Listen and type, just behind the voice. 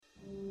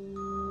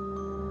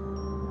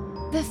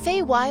The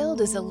Feywild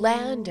is a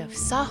land of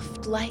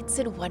soft lights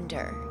and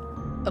wonder,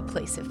 a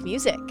place of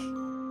music,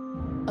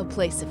 a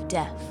place of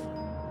death.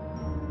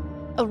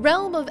 A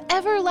realm of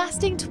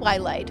everlasting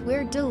twilight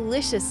where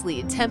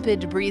deliciously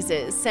tepid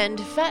breezes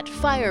send fat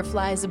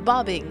fireflies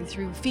bobbing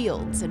through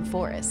fields and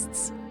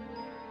forests.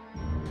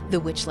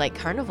 The Witchlight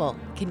Carnival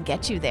can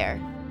get you there.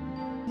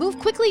 Move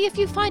quickly if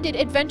you find it,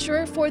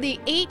 adventurer, for the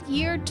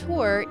 8-year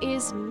tour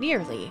is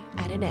nearly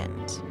at an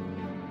end.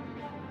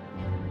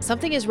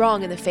 Something is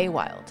wrong in the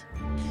Feywild.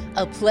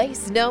 A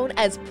place known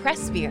as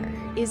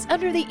Pressmere is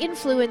under the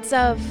influence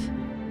of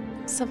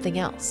something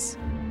else.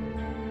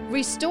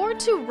 Restore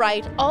to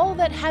right all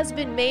that has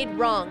been made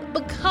wrong.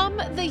 Become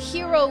the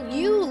hero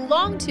you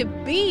long to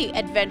be,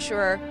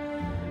 adventurer.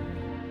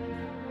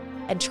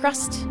 And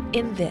trust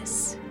in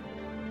this.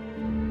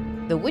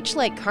 The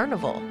Witchlight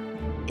Carnival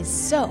is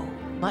so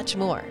much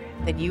more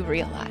than you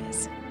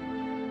realize.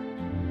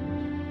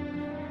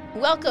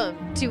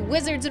 Welcome to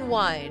Wizards and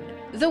Wine,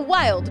 the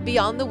wild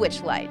beyond the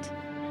Witchlight,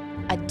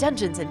 a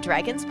Dungeons &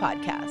 Dragons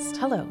podcast.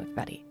 Hello,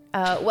 everybody.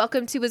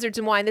 Welcome to Wizards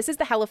and Wine. This is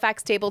the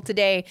Halifax table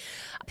today.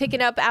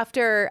 Picking up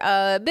after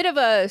a bit of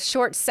a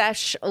short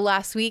sesh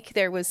last week.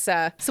 There was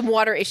some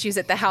water issues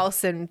at the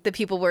house and the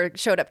people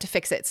showed up to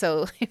fix it.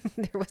 So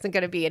there wasn't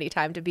going to be any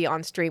time to be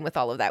on stream with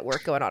all of that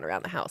work going on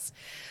around the house.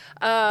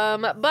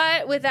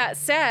 But with that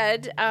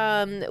said,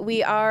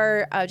 we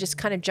are just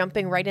kind of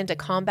jumping right into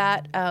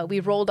combat. We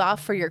rolled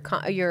off for your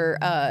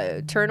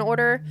turn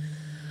order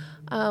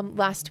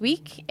last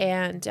week.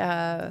 And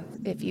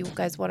if you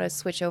guys want to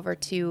switch over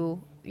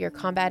to your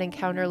combat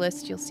encounter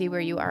list, you'll see where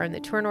you are in the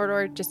turn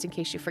order, just in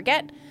case you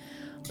forget.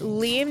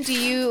 Liam, do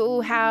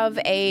you have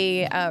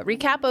a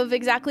recap of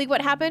exactly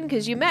what happened?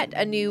 Because you met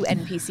a new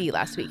NPC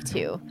last week,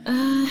 too.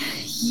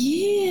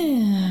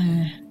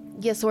 Yeah.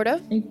 Yeah, sort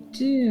of? I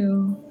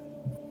do.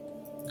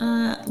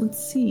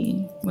 Let's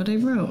see what I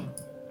wrote.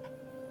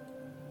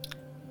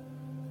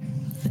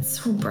 It's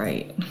so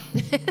bright.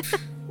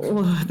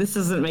 Oh, this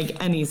doesn't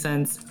make any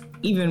sense.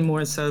 Even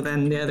more so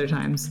than the other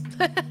times.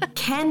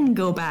 Can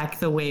go back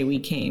the way we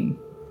came.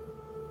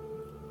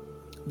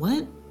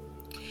 What?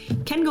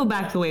 Can go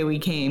back the way we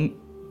came.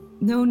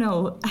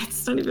 No,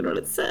 that's not even what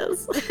it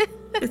says.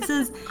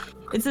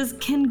 It says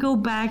can go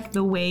back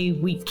the way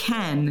we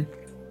can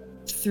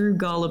through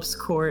Gollop's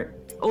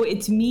court. Oh,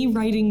 it's me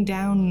writing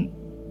down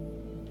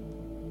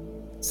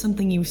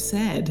something you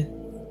said.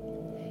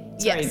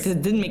 Sorry, Yes.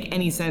 It didn't make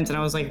any sense, and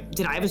I was like,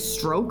 did I have a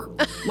stroke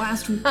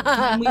last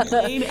time we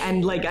played?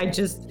 And I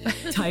just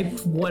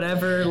typed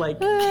whatever,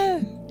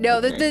 No,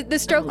 the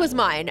stroke was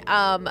mine.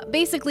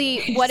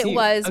 Basically, what it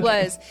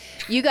was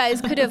you guys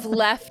could have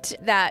left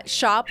that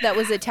shop that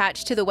was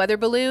attached to the weather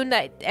balloon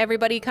that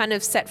everybody kind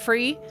of set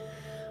free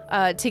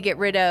to get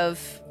rid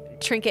of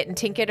Trinket and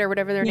Tinket or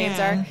whatever their names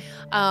are.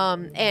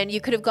 And you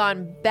could have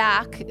gone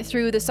back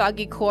through the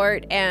Soggy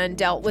Court and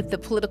dealt with the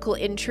political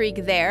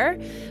intrigue there.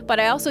 But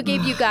I also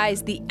gave you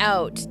guys the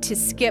out to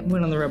skip.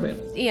 Went on the robot.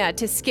 Yeah,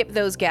 to skip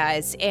those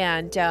guys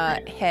and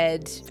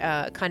head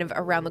kind of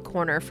around the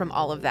corner from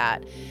all of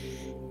that.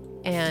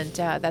 And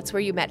that's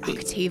where you met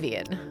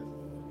Octavian.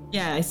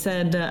 Yeah, I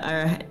said,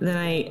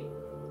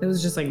 it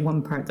was just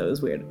one part that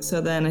was weird. So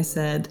then I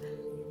said,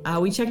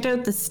 we checked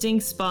out the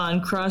stink spa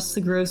and crossed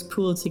the gross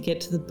pool to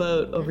get to the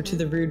boat over to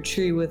the rude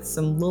tree with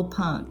some lil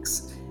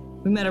punks.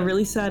 We met a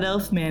really sad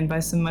elf man by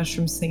some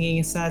mushrooms singing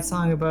a sad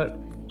song about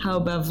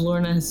how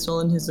Bavlorna has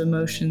stolen his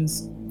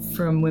emotions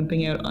from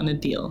wimping out on a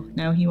deal.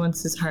 Now he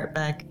wants his heart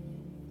back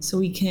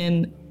so he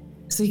can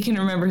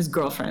remember his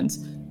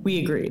girlfriends. We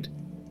agreed.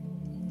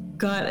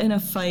 Got in a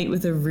fight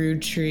with a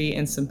rude tree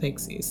and some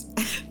pixies.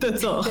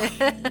 That's all.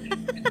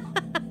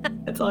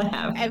 That's all I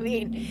have. I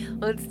mean,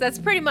 that's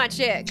pretty much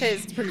it.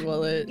 Cause Pretty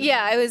well it.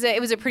 yeah, it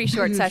was a pretty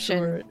short session.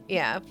 Short.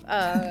 Yeah.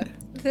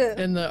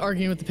 And the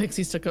arguing with the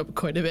pixies took up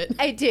quite a bit.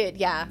 I did.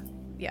 Yeah,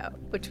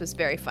 which was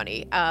very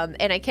funny.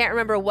 And I can't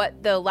remember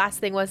what the last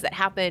thing was that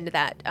happened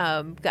that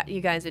got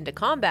you guys into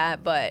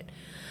combat, but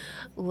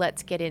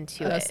let's get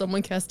into it.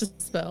 Someone cast a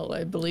spell,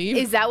 I believe.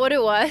 Is that what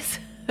it was?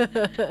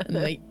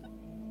 And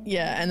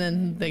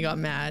then they got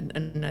mad,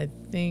 and I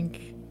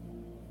think,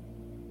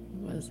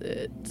 was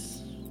it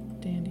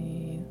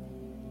Dandy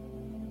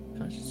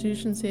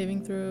Constitution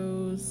saving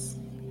throws?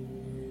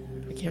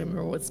 I can't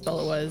remember what spell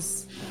it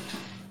was.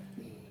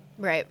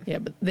 Right. Yeah,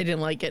 but they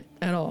didn't like it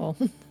at all.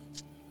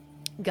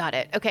 Got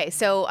it. Okay,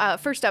 so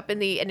first up in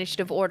the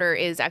initiative order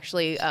is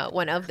actually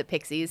one of the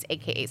pixies,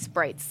 aka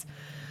Sprites.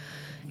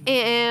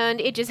 And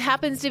it just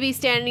happens to be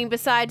standing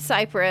beside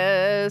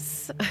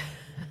Cypress.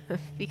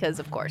 Because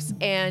of course.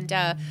 And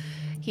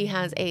he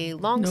has a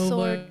long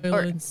sword.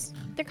 Violence.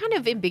 They're kind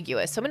of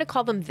ambiguous, so I'm going to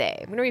call them they.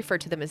 I'm going to refer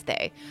to them as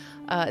they.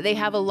 They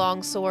have a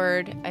long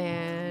sword,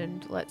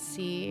 and let's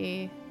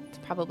see. It's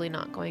probably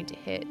not going to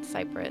hit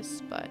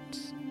Cypress, but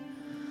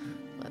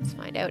let's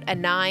find out. A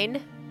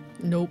 9?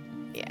 Nope.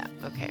 Yeah,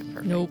 okay,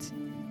 perfect. Nope.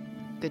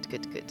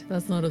 Good.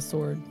 That's not a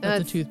sword.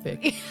 That's a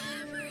toothpick.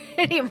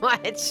 Pretty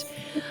much.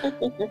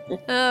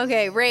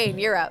 Okay, Rain,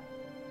 you're up.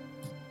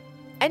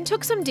 And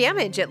took some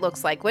damage, it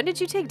looks like. When did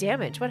you take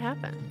damage? What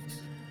happened?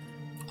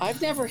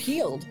 I've never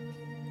healed.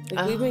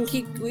 Like,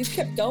 we've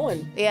kept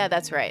going. Yeah,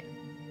 that's right.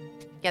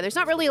 Yeah, there's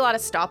not really a lot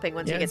of stopping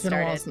once you get it's been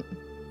a while started.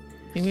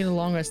 We made a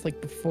long rest like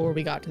before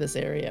we got to this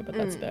area, but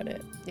that's about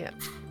it. Yeah.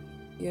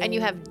 Yeah. And you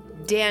have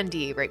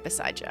Dandy right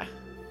beside you.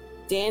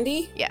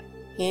 Dandy? Yeah.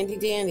 Handy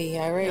dandy,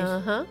 all right.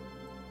 Uh-huh.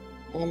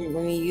 I'm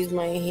gonna use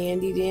my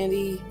handy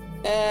dandy.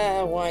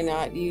 Why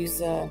not use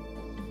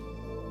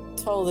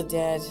Toll the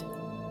Dead?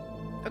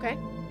 Okay.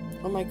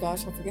 Oh my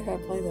gosh, I forget how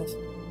to play this.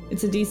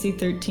 It's a DC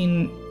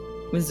 13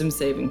 wisdom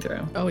saving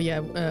throw. Oh yeah,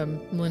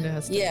 Melinda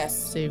has to Yes.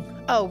 save.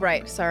 Oh,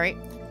 right. Sorry.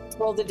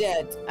 Toll the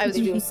Dead. I was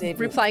Do a save.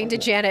 replying to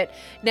Janet.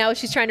 Now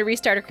she's trying to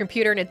restart her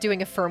computer and it's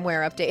doing a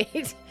firmware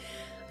update.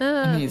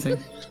 Amazing.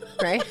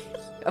 Right?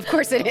 Of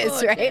course it is,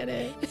 Oh, right?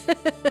 Janet.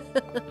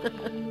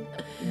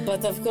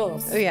 But of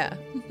course. Oh, yeah.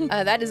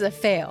 That is a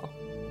fail.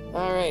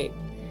 All right.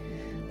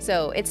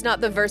 So it's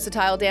not the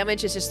versatile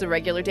damage, it's just the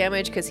regular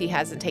damage because he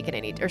hasn't taken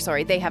any, or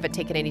sorry, they haven't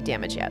taken any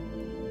damage yet.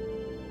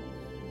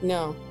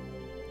 No.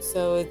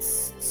 So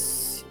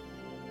it's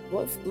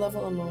what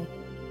level am I?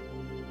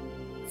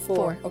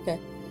 4. Okay.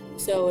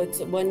 So it's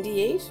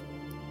 1d8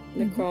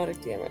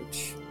 necrotic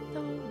damage.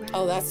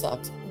 Oh, that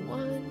sucked.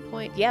 1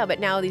 point. Yeah, but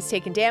now he's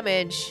taking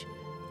damage.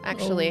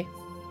 Actually,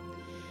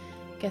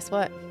 guess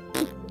what?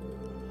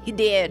 He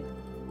did.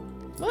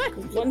 What?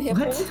 1 hit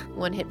What? point.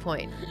 1 hit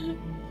point.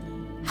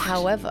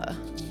 However,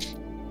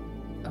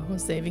 Oh,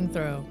 saving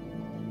throw.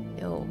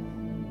 no.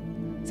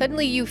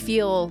 Suddenly you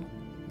feel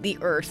the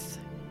earth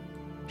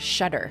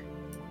shudder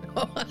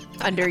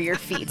under your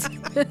feet.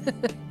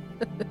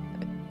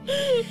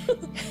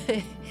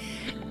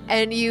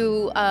 And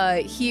you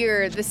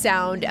hear the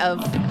sound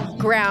of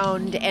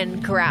ground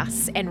and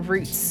grass and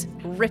roots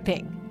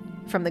ripping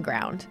from the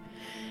ground.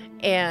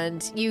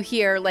 And you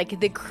hear like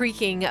the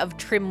creaking of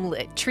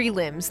tree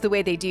limbs the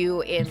way they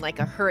do in like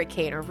a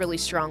hurricane or really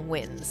strong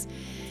winds.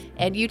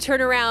 And you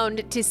turn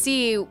around to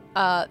see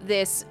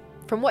this,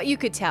 from what you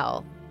could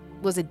tell,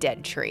 was a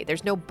dead tree.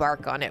 There's no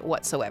bark on it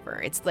whatsoever.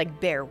 It's like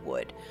bare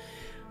wood.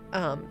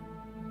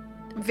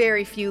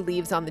 Very few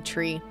leaves on the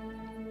tree.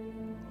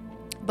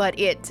 But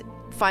it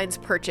finds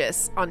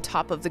purchase on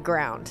top of the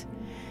ground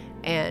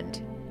and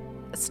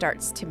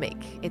starts to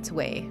make its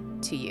way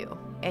to you.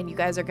 And you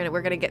guys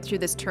we're gonna get through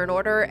this turn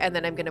order, and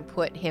then I'm gonna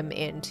put him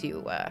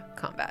into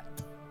combat.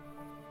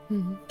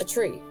 A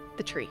tree.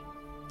 The tree.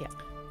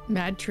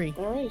 Mad tree.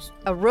 All right.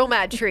 A real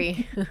mad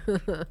tree.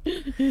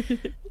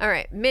 All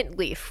right, Mint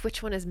Leaf.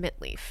 Which one is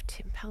Mint Leaf?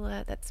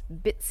 Timpella, that's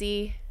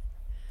Bitsy.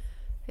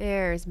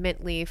 There's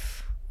Mint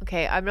Leaf.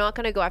 Okay, I'm not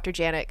going to go after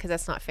Janet because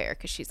that's not fair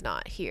because she's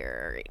not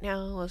here right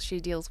now while she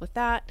deals with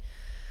that.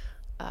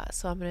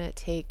 So I'm going to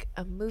take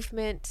a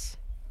movement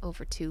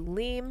over to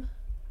Liam,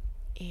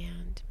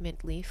 and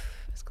Mint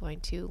Leaf is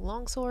going to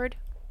Longsword.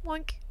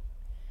 Woink.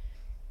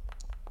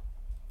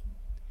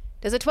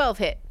 Does a 12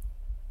 hit?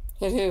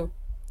 Hit who?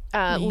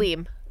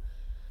 Liam.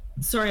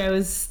 Sorry, I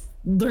was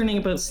learning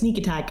about sneak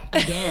attack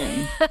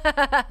again.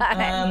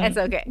 That's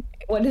okay.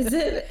 What is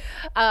it?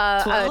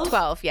 12?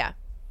 12, yeah.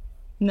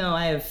 No,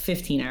 I have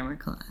 15 armor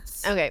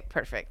class. Okay,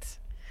 perfect.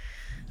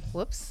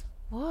 Whoops.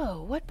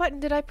 Whoa, what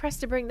button did I press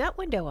to bring that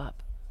window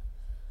up?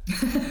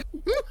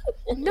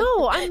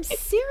 No, I'm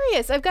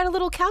serious. I've got a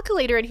little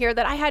calculator in here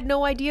that I had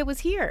no idea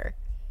was here.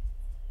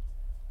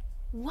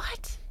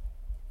 What?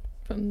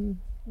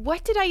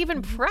 What did I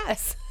even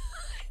press?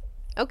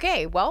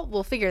 Okay, well,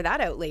 we'll figure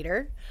that out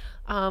later.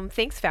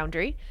 Thanks,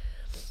 Foundry.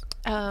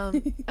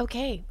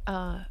 Okay,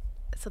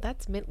 so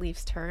that's Mint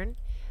Leaf's turn.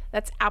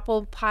 That's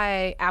Apple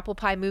Pie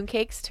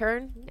Mooncake's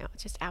turn. No,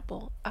 it's just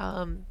Apple.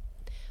 I'm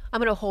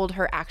gonna hold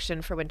her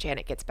action for when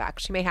Janet gets back.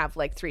 She may have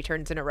like 3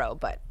 turns in a row,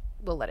 but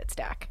we'll let it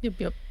stack.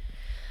 Yep.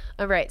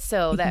 All right,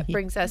 so that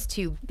brings us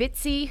to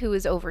Bitsy, who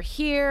is over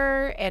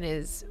here and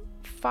is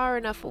far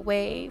enough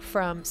away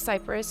from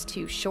Cypress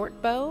to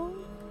Shortbow.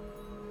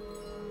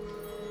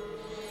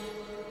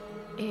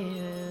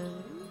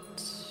 And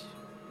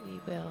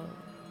we will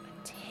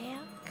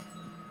attack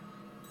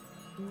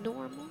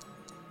normal.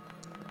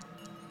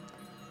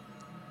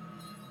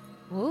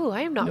 Ooh,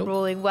 I am not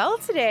rolling well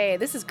today.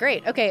 This is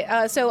great. Okay,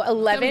 so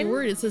 11.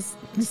 Word. It says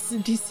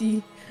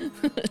DC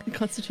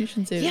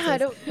Constitution save. Yeah, I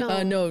don't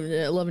know. No,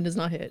 11 does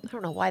not hit. I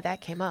don't know why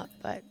that came up,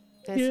 but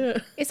Yeah.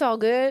 it's all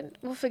good.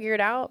 We'll figure it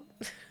out.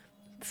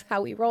 That's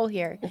how we roll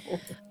here.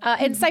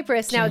 And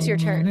Cypress, now it's your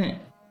turn.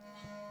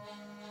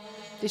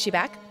 Is she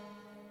back?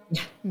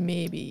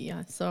 Maybe.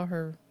 I saw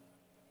her.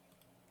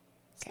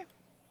 Okay.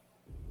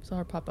 Saw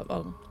her pop up.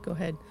 Oh, go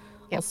ahead.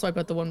 Yep. I'll swipe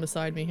out the one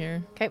beside me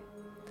here. Okay.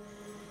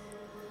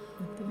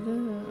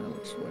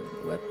 Which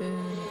one? Weapon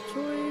of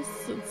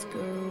choice. Let's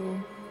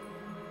go.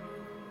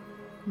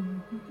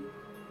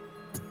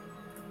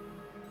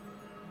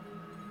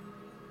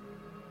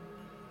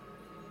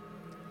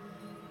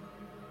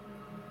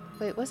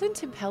 Wait, wasn't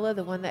Timpella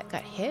the one that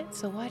got hit?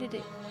 So why did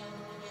he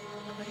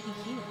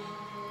heal?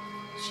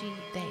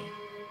 They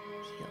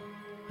heal.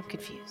 I'm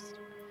confused.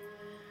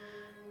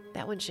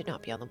 That one should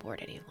not be on the board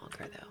any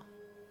longer,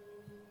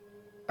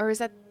 though. Or is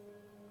that...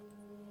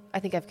 I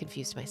think I've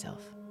confused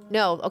myself.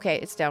 No, okay,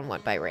 it's down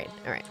 1 by rain.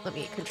 All right, let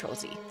me Control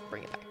Z.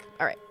 Bring it back.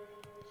 All right.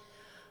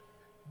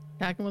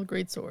 Attack him with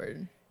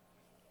greatsword.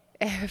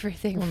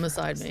 Everything. One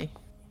beside me.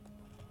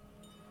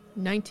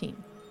 19.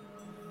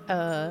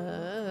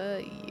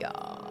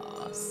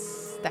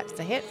 Yes. That's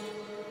a hit.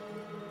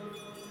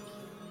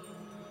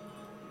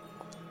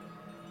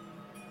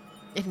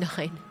 And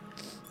 9.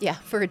 Yeah,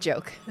 for a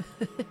joke.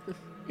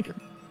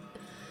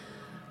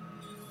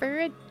 For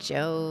a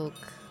joke.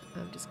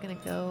 I'm just gonna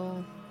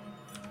go.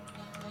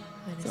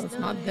 So it's -9.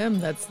 not them,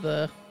 that's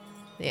the...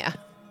 Yeah.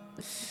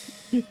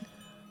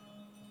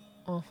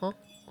 Uh-huh.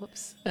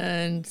 Whoops.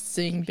 And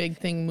seeing big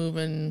thing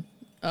moving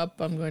up,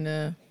 I'm going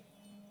to...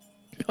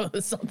 Oh, I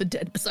saw the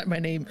dead beside my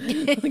name.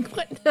 Like,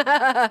 what?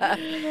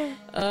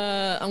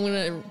 I'm going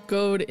to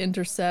go to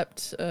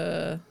intercept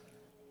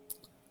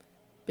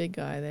big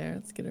guy there.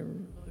 Let's get a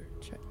ruler.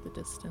 Check the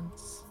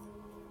distance.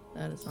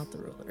 That is not the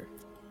ruler.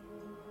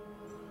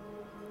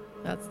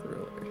 That's the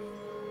ruler.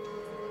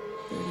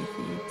 30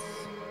 feet.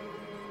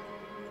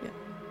 Yeah,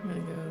 I'm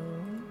going to go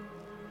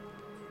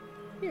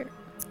here.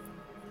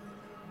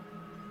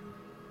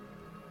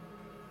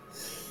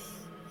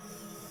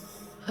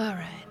 All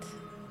right.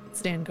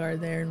 Stand guard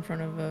there in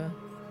front of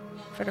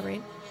For the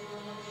rain.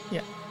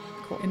 yeah.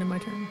 Cool. End of my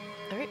turn.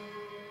 All right.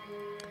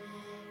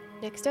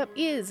 Next up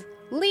is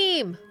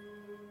Liam.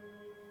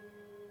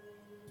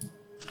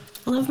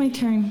 I love my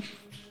turn.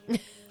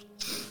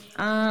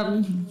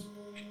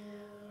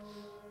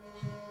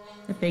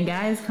 The big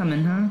guy is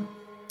coming, huh?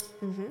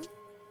 Mm-hmm.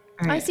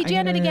 All right, I see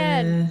Janet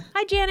again.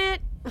 Hi, Janet.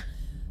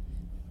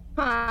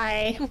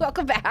 Hi.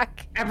 Welcome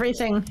back.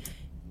 Everything.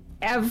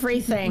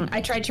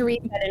 I tried to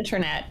read that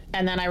internet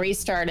and then I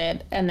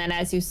restarted. And then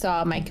as you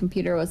saw, my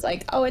computer was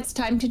like, oh, it's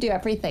time to do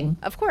everything.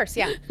 Of course,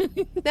 yeah.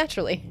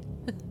 Naturally.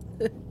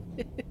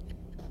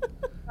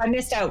 I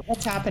missed out.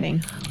 What's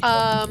happening?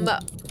 I'm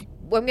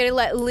going to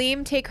let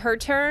Liam take her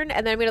turn,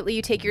 and then I'm going to let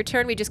you take your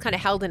turn. We just kind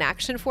of held an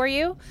action for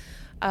you.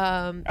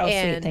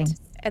 Sweet, thanks.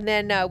 And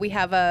then we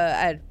have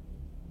a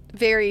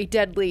very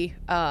deadly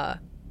NP.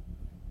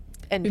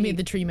 We made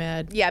the tree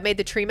mad. Yeah, made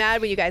the tree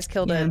mad when you guys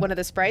killed Yeah. one of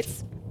the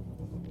sprites.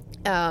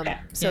 So Yeah,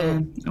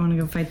 I want to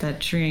go fight that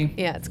tree.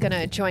 yeah, it's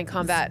gonna join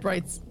combat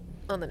Sprites.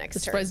 on the next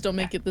The turn. sprites don't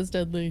make it this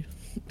deadly.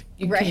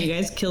 Right. Can you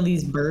guys kill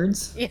these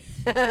birds? Yeah.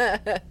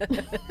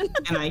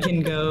 And I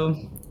can go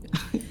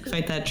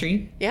fight that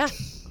tree? Yeah.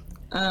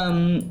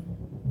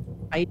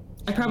 I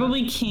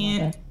probably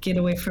can't get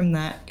away from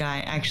that guy.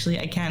 Actually,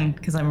 I can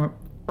because I'm a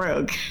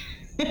rogue.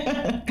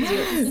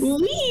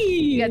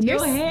 Wee! got your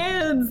No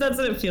hands. That's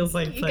what it feels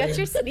like. You got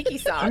your sneaky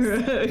sauce.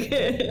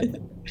 Okay.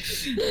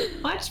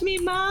 Watch me,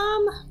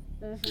 Mom.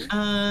 Mm-hmm.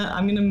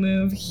 I'm gonna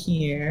move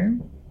here,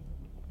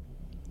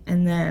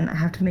 and then I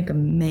have to make a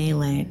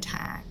melee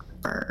attack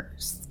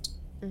first.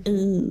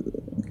 Ooh.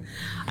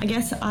 I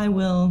guess I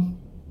will.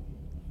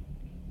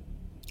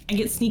 I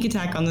get sneak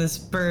attack on this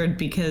bird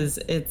because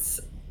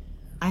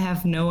I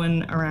have no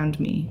one around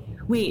me.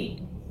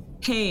 Wait,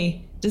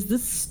 hey, does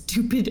this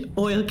stupid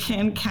oil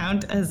can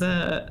count as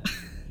a...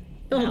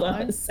 Hold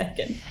on a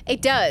second.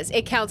 It does.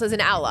 It counts as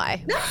an ally.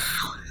 No!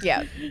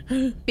 Yeah.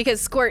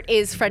 Because Squirt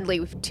is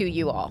friendly to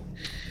you all.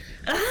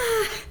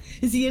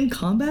 Is he in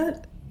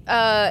combat?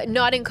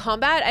 Not in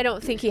combat. I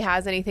don't think he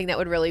has anything that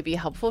would really be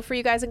helpful for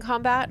you guys in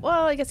combat.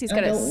 Well, I guess he's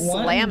got a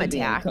slam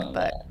attack,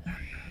 but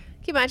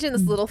can you imagine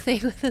this little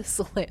thing with a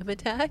slam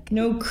attack?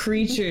 No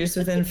creatures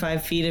within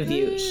 5 feet of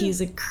you.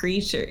 He's a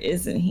creature,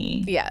 isn't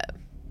he? Yeah.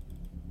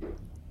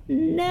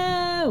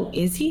 No.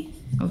 Is he?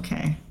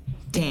 Okay.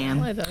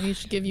 Damn. I thought he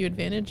should give you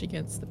advantage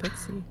against the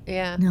pixie.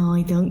 Yeah. No,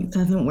 I don't. It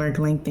doesn't work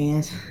like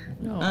that.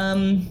 No.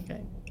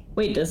 Okay.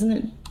 Wait, doesn't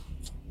it?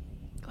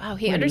 Wow,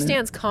 he Wait a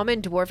understands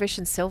Common, Dwarvish,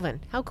 and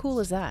Sylvan. How cool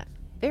is that?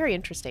 Very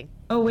interesting.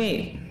 Oh,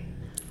 wait.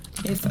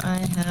 If I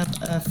have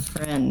a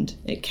friend,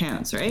 it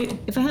counts, right?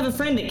 If I have a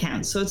friend, it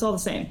counts, so it's all the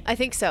same. I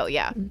think so,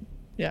 yeah.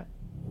 Yeah.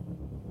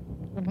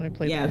 I've only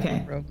played Yeah,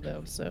 okay. rogue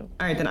though, so.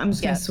 All right, then I'm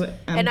just Yeah. gonna switch.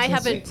 And I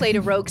haven't played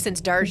a rogue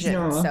since Darjan,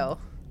 No. so.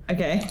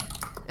 Okay.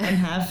 I'm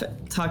half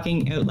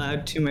talking out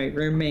loud to my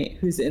roommate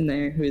who's in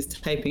there, who is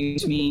typing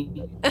to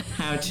me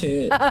how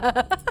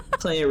to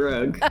play a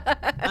rogue.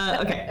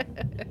 Okay.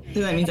 So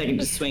that means I can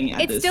just swing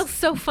at It's this. still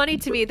so funny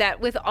to me that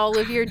with all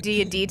of your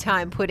D&D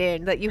time put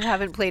in, that you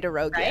haven't played a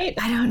rogue yet.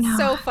 I don't know.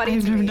 So funny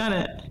I've to never me. done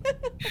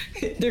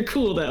it. They're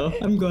cool though.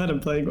 I'm glad I'm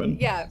playing one.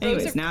 Yeah, rogues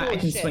Anyways, are now cool I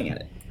as can shit. swing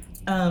at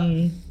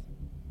it.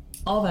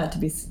 All that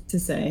to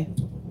say,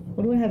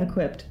 what do I have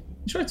equipped?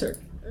 Short sword.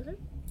 Mm-hmm.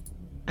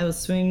 I will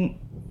swing.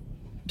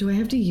 Do I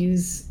have to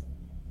use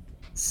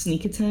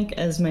sneak attack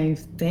as my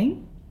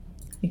thing?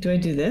 Like, do I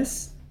do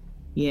this?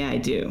 Yeah, I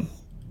do.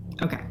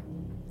 Okay.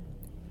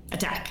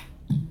 Attack.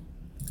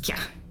 Yeah.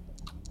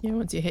 Yeah,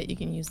 once you hit, you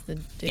can use the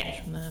damage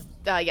Yeah. from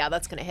that. Yeah,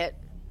 that's gonna hit.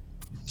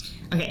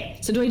 Okay.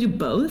 So do I do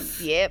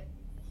both? Yep.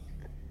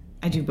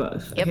 I do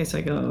both. Yep. Okay, so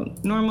I go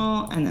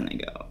normal and then I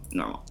go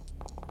normal.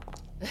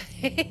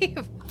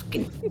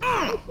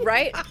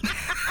 Right?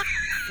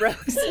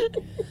 froze.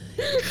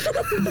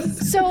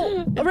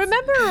 So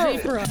remember,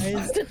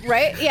 Vaporized.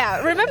 right?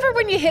 Yeah, remember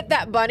when you hit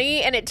that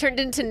bunny and it turned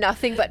into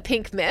nothing but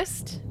pink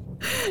mist?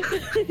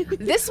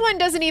 This one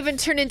doesn't even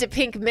turn into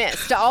pink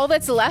mist. All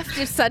that's left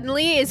is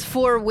suddenly is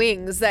 4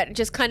 wings that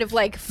just kind of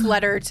like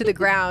flutter to the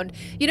ground.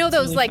 You know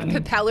those really like funny.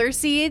 propeller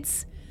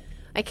seeds?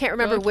 I can't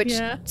remember Oak, which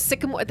yeah.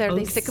 sycamore. Are they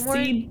Oak sycamore?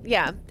 seed?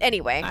 Yeah.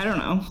 Anyway, I don't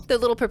know. the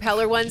little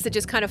propeller ones that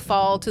just kind of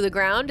fall to the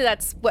ground.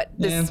 That's what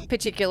this Yeah.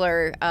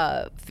 particular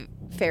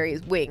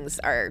fairy's wings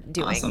are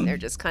doing. Awesome. They're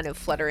just kind of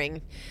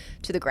fluttering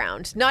to the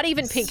ground. Not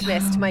even pink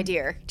mist, my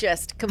dear.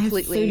 Just I have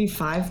completely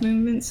 35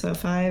 movements, so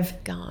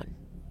 5. gone.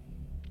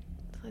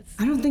 Let's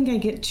I don't think I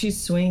get 2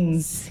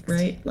 swings,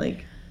 right?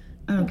 Like,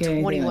 I don't get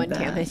anything 21 like that.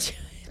 damage.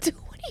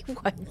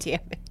 21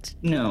 damage.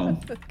 No,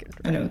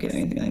 I don't get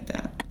anything like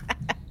that.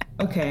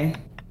 Okay.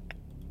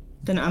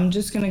 Then I'm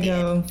just gonna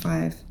go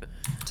 5,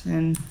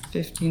 10,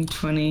 15,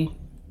 20,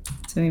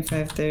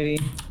 25, 30,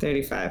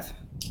 35.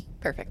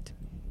 Perfect.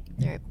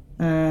 All right.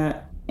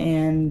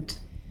 And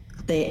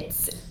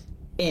that's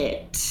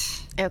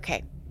it.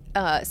 Okay.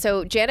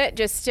 So Janet,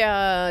 just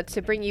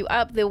to bring you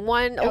up, the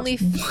one only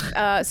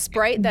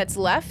sprite that's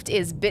left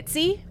is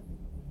Bitsy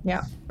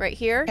Yeah. right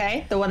here.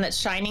 Okay. The one that's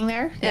shining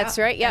there. That's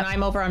right, yep. And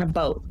I'm over on a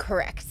boat.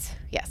 Correct.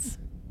 Yes.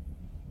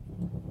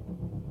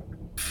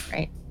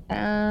 Right.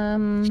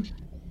 Can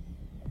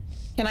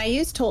I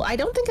use Toll? I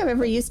don't think I've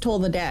ever used Toll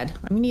the Dead.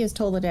 I'm gonna use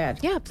Toll the Dead.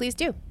 Yeah, please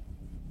do.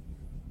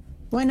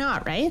 Why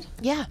not? Right?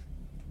 Yeah.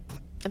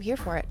 I'm here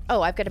for it.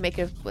 Oh, I've got to make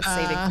a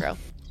saving throw.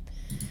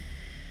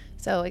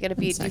 So I got to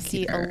be a One sec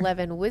DC here.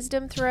 11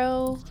 wisdom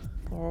throw.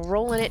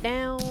 Rolling it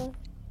down.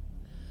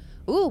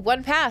 Ooh,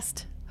 1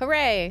 passed.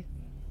 Hooray.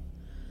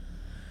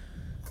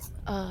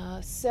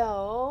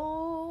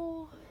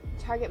 So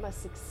target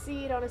must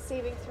succeed on a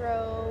saving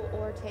throw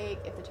or take,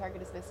 if the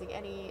target is missing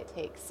any, it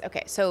takes.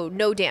 Okay, so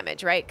no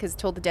damage, right? Because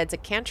Toll the Dead's a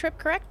cantrip,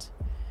 correct?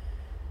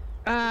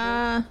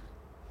 No,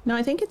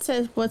 I think it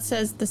says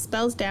the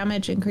spell's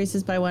damage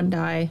increases by 1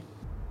 die.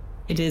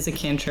 It is a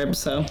cantrip,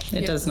 so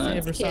it does not.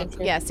 Save or suck.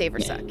 Yeah, save or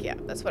suck. Yeah,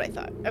 that's what I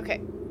thought.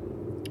 Okay.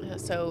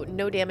 So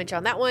no damage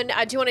on that one. Do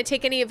you want to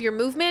take any of your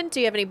movement? Do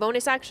you have any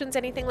bonus actions,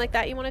 anything like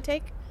that you want to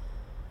take?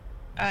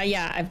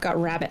 Yeah, I've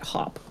got Rabbit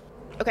Hop.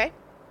 Okay.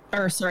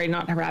 Or sorry,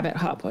 not a Rabbit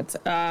Hop.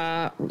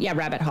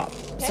 Rabbit Hop.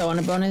 So on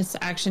a bonus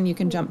action, you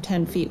can jump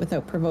 10 feet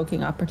without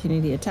provoking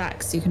opportunity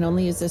attacks. You can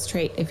only use this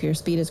trait if your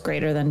speed is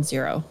greater than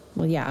 0.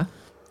 Well, yeah.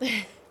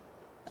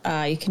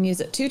 You can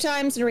use it 2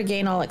 times and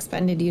regain all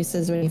expended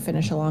uses when you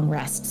finish a long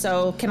rest.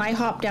 So can I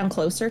hop down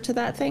closer to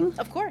that thing?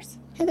 Of course.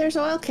 Hey, there's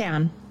Oil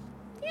Can.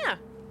 Yeah.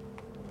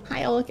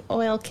 Hi,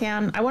 Oil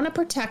Can. I want to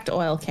protect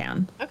Oil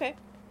Can. Okay.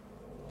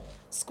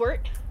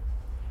 Squirt.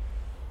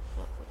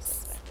 Oh,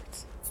 whoops,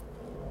 that's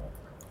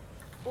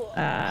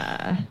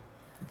backwards.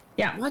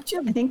 Yeah, Watch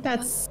your. I think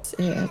that's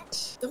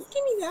it. Don't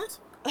give me that.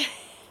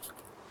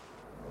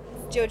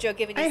 Jojo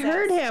giving you I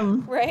heard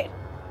him. Right?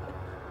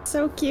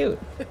 So cute.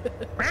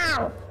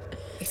 Wow.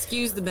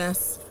 Excuse the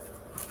mess.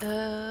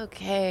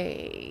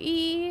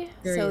 Okay.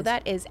 There he So is.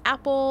 that is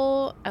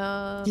Apple.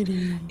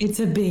 It's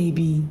a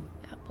baby.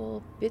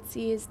 Apple.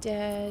 Bitsy is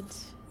dead.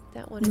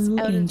 That one is Little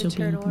out of the angel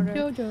turn baby. order.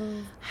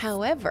 Jojo.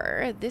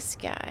 However, this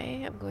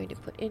guy, I'm going to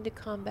put into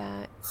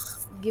combat,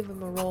 give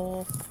him a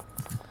roll,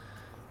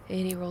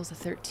 and he rolls a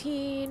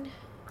 13,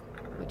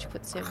 which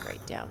puts him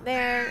right down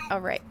there.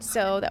 All right,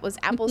 so that was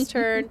Apple's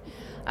turn.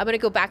 I'm going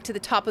to go back to the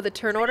top of the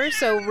turn order.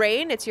 So,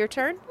 Rain, it's your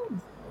turn.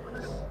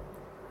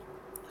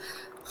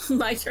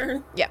 My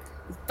turn. Yeah,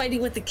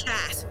 Fighting with the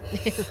cat.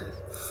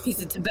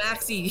 He's a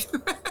tabaxi.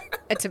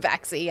 a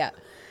tabaxi, yeah.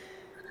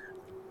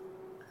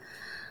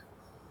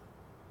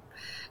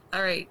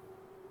 All right.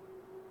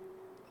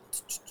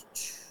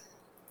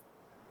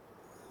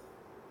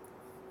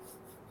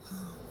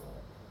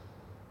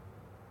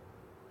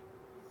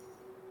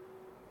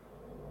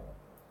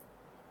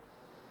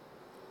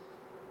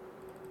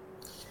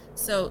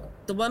 So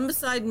the one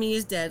beside me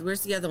is dead.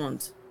 Where's the other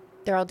ones?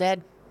 They're all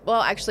dead.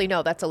 Well, actually,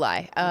 no, that's a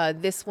lie.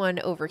 This one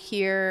over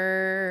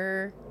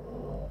here.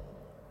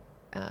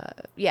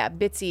 Yeah,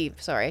 Bitsy.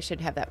 Sorry, I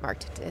should have that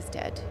marked as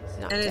dead. He's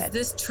not And dead. is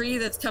this tree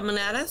that's coming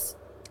at us?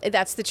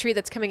 That's the tree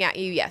that's coming at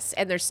you, yes.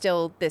 And there's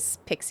still this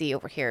pixie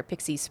over here,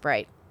 pixie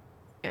sprite.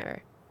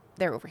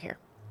 They're over here.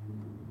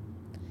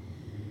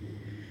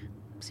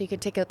 So you can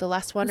take out the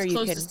last one, Who's or you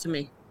closest can to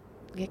me?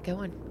 get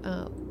going.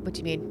 What do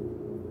you mean?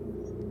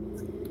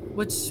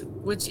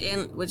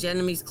 Which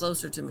enemy's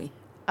closer to me?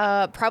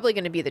 Probably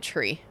going to be the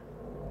tree.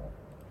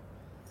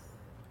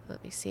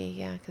 Let me see.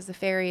 Yeah, because the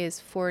fairy is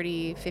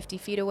 50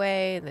 feet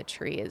away, and the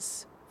tree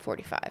is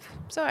 45.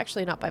 So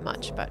actually not by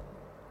much, but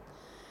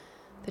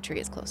the tree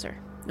is closer.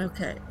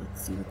 Okay,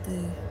 let's see what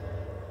the.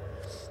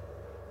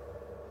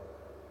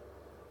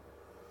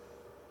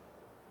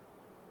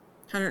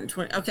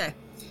 $120. Okay,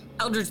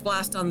 Eldritch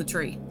Blast on the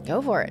tree. Go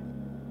for it.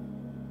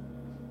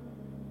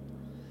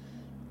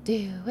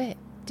 Do it.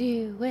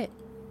 Do it.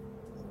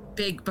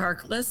 Big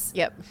Barkless.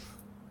 Yep.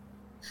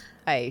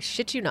 I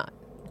shit you not.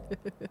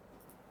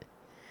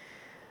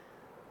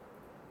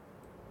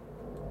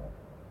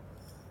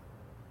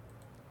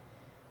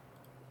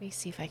 Let me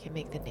see if I can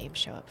make the name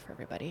show up for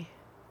everybody.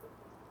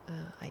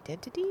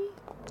 Identity?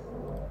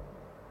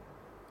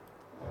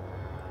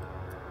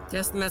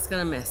 Guessing that's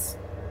gonna miss.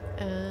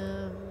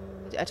 A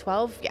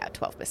 12? Yeah,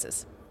 12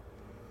 misses.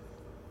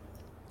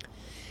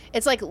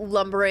 It's like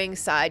lumbering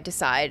side to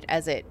side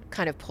as it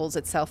kind of pulls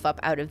itself up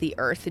out of the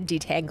earth and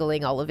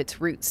detangling all of its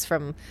roots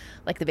from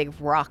like the big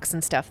rocks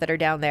and stuff that are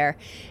down there.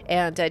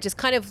 And just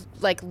kind of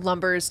like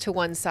lumbers to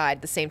one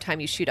side the same time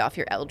you shoot off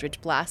your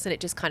Eldritch Blast, and it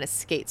just kind of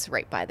skates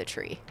right by the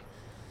tree.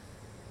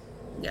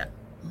 Yeah.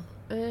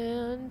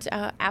 And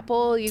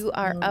Apple, you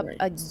are up Alright.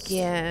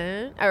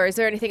 again. Or is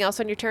there anything else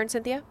on your turn,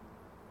 Cynthia?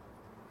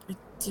 I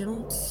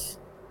don't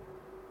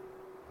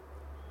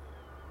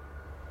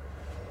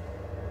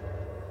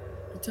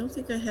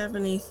think I have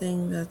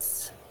anything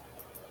that's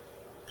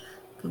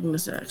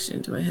bonus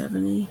action. Do I have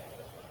any?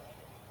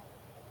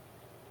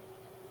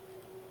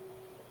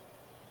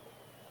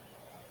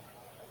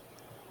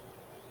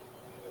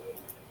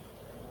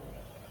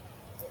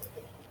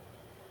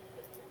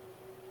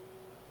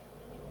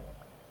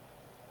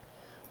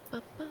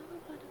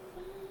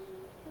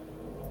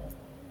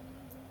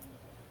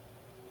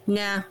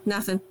 Nah,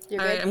 nothing.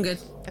 You're All right, good? I'm good.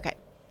 Okay.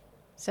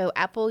 So,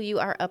 Apple, you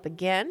are up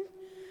again.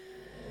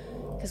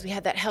 Because we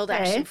had that held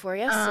action for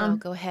you, so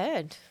go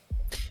ahead.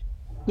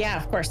 Yeah,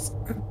 of course.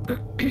 Let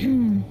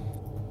me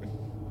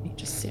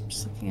just see. I'm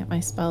just looking at my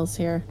spells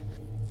here.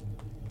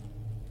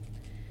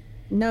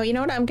 No, you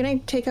know what? I'm gonna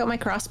take out my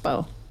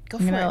crossbow.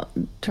 I'm gonna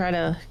try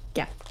to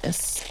get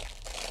this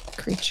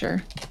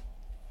creature.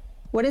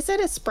 What is it?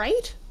 A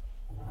sprite?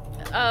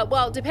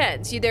 Well, it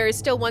depends. There is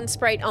still one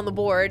sprite on the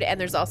board, and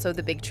there's also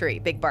the big tree,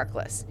 Big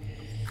Barkless.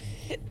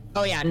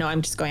 Oh yeah, no,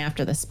 I'm just going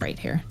after the sprite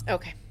here.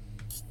 Okay.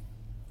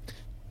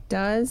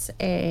 Does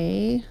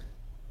a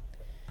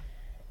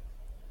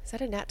Is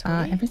that a nat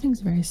 20? everything's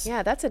very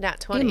Yeah, that's a nat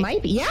 20. It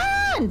might be.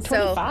 Yeah,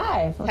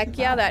 25. Look Heck at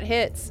yeah, that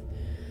hits.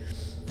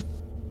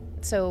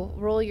 So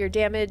roll your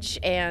damage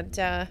and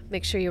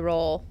make sure you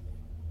roll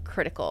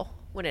critical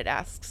when it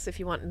asks if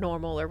you want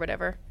normal or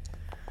whatever.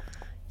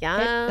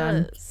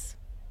 done. Yes.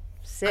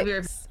 I'll be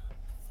right 6.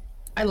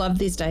 I love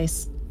these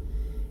dice.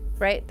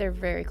 Right? They're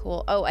very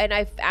cool. Oh, and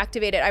I've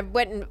activated. I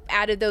went and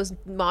added those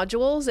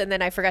modules, and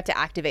then I forgot to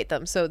activate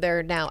them. So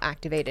they're now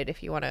activated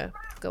if you want to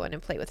go in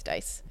and play with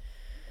dice.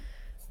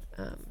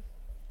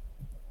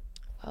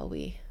 While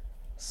we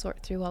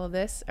sort through all of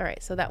this. All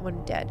right, so that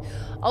one dead.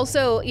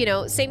 Also,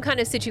 same kind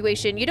of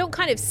situation. You don't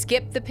kind of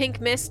skip the pink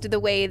mist the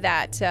way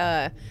that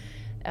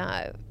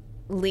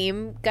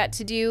Liam got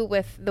to do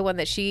with the one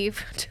that she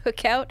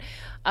took out.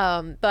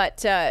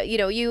 But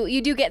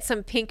you do get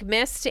some pink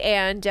mist,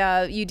 and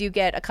you do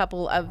get a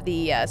couple of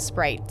the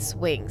sprite's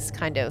wings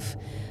kind of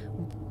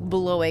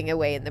blowing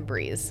away in the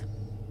breeze.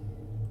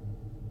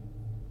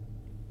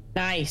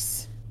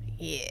 Nice.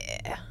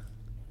 Yeah.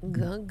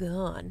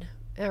 Gone.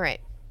 All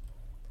right.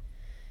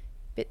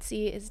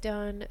 Bitsy is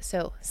done.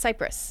 So,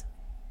 Cypress.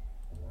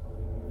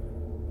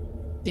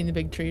 Seeing the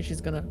big tree,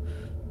 she's gonna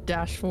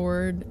dash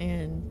forward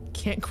and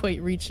can't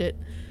quite reach it.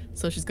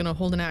 So she's gonna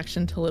hold an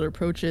action till it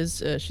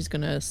approaches. She's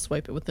gonna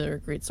swipe it with her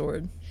great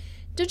sword.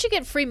 Don't you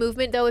get free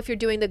movement, though, if you're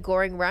doing the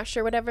Goring Rush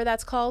or whatever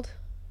that's called?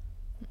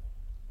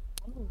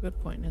 Oh, good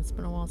point. It's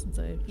been a while since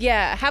I.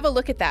 Yeah, have a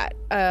look at that.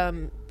 I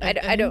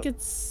don't. think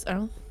it's.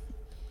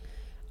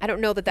 I don't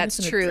know that that's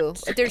Missing a true.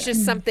 crit. There's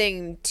just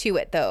something to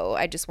it, though.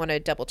 I just want to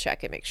double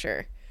check and make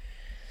sure.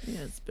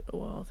 Yeah, it's been a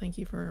while. Thank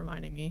you for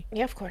reminding me.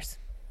 Yeah, of course.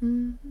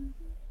 And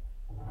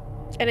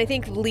I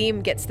think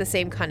Liam gets the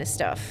same kind of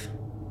stuff,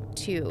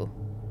 too.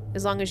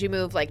 As long as you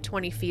move like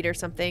 20 feet or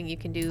something, you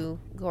can do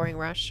Goring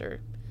Rush or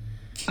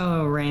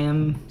Oh,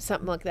 ram.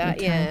 something like that.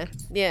 Attack.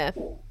 Yeah.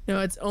 No,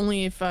 it's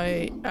only if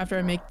after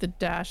I make the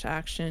dash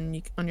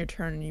action on your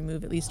turn and you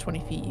move at least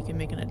 20 feet, you can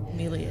make a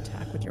melee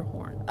attack with your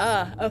horn.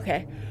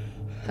 Okay.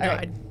 No,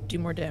 I do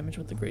more damage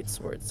with the great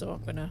sword, so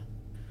I'm gonna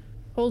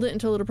hold it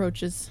until it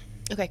approaches.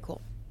 Okay,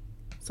 cool.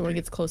 So when it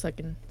gets close, I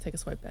can take a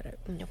swipe at it.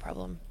 No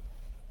problem.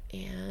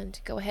 And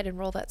go ahead and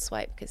roll that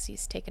swipe because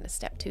he's taking a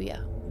step to you.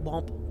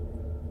 Womp.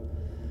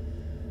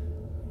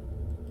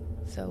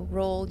 So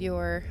roll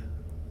your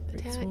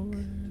Great attack.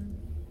 sword.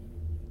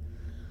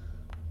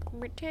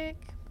 Attack.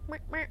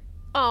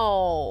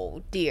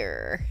 Oh,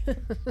 dear.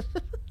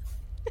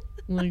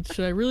 Like,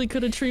 should I really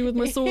cut a tree with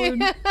my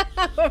sword?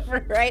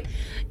 Right?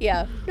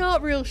 Yeah,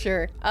 not real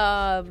sure.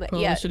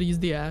 Probably Yeah, should have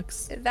used the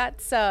axe.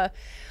 that's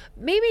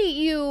maybe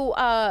you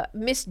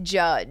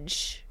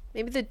misjudge.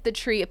 Maybe the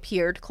tree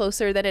appeared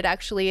closer than it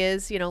actually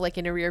is, like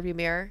in a rearview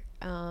mirror.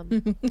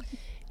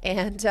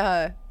 And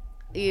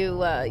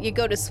you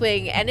go to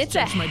swing, and it's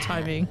Judge my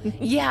timing.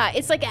 yeah,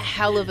 it's like a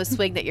hell of a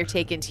swing that you're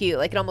taking too.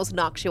 Like it almost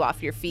knocks you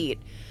off your feet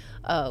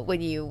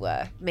when you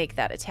make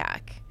that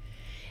attack.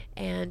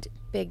 And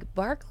Big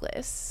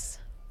Barkless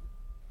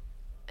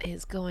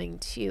is going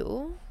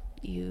to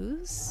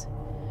use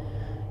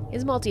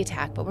his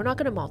multi-attack, but we're not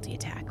going to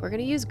multi-attack. We're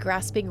going to use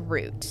Grasping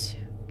Root.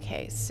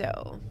 Okay,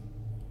 so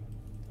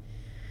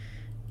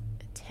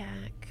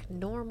attack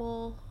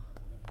normal.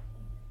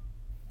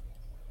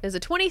 There's a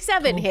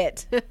 27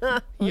 hit.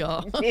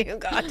 Yeah. Oh,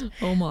 God.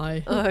 Oh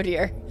my. Oh,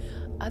 dear.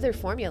 Other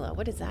formula.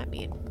 What does that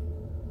mean?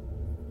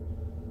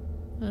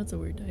 That's a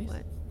weird dice.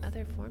 What?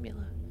 Other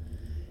formula.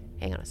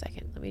 Hang on a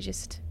second. Let me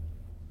just...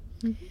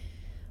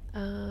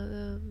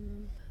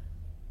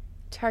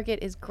 Target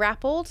is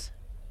grappled.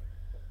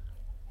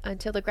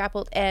 Until the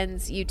grappled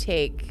ends, you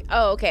take...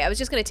 Oh, okay. I was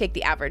just going to take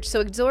the average.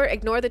 So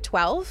ignore the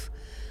 12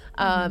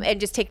 and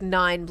just take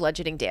 9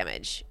 bludgeoning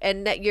damage.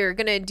 And that you're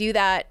going to do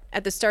that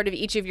at the start of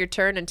each of your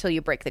turn until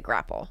you break the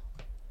grapple.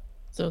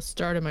 So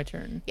start of my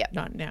turn. Yep.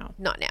 Not now.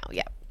 Not now.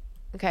 Yep.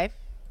 Okay.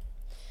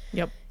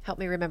 Yep. Help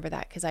me remember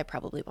that because I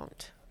probably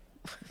won't.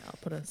 I'll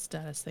put a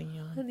status thingy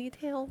I on. need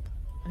help.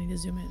 I need to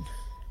zoom in.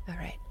 All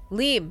right.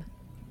 Liam.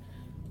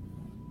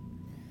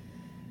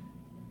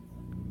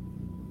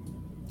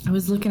 I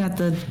was looking at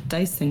the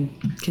dice thing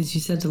because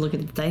you said to look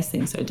at the dice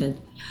thing, so I did.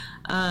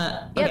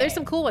 Yeah, Okay. there's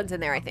some cool ones in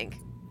there, I think.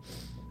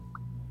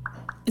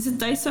 Is it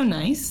dice so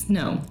nice?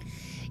 No.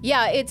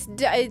 Yeah, it's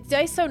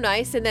Dice So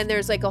Nice, and then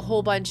there's like a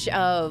whole bunch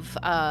of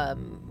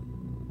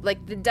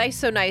like the Dice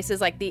So Nice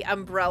is like the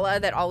umbrella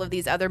that all of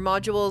these other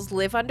modules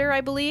live under,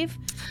 I believe.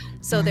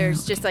 So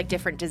there's just like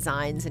different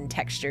designs and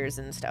textures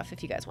and stuff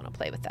if you guys want to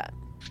play with that.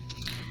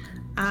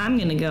 I'm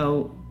gonna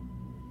go.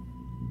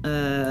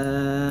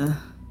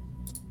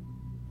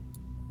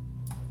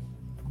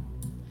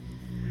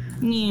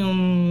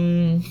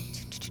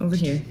 Over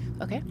here.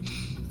 Okay.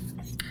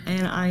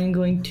 And I'm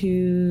going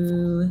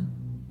to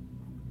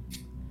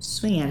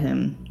swing at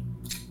him.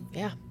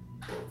 Yeah.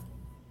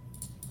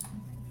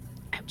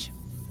 Ouch.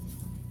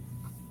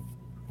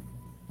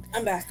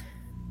 I'm back.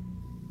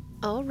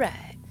 All right.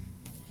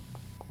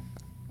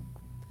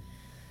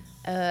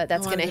 That's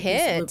I wanted gonna a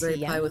piece of hit. blueberry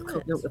pie with Yeah.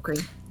 coconut whipped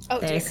cream. Oh,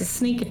 dear. There's a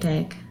sneak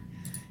attack.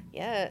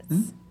 Yes.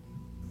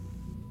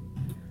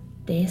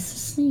 There's a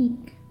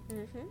sneak.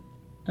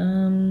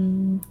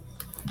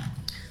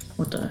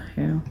 What the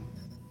hell?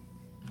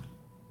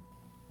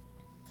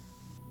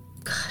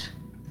 God.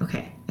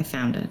 Okay, I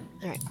found it.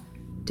 All right.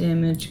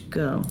 Damage,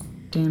 go.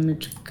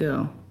 Damage,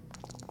 go.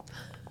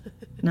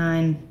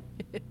 9.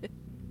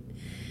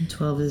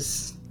 12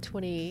 is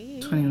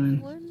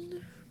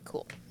 21.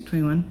 Cool.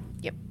 21.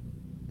 Yep.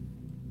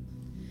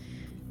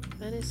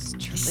 Minus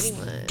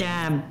 21.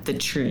 Stab the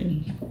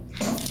tree.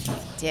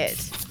 Did.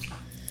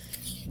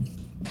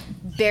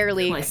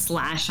 Barely, I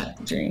slash at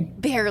the tree.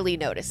 barely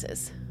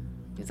notices.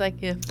 He's like,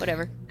 yeah,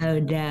 whatever. Oh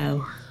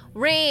no.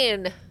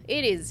 Rain,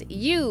 it is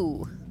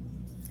you.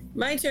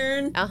 My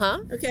turn. Uh-huh.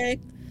 Okay.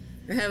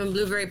 We're having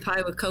blueberry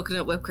pie with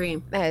coconut whipped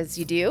cream. As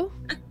you do.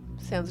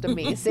 Sounds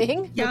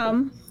amazing.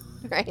 Yum.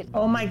 Right.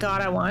 Oh my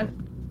god, I want.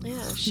 Yeah,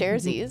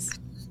 sharesies.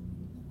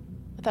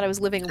 I thought I was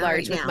living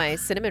large with now. my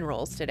cinnamon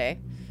rolls today.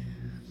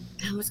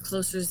 How much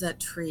closer is that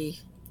tree?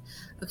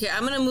 Okay,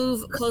 I'm gonna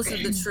move closer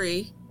to the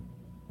tree.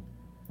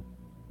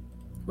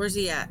 Where's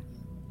he at?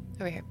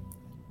 Over here.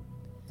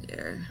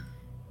 There.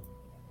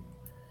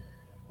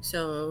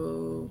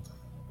 So,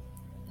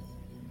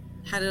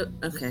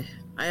 okay.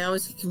 I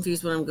always get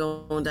confused when I'm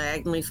going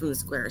diagonally from the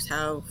squares.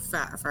 How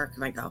far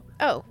can I go?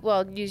 Oh,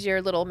 well, use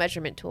your little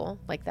measurement tool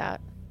like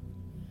that.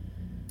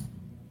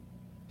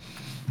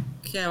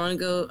 Okay, I want to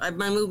go.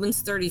 My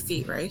movement's 30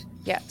 feet, right?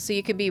 Yeah, so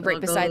you can be right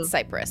I'll beside go-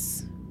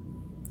 Cypress.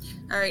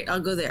 All right, I'll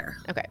go there.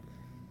 Okay.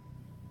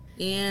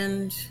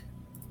 And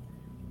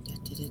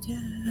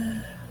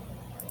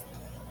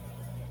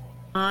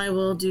I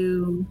will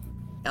do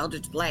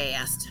Eldritch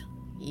Blast.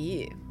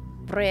 Yeah.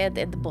 Bread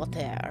and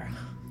butter.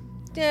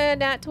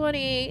 Nat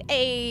 20.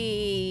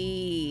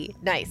 Hey.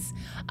 Nice.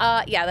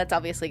 Yeah, that's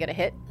obviously gonna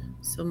hit.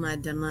 So my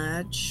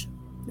damage,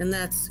 and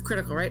that's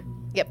critical, right?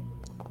 Yep.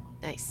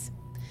 Nice.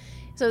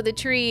 So the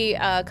tree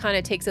kind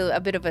of takes a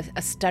bit of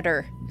a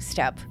stutter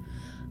step.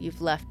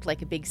 You've left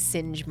like a big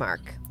singe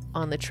mark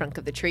on the trunk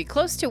of the tree,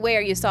 close to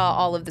where you saw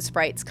all of the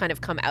sprites kind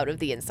of come out of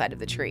the inside of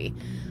the tree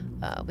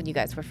when you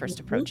guys were first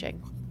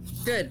approaching.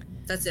 Good.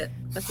 That's it.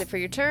 That's it for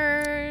your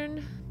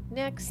turn.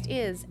 Next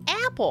is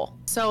Apple.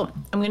 So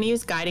I'm gonna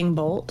use Guiding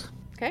Bolt.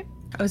 Okay.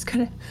 I was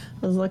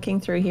looking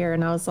through here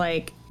and I was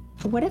like,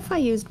 what if I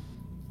used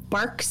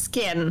bark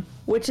skin,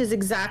 which is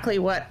exactly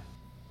what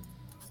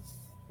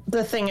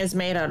the thing is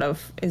made out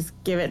of, is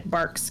give it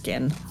bark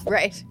skin.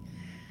 Right.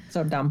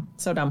 So dumb.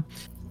 So dumb.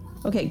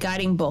 Okay,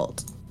 Guiding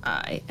Bolt.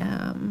 I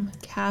am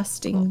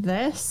casting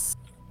this.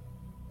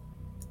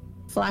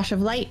 Flash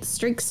of light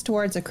streaks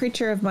towards a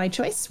creature of my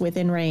choice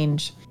within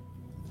range.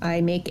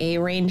 I make a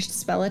ranged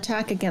spell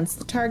attack against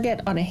the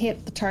target. On a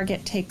hit, the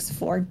target takes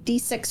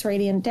 4d6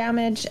 radiant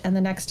damage, and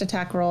the next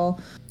attack roll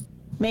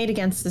made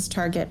against this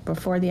target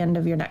before the end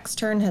of your next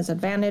turn has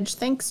advantage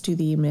thanks to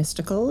the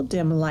mystical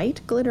dim light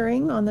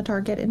glittering on the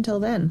target until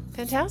then.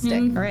 Fantastic.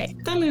 All right.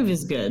 That move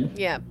is good.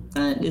 Yeah.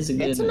 That is a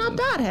good It's move. not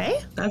bad, hey?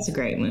 That's a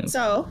great move.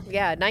 So,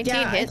 Yeah, 19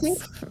 yeah, hits. I think...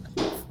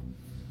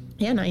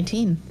 Yeah,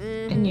 19.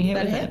 And you hit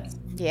That with hits. it.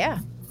 Yeah.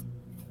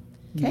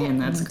 Man,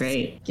 that's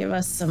great. Give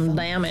us some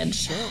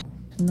damage.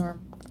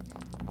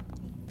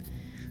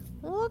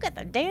 Look at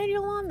the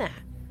Daniel on that.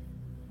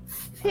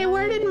 Hey,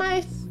 where did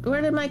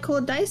my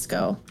cool dice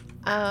go?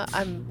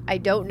 I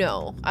don't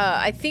know.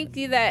 I think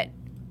that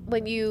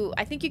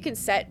I think you can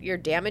set your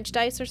damage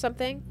dice or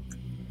something.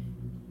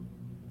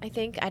 I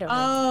don't know.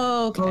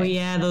 Oh, okay. Oh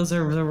yeah, those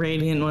are the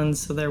radiant ones,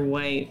 so they're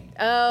white.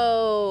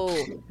 Oh,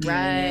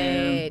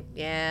 right.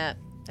 Yeah,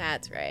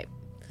 that's right.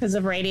 Because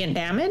of radiant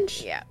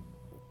damage? Yeah.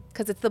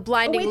 Because it's the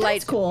blinding that's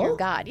light cool. of your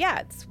god.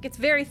 Yeah, it's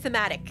very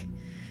thematic.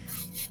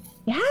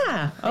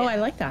 Yeah. Oh, I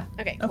like that.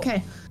 Okay, cool.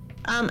 Okay.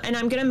 And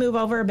I'm going to move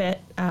over a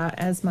bit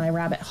as my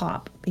rabbit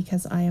hop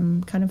because I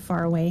am kind of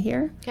far away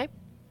here. Okay.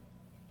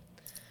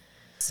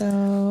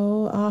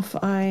 So off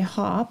I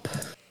hop.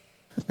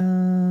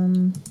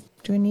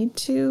 Do I need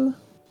to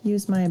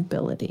use my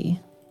ability?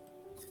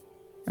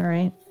 All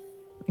right.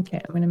 Okay,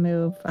 I'm going to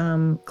move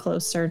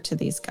closer to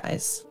these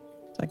guys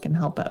so I can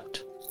help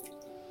out.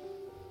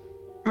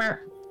 There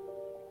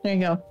you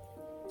go.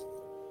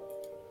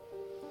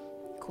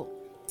 Cool.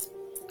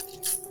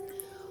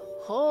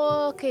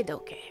 Okay,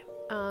 doke.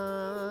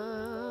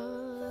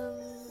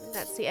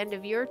 That's the end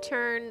of your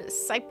turn.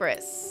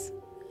 Cypress.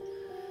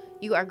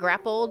 You are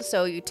grappled,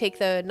 so you take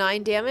the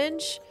 9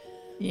 damage.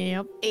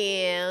 Yep.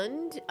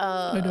 And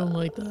I don't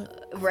like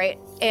that. right,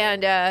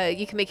 and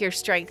you can make your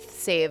strength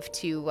save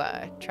to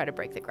try to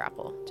break the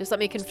grapple. Just let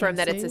me confirm Strength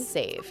that it's a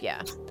save.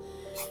 Yeah.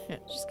 Yeah.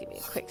 Just give me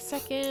a quick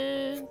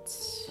second.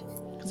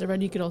 Because I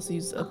read you could also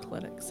use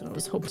athletics, and I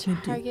was hoping to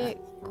do Target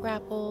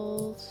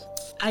grappled.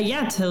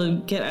 Yeah,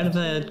 to get out of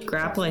a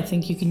grapple, I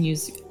think you can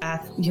use you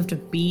have to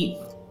beat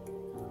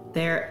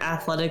their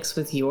athletics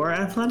with your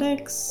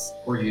athletics.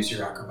 Or use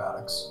your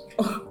acrobatics.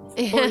 Or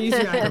use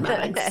your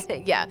acrobatics.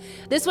 Yeah,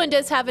 this one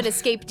does have an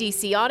escape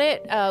DC on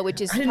it,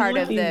 which is I didn't part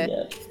know of you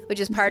the, did. which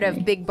is part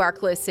of Big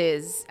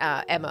Barkless's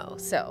MO.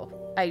 So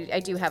I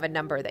do have a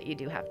number that you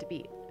do have to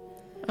beat.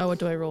 Oh, what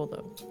do I roll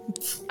though?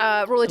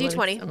 Roll a Athletics,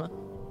 d20 Emma.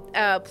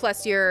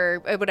 plus your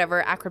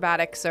whatever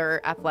acrobatics or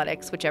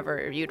athletics,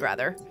 whichever you'd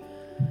rather.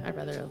 I'd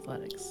rather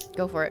athletics.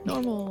 Go for it.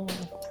 Normal.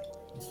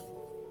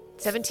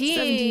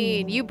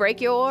 17. You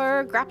break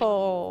your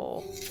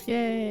grapple.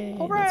 Yay.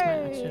 Hooray. That's my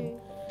action.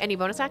 Any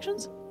bonus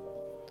actions?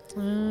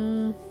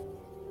 Not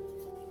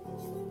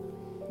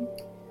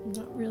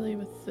really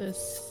with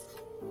this.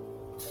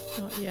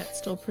 Not yet.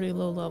 Still pretty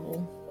low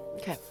level.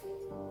 Okay.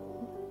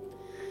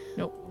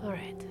 Nope. All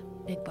right,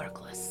 Big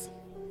Barkless.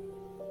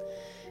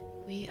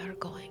 We are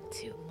going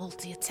to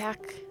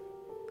multi-attack.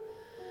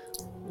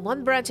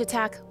 1 branch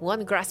attack,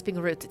 1 grasping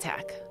root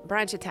attack.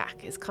 Branch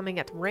attack is coming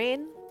at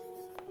Rain.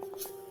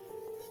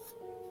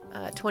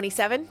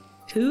 27.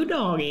 Two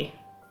doggy.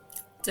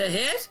 To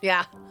hit?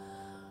 Yeah.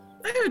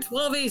 I have a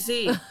 12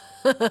 AC.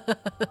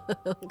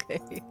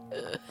 Okay.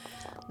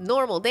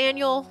 Normal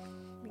Daniel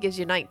gives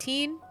you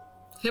 19.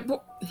 Hit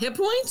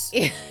points?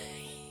 He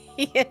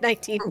had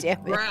 19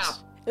 damage. Crap.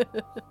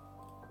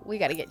 We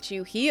got to get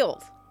you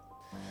healed.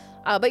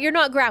 But you're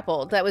not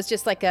grappled. That was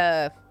just like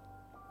a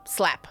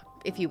slap,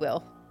 if you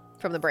will,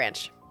 from the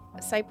branch.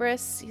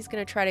 Cypress, he's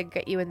going to try to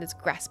get you in this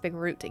grasping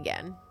root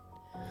again.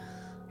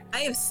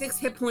 I have 6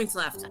 hit points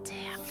left.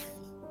 Damn.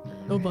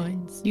 No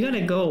binds. You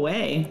gotta go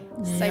away.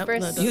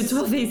 Cypress? Yep, that You does- have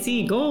 12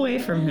 AC. Go away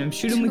from him.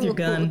 Shoot him with your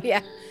gun Yeah.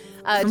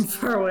 from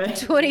far away.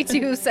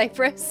 22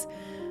 Cypress.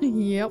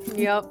 Yep.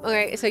 Yep.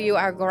 Okay, so you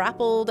are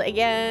grappled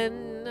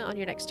again. On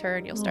your next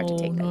turn, you'll start to Oh,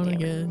 take that not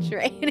damage. again.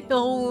 Right?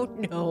 Oh,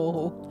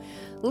 no.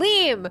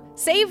 Liam,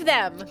 save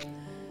them.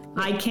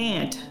 I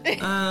can't.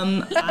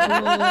 I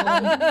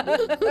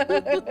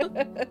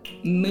will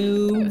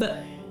move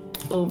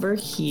over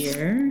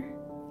here.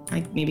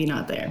 Maybe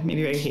not there.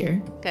 Maybe right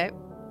here. Okay.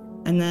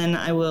 And then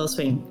I will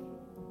swing.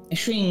 I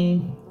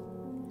swing.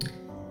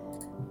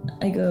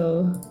 I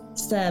go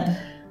stab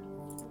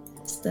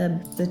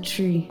the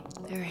tree.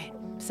 All right.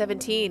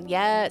 17.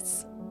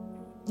 Yes.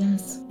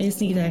 Yes. I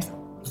sneak attack.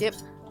 Yep.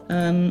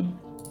 I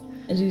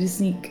do the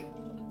sneak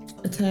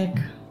attack.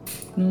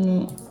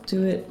 Normal.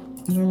 Do it.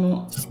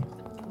 Normal.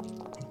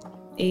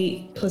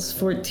 8 plus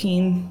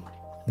 14.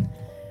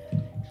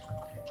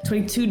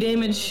 22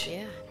 damage.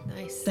 Yeah.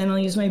 Nice. Then I'll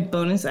use my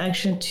bonus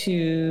action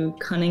to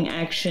cunning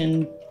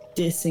action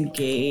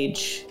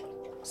disengage.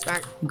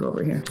 Smart. Go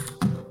over here.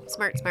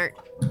 Smart.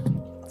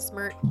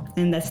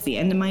 And that's the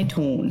end of my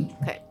turn.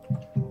 Okay.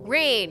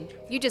 Rain,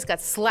 you just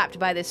got slapped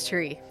by this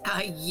tree.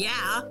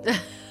 Yeah.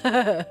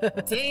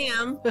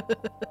 Damn.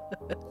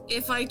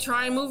 If I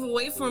try and move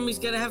away from him, he's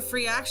gonna have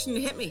free action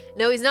to hit me.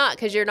 No, he's not,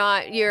 because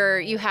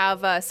you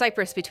have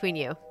Cypress between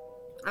you.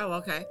 Oh,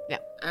 okay. Yeah.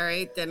 All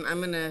right, then I'm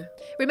gonna.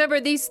 Remember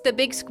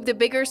the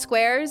bigger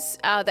squares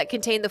that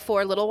contain the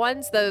 4 little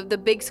ones. The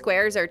big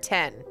squares are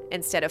 10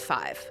 instead of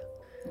 5.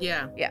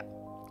 Yeah. Yeah.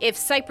 If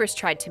Cypress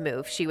tried to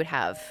move, she would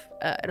have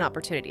an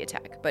opportunity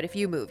attack. But if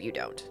you move, you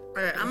don't.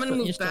 All right, I'm gonna But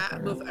you're move still back, far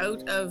move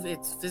out of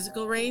its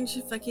physical range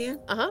if I can.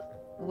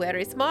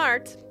 Very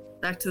smart.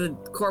 Back to the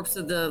corpse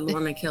of the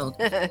one I killed.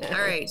 All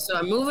right, so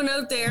I'm moving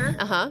out there,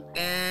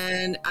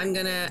 and I'm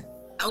gonna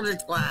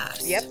Eldritch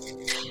Blast. Yep.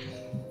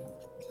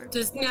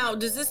 Does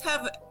this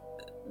have,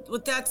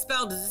 with that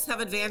spell? Does this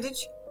have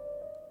advantage?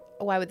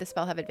 Why would the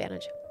spell have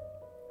advantage?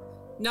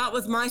 Not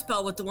with my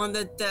spell, with the one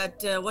that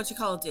did,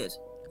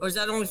 or is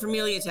that only for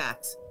melee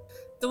attacks?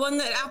 The one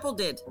that Apple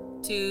did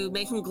to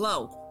make him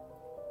glow.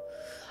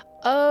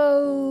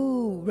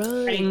 Oh,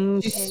 right.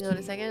 Bing. Hang on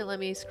a second. Let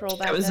me scroll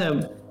back.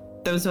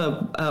 That was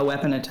a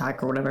weapon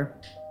attack or whatever.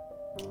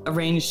 A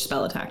ranged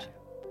spell attack.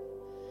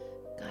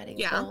 Guiding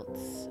Yeah.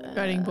 bolts.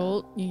 Guiding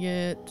bolt, you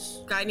get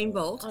Guiding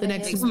bolt. the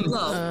next makes him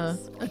glow.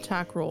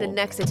 attack roll. The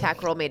next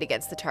attack roll made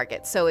against the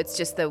target, so it's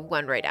just the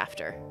one right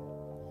after.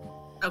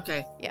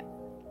 Okay. Yeah.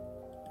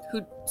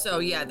 So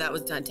yeah, that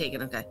was done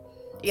taken. Okay.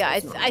 Yeah,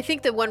 it's normal. I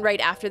think the one right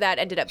after that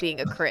ended up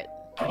being a crit,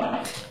 if I'm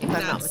not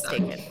That's-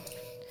 mistaken.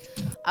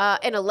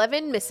 An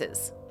 11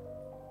 misses.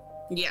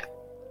 Yeah.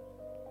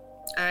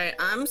 All right,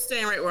 I'm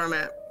staying right where I'm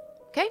at.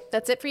 Okay,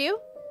 that's it for you?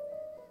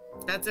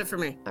 That's it for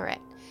me. All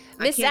right.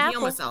 I Miss can't heal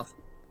Apple. myself.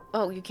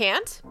 Oh, you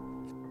can't?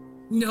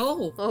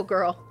 No, Oh,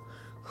 girl.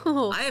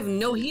 Oh, I have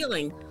no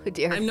healing.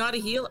 dear. I'm not a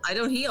heal. I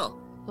don't heal.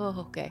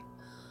 Oh, okay.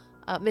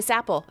 Miss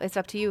Apple, it's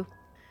up to you.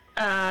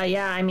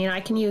 Yeah, I mean, I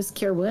can use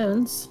Cure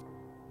Wounds.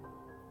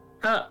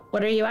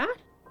 What are you at?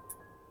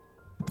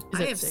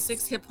 I have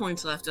 6 hit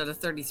points left out of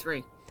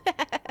 33.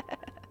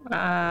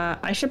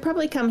 I should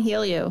probably come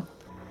heal you.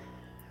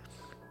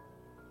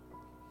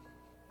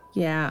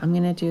 Yeah, I'm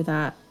gonna do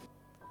that.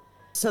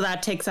 So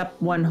that takes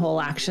up one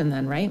whole action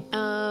then, right?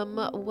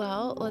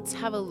 Well, let's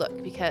have a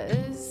look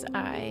because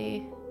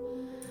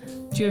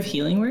Do you have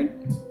healing word?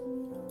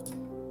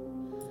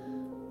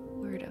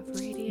 Word of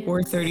Radiance.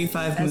 Or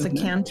 35 As a movement?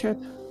 cantrip.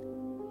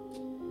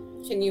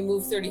 Can you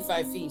move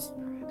 35 feet?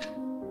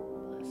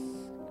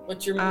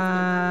 What's your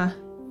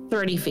movement?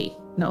 30 feet.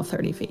 No,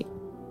 30 feet.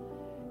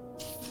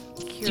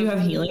 Do you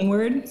have healing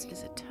word?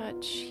 Is a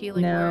touch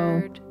healing No.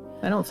 word.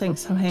 I don't think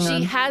so. Hang on.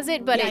 She has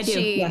it, but Yeah, I do,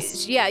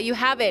 yes. yeah, you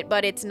have it,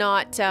 but it's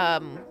not.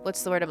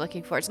 What's the word I'm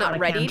looking for? It's not a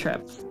ready.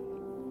 cantrip.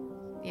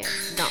 Yeah,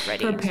 it's not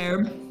ready.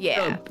 Prepared.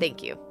 Yeah,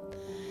 thank you.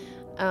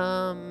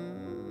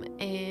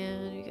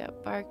 And you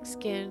got bark,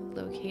 skin,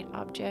 locate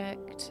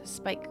object,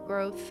 spike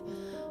growth.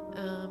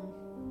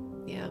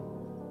 Yeah.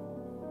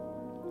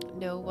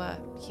 No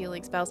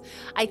healing spells.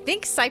 I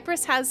think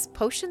Cypress has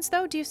potions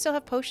though. Do you still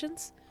have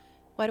potions?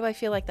 Why do I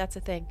feel like that's a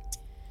thing?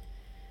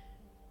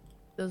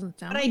 Doesn't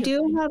sound. But I like a do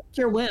thing. have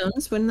Cure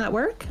Wounds. Wouldn't that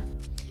work?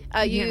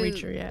 You can't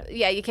reach her yet.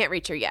 Yeah, you can't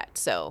reach her yet.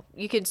 So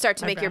you can start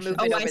to I've make your actually-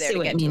 movement Oh, over I there see to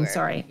what get you to mean. her.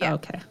 Sorry. Yeah.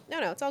 Okay.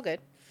 No, it's all good.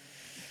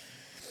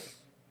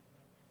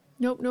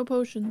 Nope, no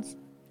potions.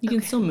 You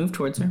can still move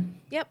towards her.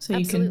 Yep, So you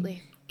absolutely.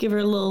 can give her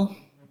a little.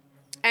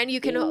 And you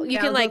can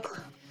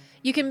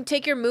you can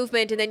take your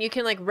movement and then you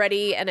can like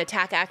ready an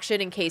attack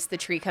action in case the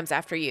tree comes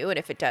after you, and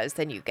if it does,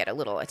 then you get a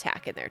little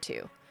attack in there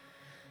too.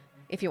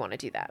 If you want to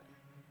do that.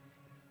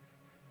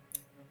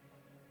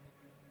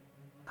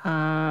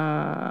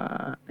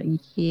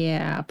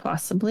 Yeah,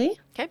 possibly.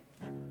 Okay.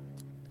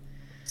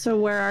 So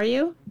where are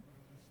you?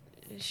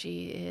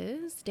 She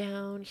is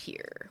down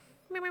here.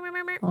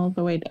 All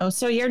the way. Oh,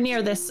 so you're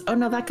near this. Oh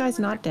no, that guy's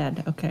not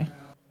dead. Okay.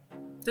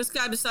 This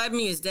guy beside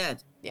me is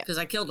dead. Yeah. Because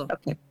I killed him.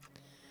 Okay.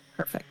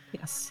 Perfect.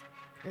 Yes.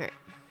 All right.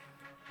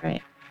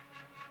 Right.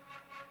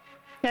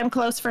 Okay, I'm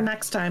close for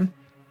next time.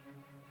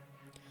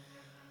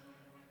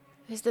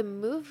 Is the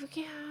move?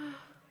 Yeah.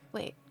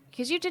 Wait,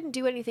 because you didn't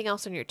do anything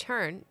else on your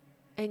turn,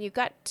 and you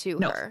got to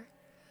No. her.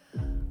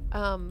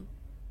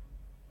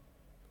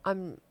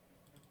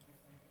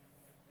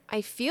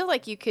 I feel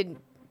like you could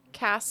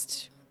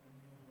cast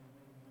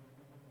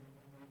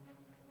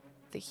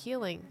the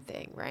healing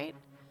thing, right?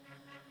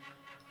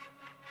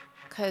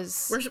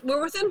 Because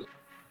We're within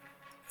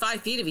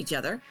 5 feet of each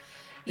other.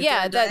 If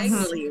yeah, they're that's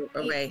diagonally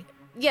away.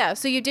 yeah.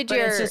 So you did But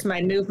your it's just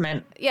my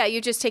movement. yeah.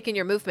 You just taken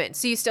your movement,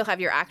 so you still have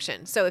your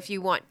action. So if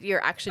you want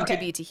your action to Okay.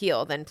 be to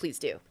heal, then please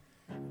do.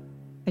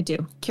 I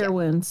do. Cure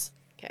Wounds.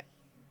 Okay.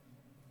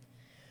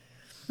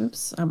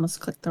 Oops, I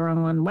almost clicked the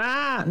wrong one.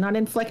 Wow, not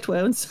inflict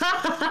wounds.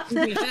 Why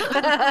do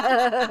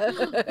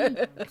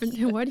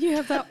you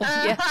have that one?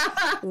 Yeah.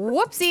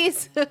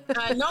 Whoopsies.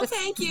 No,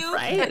 thank you.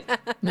 right?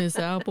 Miss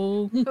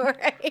Apple, All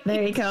right.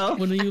 There you go.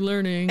 what are you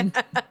learning?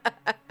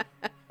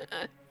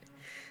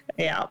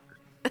 Yeah.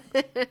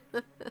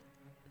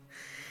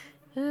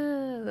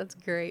 That's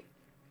great.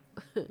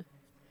 There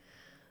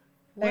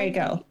you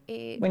go.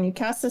 1d8. When you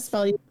cast a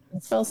spell, you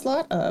spell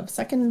slot of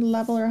second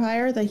level or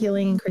higher, the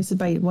healing increases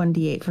by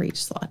 1d8 for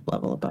each slot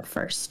level above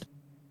first.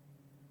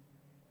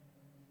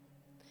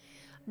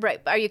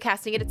 Right. Are you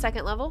casting it at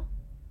second level?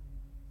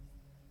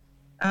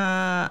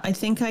 I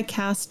think I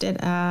cast it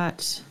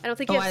at. I don't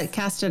think Oh, you I have,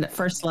 cast it at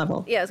first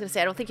level. yeah, I was going to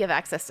say, I don't think you have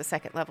access to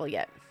second level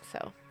yet.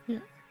 So, No,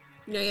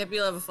 you have to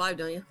be level 5,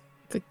 don't you?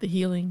 Click the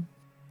healing.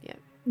 yeah.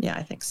 Yeah,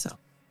 I think so.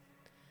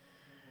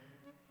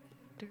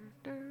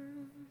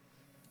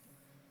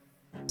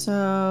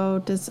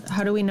 So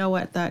how do we know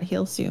what that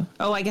heals you?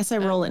 Oh, I guess I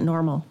roll it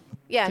normal.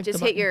 Yeah, Click the just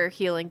hit button. your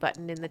healing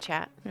button in the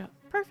chat. Yeah.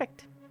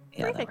 Perfect.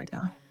 Yeah, there we Perfect.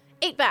 go.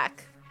 8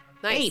 back.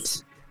 Nice.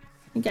 8.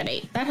 You get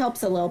 8. That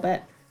helps a little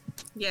bit.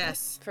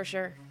 Yes. For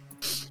sure.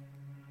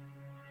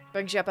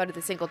 Brings you up out of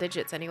the single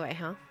digits anyway,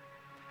 huh?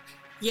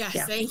 Yes,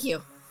 Yeah. thank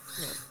you.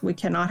 We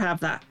cannot have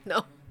that.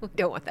 No, we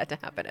don't want that to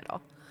happen at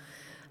all.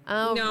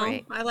 No,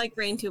 Right. I like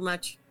rain too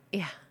much.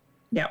 Yeah.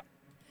 Yeah.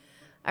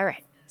 All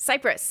right.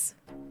 Cypress.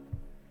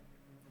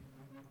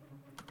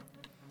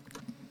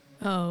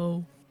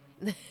 Oh.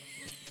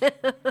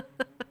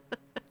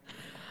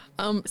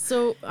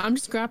 So I'm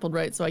just grappled,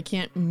 right? So I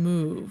can't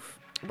move,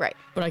 Right.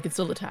 but I can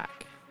still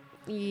attack.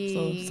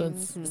 So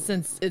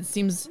since it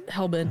seems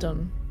hellbent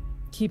on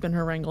keeping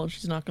her wrangled,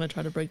 she's not going to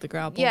try to break the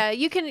grapple. Yeah,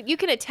 you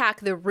can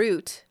attack the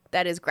root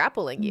that is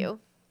grappling you.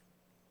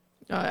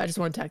 I just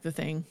want to attack the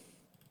thing,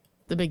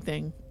 the big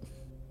thing.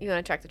 You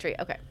want to attack the tree?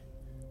 Okay.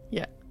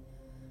 Yeah.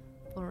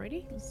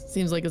 Alrighty.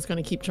 Seems like it's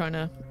going to keep trying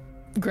to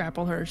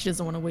grapple her. She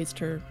doesn't want to waste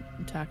her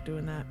attack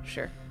doing that.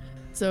 Sure.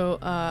 So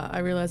I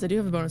realize I do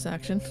have a bonus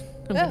action.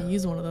 I'm going to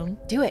use one of them.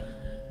 Do it.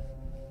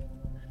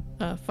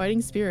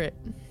 Fighting Spirit.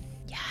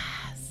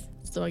 Yes.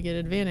 So I get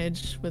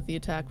advantage with the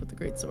attack with the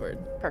greatsword.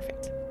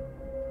 Perfect.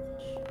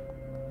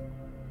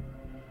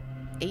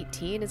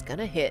 18 is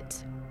gonna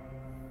hit.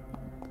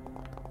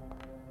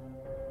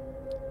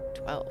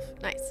 12.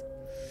 Nice.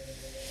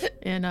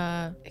 And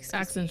Excuse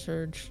Accent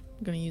Surge.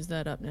 I'm going to use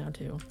that up now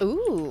too.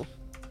 Ooh.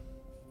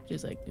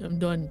 She's like, I'm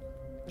done.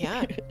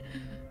 Yeah.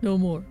 No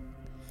more.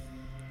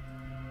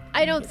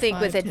 I don't Get think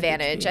with 5 temp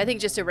advantage. HP. I think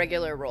just a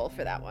regular roll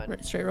for that one.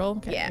 Right, straight roll?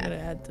 Okay, Yeah. I'm going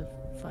to add the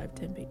 5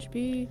 temp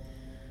HP.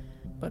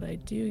 But I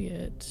do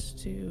get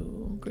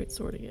to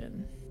greatsword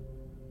again.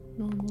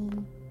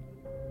 Normal.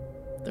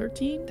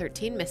 13?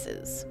 13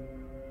 misses.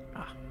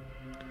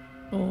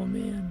 Oh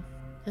man.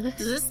 Does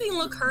this thing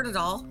look hurt at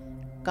all?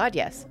 God,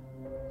 yes.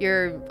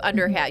 You're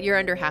under you're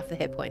under half the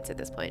hit points at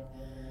this point.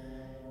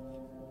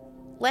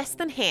 Less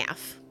than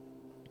half.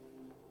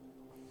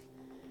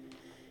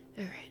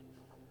 All right.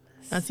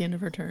 That's the end of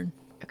her turn.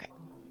 Okay.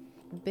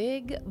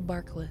 Big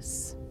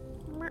Barkless.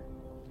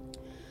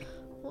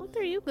 What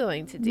are you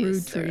going to do,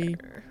 Rude sir? tree.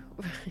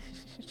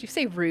 Did you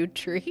say rude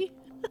tree?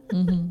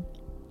 Mm-hmm.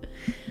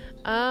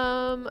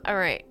 All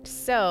right.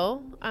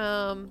 So,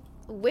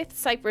 with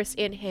Cypress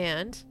in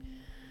hand,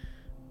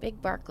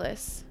 Big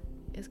Barkless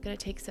is going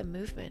to take some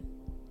movement.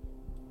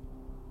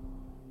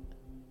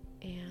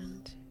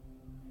 And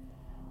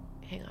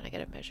hang on, I got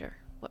to measure.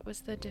 What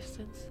was the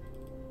distance?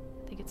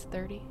 I think it's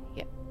 30.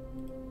 Yep.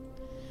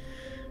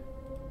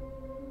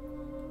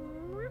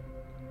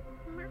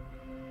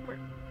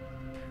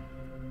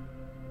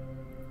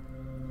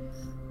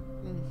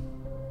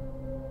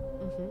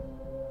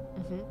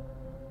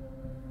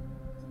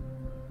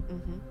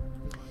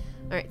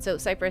 All right, so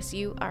Cypress,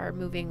 you are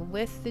moving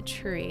with the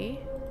tree,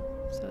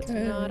 so it's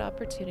Okay. not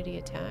opportunity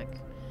attack.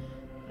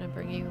 I'm gonna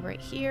bring you right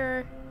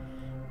here,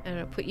 and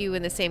I'm gonna put you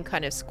in the same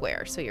kind of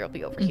square, so you'll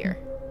be over here.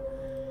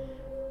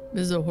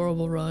 This is a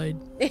horrible ride.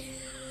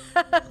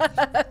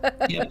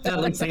 Yep, that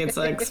looks like it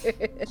sucks.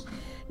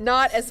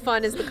 Not as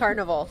fun as the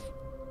carnival.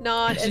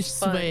 Not She's as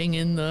fun. swaying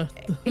in the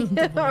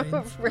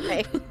vines.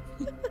 Right.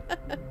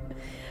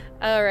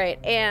 All right,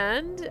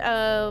 and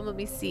let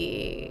me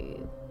see.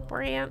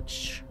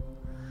 Branch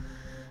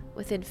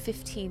within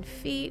 15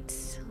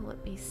 feet.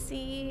 Let me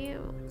see.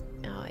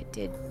 Oh, I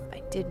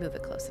did move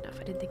it close enough.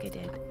 I didn't think I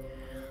did.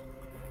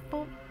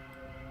 Oh,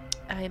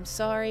 I am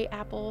sorry,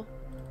 Apple.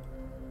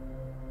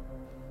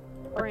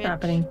 What's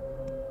happening?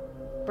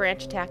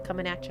 Branch attack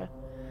coming at you.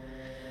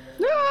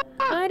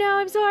 I know,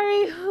 I'm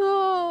sorry.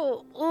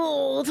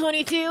 Oh,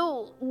 22.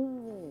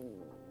 Ooh.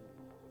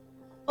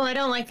 Well, I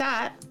don't like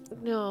that.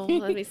 No,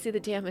 let me see the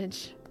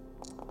damage.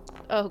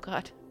 Oh,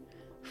 God.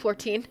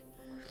 14.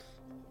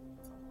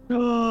 Up with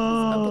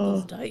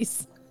those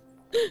dice.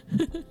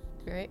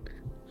 Right?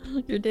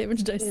 Your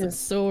damage dice is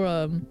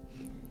so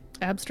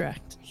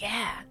abstract.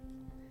 Yeah.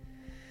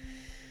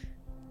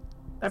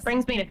 That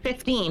brings me to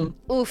 15.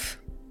 Oof.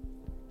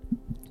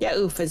 Yeah,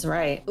 oof is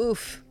right.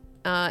 Oof.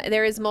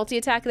 There is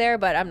multi-attack there,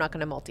 but I'm not going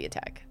to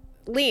multi-attack.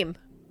 Liam.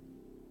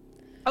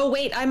 Oh,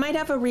 wait, I might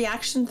have a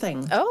reaction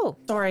thing. Oh,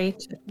 Sorry.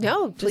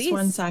 no, please. Just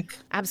one sec.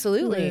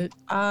 Absolutely.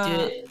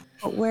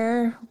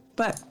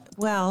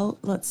 Well,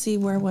 let's see,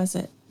 where was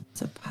it?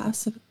 It's a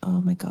passive.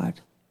 Oh my God.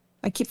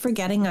 I keep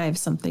forgetting I have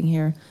something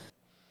here.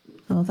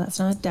 Oh, that's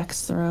not a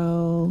dex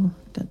throw.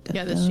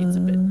 Yeah, this sheet's a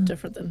bit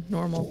different than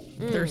normal.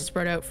 They're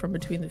spread out from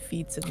between the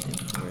feet and the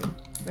inventory.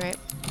 Right.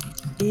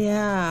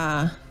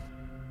 Yeah.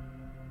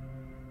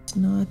 It's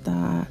not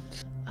that.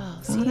 Oh,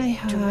 Thought see, I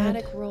had-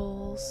 dramatic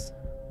rolls.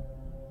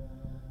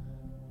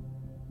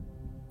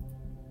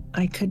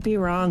 I could be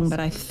wrong, but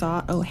I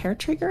thought, oh, hair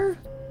trigger?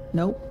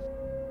 Nope.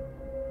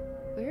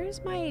 Where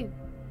is my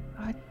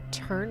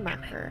turn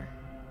marker?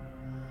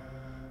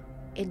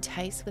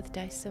 Entice with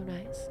dice so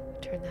nice.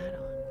 Turn that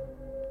on.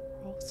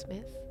 Roll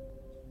Smith.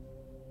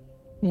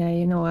 Yeah,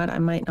 you know what? I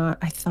might not.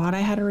 I thought I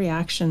had a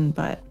reaction,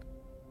 but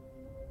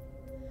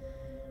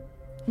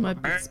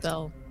Might be a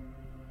spell.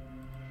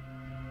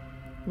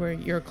 Where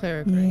you're a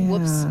cleric, right? yeah.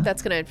 Whoops,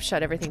 that's gonna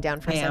shut everything down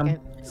for a I am.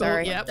 second.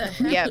 Sorry. Yep.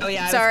 Yeah. Oh,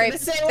 yeah, I was Sorry. gonna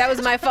say, That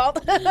was my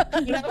fault.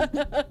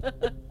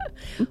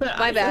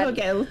 My bad.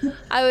 Okay.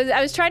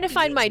 I was trying to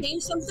find my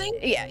Change something?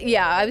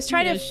 yeah, I was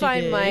trying Yeah, to she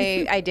find did.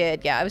 my I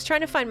did. Yeah, I was trying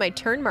to find my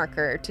turn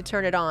marker to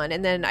turn it on,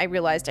 and then I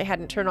realized I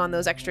hadn't turned on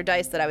those extra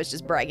dice that I was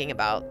just bragging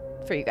about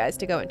for you guys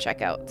to go and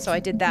check out. So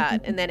I did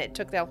that, and then it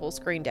took that whole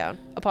screen down.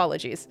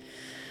 Apologies.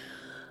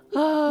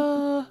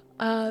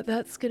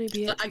 That's gonna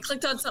be it. I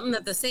clicked on something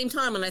at the same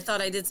time and I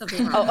thought I did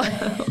something wrong.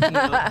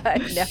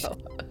 No.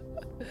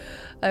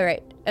 All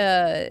right.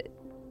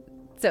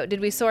 So did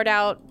we sort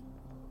out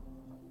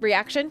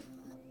reaction?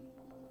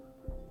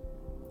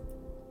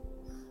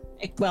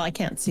 Well, I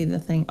can't see the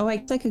thing. Oh, I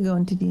could go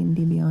into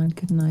D&D Beyond,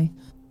 couldn't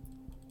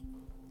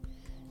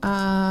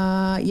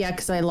I? Yeah,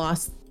 because I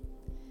lost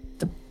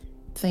the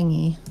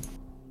thingy.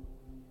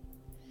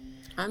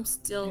 I'm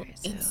still, Alright,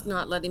 so- it's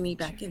not letting me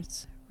back in.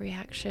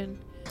 Reaction.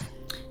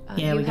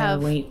 Yeah, you we gotta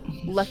have wait.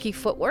 lucky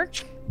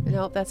footwork.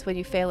 Nope, that's when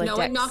you fail a No,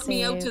 dex it knocked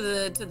me out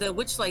save. to the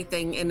witchlight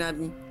thing,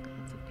 and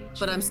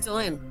but I'm still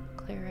in.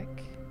 Cleric.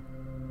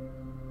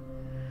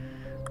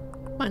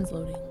 Mine's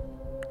loading.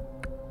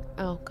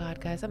 Oh god,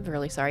 guys, I'm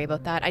really sorry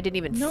about that. I didn't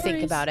even No think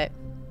worries. about it.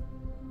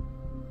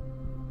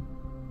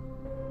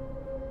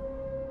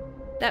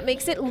 That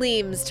makes it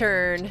Liam's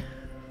turn.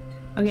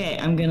 Okay,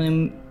 I'm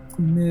gonna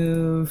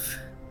move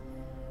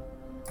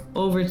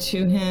over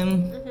to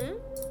him.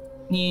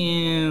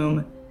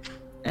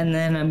 And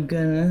then I'm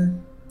gonna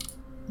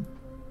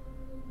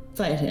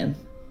fight him.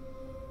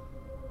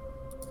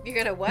 You're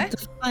gonna what?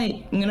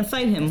 Fight. I'm gonna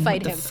fight him.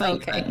 Fight with him, The fight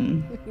okay.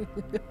 button.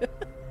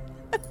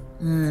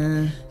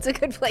 It's a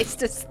good place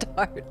to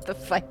start, the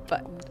fight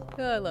button.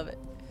 Oh, I love it.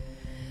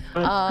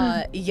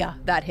 Yeah,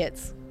 that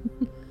hits.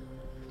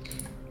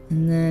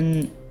 And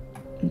then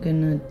I'm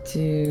gonna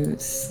do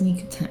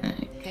sneak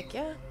attack. Heck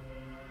yeah.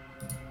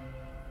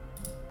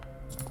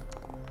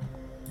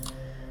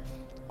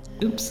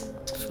 Oops.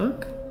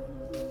 Fuck.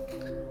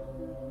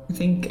 I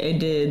think I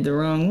did the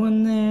wrong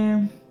one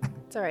there.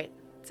 It's alright.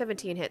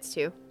 17 hits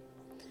too.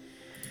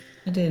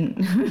 I didn't.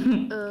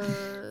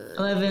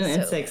 11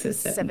 and So, 6 is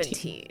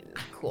 17.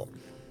 Cool.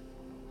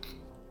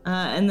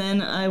 And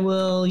then I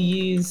will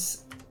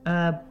use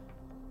a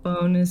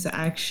bonus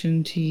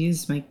action to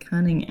use my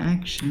cunning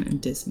action and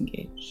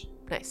disengage.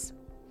 Nice.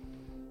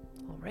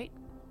 Alright.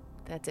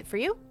 That's it for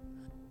you?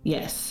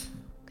 Yes.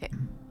 Okay.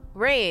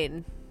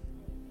 Rain.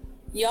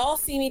 Y'all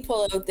see me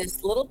pull out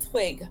this little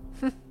twig,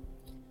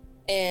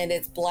 and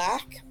it's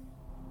black.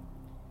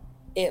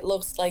 It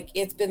looks like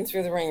it's been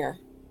through the ringer.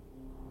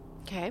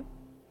 Okay.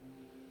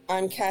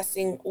 I'm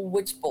casting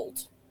Witch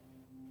Bolt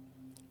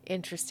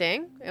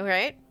Interesting.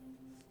 Alright.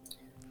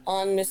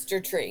 on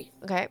Mr. Tree.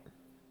 Okay.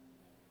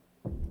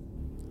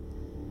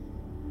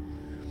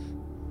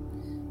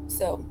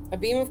 So, a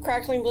beam of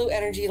crackling blue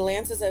energy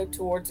lances out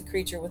towards the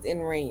creature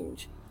within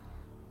range.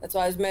 That's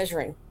why I was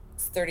measuring.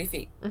 It's 30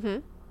 feet. Mm-hmm.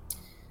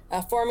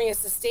 Forming a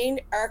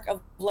sustained arc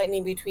of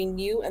lightning between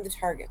you and the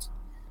target.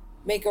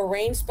 Make a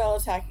ranged spell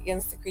attack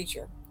against the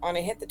creature. On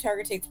a hit, the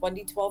target takes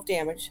 1d12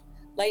 damage,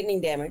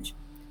 lightning damage,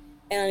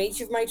 and on each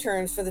of my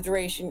turns for the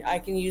duration, I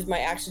can use my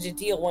action to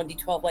deal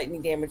 1d12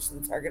 lightning damage to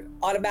the target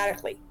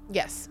automatically.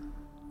 Yes.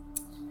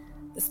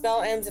 The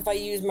spell ends if I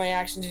use my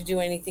action to do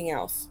anything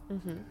else.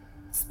 Mm-hmm.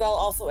 The spell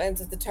also ends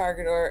if the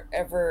target or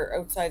ever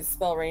outside the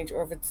spell range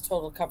or if it's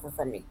total cover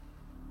from me.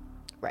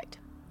 Right.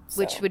 So,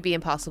 Which would be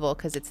impossible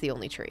because it's the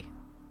only tree.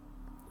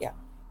 Yeah.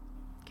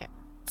 Okay.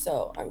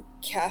 So I'm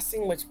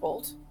casting Witch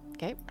Bolt.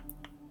 Okay.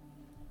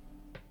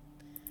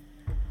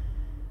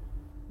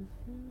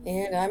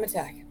 And I'm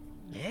attacking.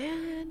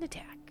 And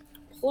attack.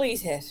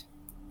 Please hit.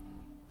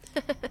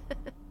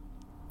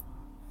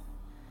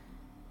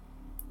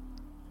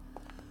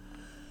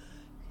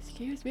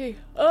 Excuse me.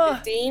 Oh,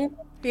 15.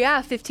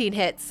 yeah, 15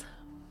 hits.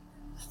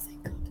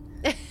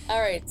 All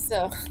right,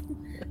 so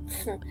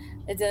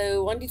it's a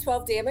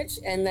 1d12 damage,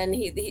 and then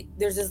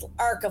there's this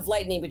arc of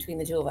lightning between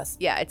the two of us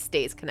Yeah, it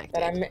stays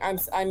connected.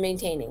 that I'm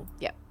maintaining.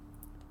 Yep.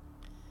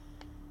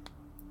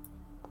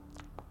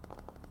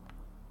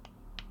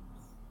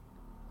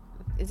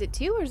 Is it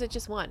 2 or is it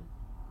just 1?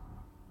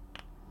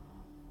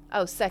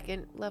 Oh,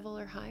 second level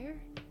or higher?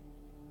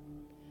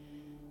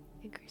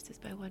 Increases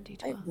by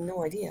 1d12. I have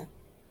no idea.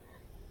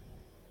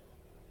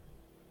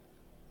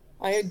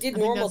 I did think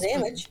normal that's what-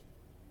 damage.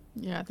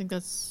 Yeah, I think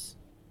that's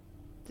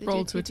Did you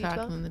roll do to attack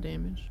 2d12? and then the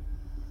damage.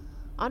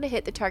 On a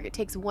hit, the target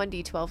takes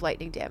 1d12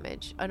 lightning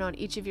damage, and on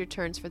each of your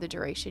turns for the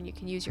duration, you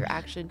can use your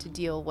action to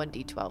deal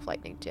 1d12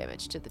 lightning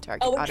damage to the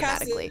target Oh, it casts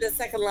automatically. the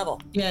second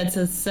level. Yeah, it's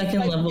a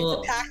second Like,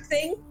 level. It's a pack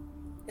thing.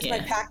 It's my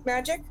Yeah. pack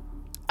magic.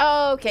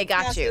 Oh, okay,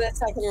 got Cast you. it at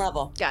second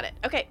level. Got it.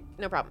 Okay,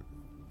 no problem.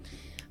 I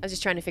was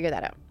just trying to figure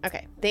that out.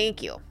 Okay,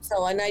 thank you.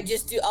 So, and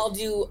I'll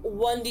do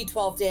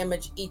 1d12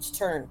 damage each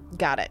turn.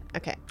 Got it.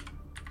 Okay.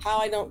 How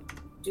I don't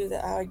do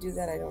that, how I do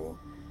that, I don't know.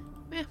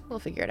 Yeah, we'll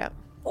figure it out.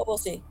 But we'll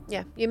see.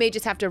 Yeah, you may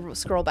just have to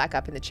scroll back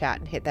up in the chat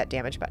and hit that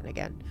damage button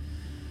again.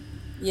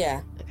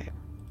 Yeah. Okay.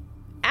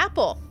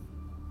 Apple.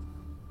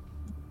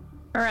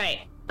 All right.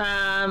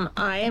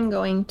 I am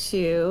going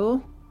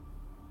to.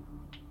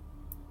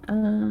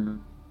 And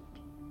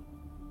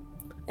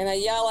I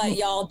yell at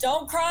y'all,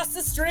 don't cross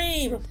the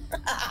stream.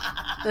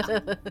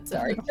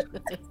 Sorry.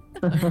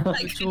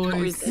 Good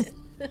choice.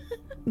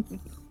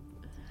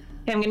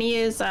 I'm going to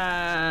use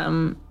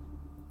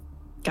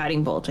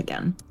guiding bolt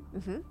again.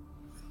 Mm-hmm.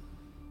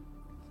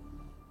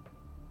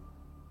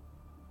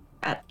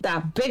 At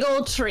that big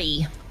old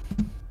tree.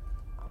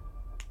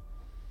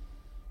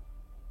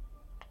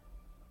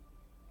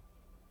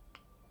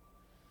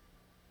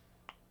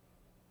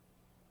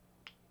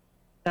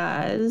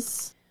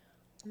 misses.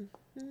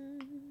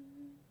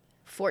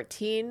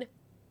 14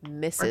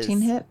 misses.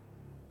 14 hit.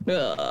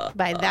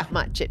 By that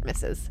much, it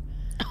misses.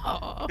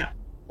 Oh,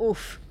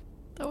 Oof.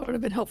 that would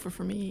have been helpful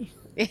for me.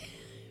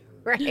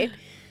 Right.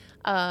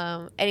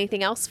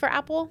 Anything else for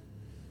Apple?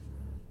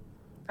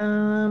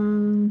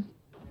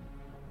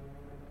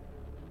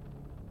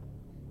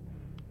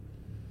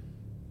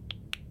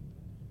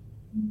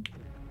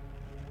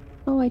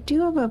 Oh, I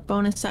do have a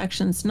bonus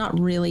action. It's not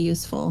really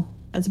useful.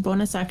 As a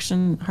bonus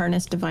action,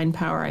 harness divine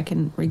power, I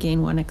can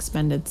regain 1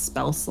 expended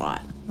spell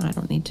slot. I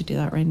don't need to do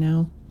that right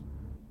now.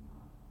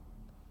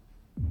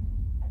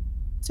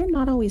 They're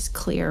not always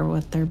clear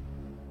what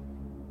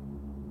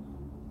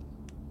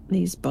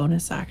these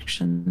bonus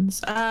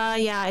actions.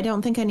 Yeah, I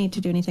don't think I need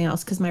to do anything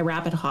else because my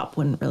rapid hop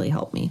wouldn't really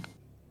help me.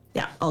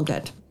 Yeah, all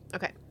good.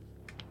 Okay.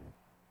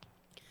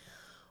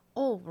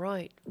 All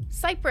right.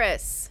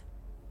 Cypress.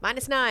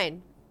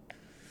 -9.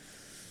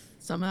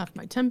 So I'm off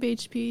my temp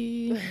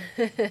HP.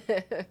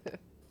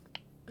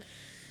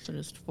 So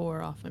just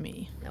 4 off of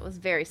me. That was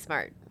very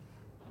smart.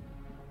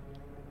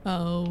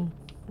 Oh.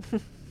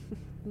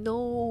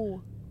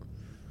 No.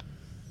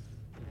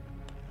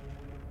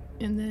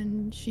 And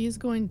then she's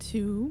going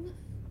to...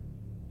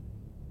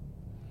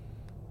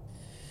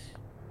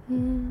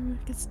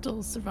 I could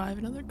still survive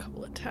another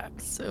couple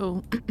attacks,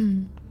 so...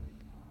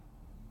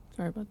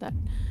 Sorry about that.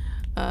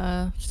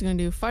 She's going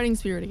to do Fighting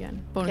Spirit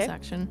again. Bonus Okay.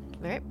 action.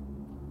 All right.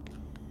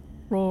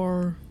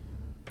 Roar.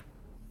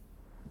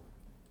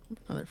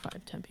 Another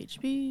 5 temp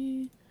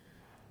HP.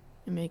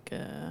 And make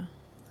a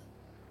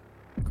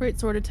great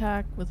sword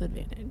attack with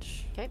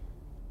advantage. Okay.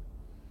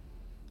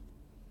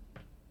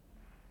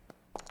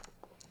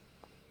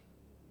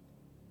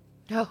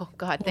 Oh,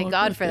 God. Thank Oh,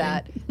 God good for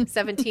that.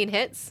 17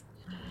 hits.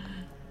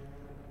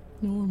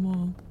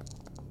 Normal.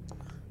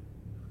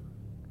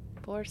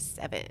 4,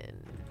 7.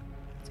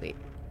 Sweet.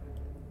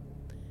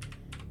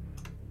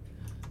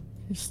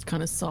 Just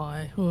kind of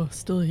sigh. Oh,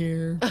 still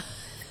here.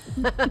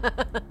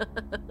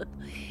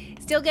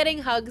 Still getting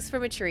hugs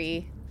from a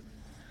tree.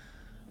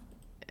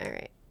 All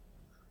right.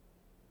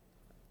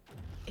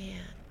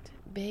 And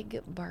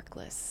Big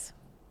Barkless.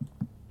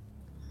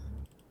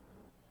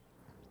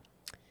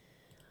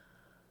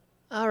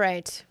 All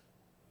right.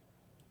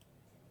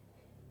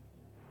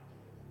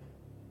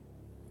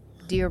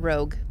 Dear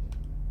Rogue.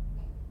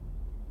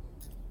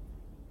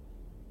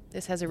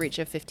 This has a reach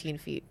of 15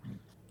 feet.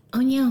 Oh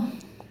no.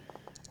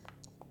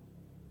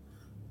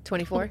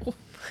 24?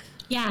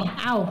 Yeah,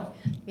 ow.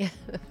 Yeah,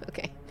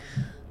 okay.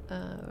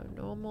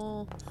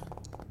 Normal.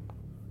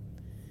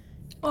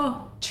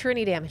 Oh,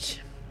 Trinity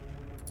damage.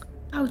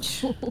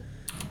 ouch.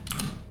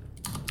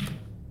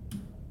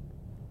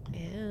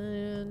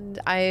 And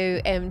I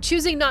am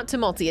choosing not to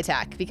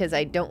multi-attack because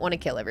I don't want to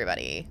kill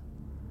everybody.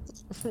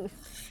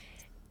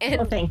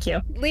 And Thank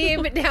you.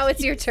 Liam, now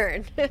it's your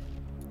turn.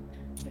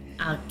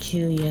 I'll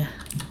kill you.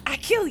 I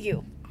kill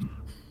you.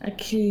 I'll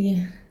kill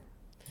you.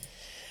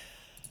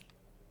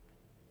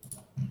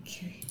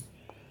 Okay.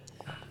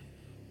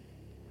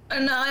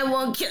 And I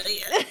won't kill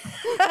you.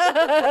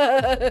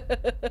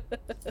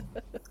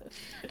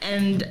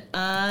 And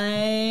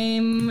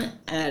I'm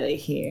out of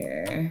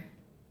here.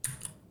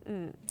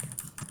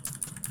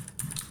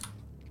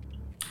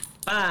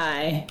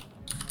 Bye.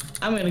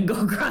 I'm gonna go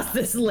across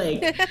this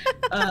lake.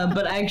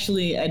 But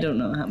actually, I don't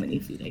know how many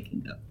feet I can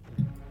go.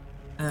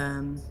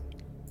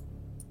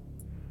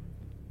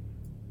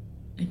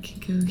 I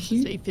could go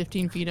here. Stay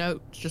 15 feet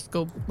out. Just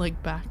go,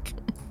 like, back.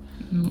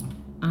 No,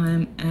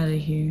 I'm out of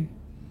here.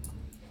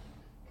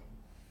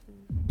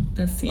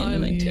 That's the end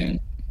of my Bye. turn.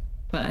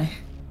 Bye.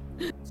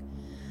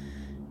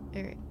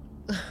 All right.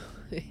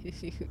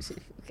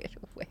 Get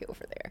way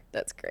over there.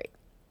 That's great.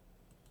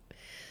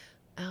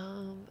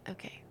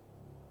 Okay.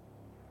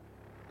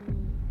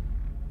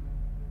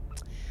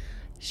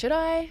 Should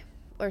I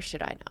or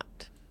should I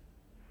not?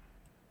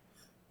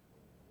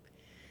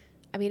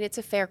 I mean, it's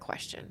a fair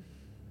question.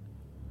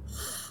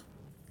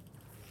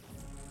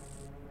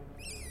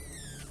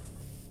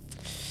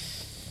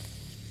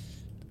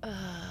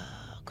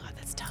 Oh, God,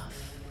 that's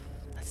tough.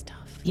 That's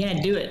tough.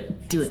 Yeah, do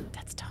it. Do it.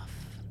 That's tough.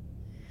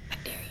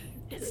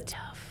 It's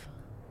tough.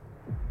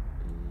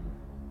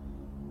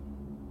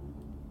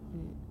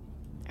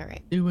 All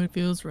right. Do what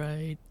feels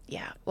right.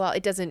 Yeah. Well,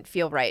 it doesn't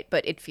feel right,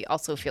 but it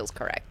also feels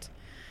correct.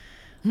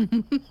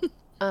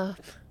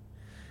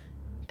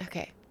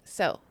 Okay.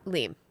 So,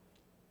 Liam,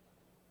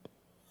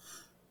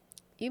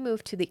 you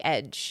move to the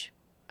edge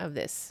of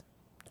this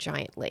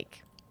giant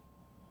lake.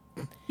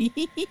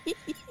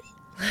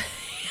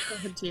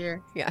 Oh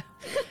dear. Yeah.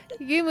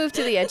 You move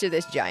to the edge of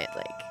this giant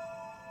lake.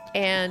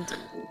 And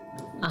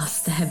I'll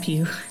stab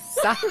you.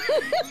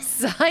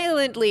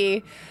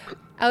 silently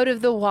out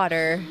of the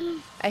water,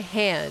 a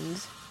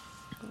hand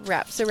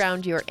wraps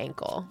around your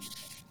ankle.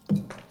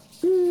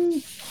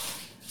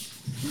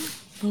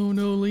 Oh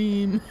no,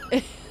 Liam.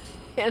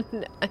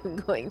 And I'm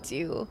going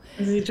to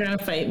Is he trying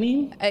to fight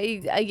me?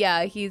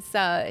 yeah, he's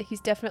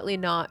definitely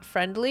not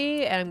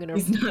friendly, and I'm gonna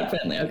He's not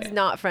friendly. Okay. he's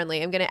not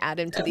friendly. I'm gonna add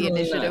him to the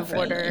Definitely not initiative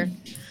order.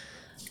 friendly.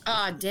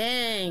 Ah,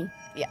 dang.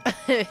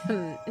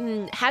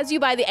 Yeah. Has you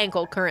by the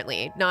ankle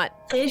currently, not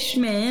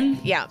Fishman.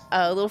 yeah,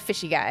 a little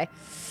fishy guy.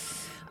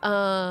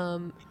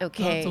 Okay.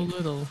 Not so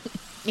little.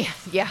 Yeah,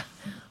 yeah.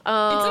 It's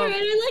alright.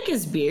 I like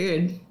his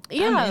beard.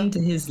 Yeah. I'm into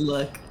his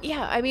look.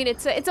 Yeah, I mean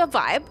it's a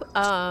vibe.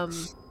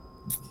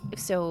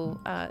 So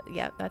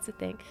yeah, that's a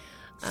thing.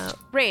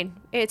 Rain,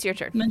 it's your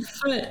turn My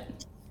foot.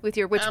 with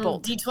your witch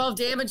bolt. D12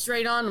 damage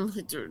right on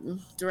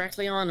him,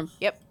 directly on him.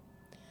 Yep.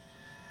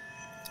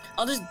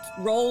 I'll just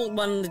roll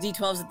one of the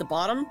D12s at the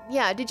bottom.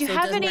 Yeah. Did you So it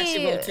have doesn't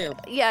actually any? roll two.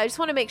 Yeah, I just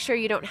want to make sure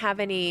you don't have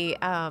any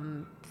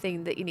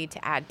thing that you need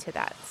to add to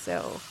that.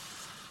 So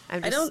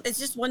I'm just, I don't. It's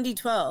just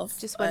 1d12.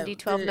 Just 1d12,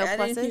 did no it add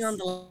anything pluses? on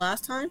the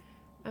last time?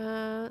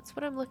 That's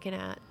what I'm looking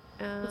at.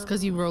 It's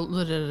because you rolled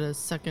it at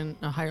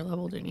a higher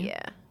level, didn't you?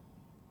 Yeah.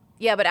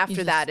 Yeah, but after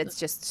just- that, it's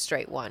just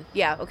straight 1.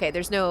 Yeah, okay,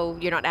 there's no,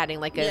 you're not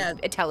adding like a Yeah,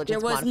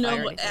 intelligence There was modifier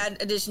or no anything.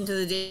 addition to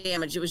the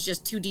damage. It was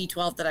just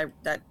 2d12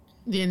 that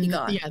The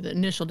got. the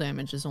initial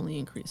damage is only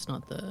increased,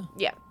 not the.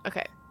 Yeah,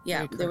 okay.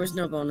 yeah. Very There was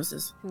no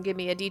bonuses. Give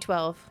me a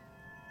d12.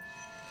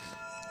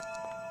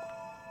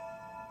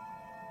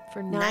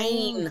 For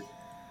 9.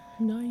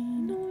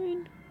 9.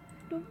 9.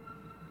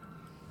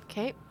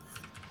 Okay.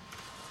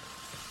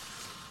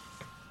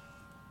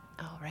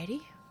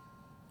 Alrighty.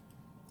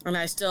 And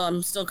I'm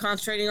still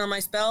concentrating on my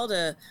spell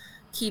to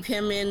keep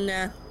him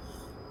in.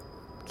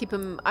 Keep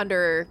him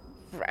under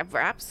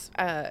wraps,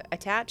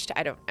 attached.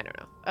 I don't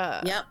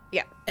know. Yep.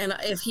 Yeah. And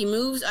if he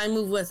moves, I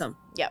move with him.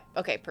 Yep.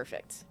 Okay,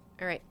 perfect.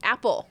 All right,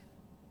 Apple.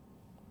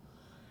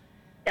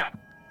 Yeah.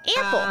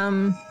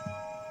 Apple.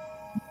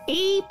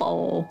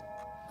 Apple.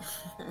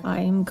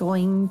 I'm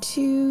going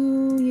to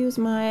use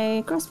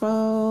my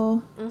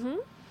crossbow.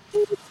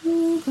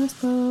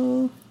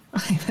 Crossbow. I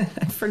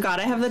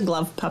forgot I have the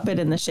glove puppet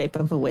in the shape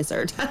of a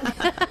wizard.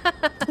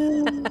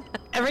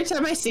 Every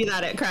time I see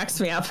that, it cracks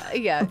me up.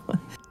 Yeah.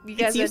 You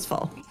guys It's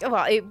useful,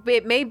 Well,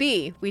 it may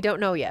be. We don't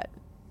know yet.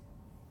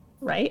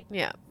 right?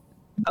 Yeah.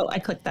 Oh, I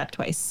clicked that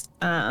twice.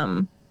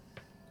 Oh,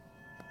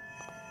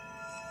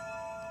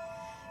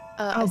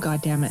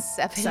 God damn it.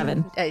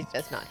 7. It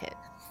does not hit.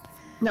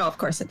 No, of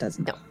course it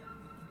doesn't. No.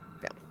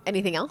 No.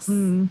 Anything else?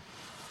 Nope.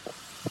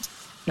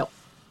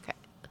 Okay.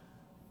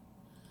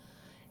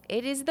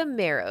 It is the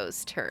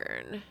Marrow's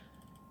turn.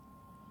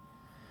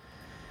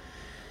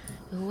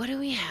 What do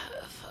we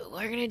have?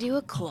 We're gonna do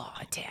a claw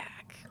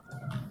attack.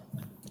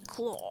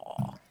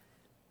 Claw.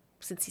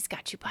 Since he's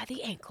got you by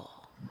the ankle.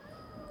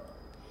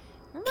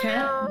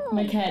 Cat.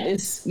 My cat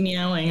is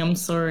meowing. I'm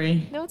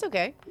sorry. No, it's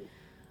okay.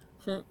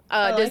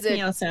 I Does like it?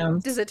 meow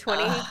sounds. Does a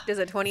 20? Does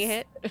a 20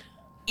 hit?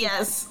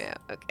 Yes. Yeah.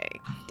 Okay.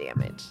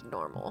 Damage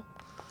normal.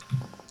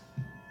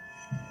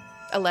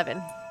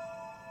 11.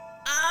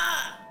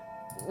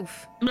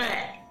 Oof.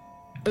 Bleh.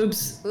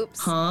 Oops. Oops.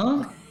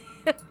 Huh?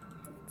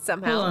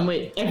 Somehow. Hold on.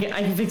 Wait.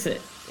 I can fix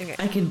it. Okay.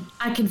 I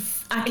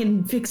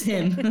can fix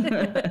him.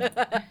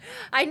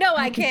 I know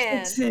I can.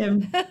 Fix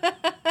him.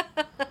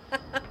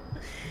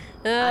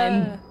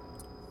 I'm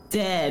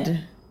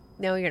dead.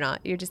 No, you're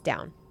not. You're just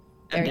down.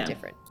 Very down.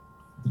 different.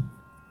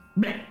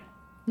 Bleh.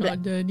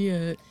 Not dead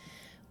yet.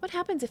 What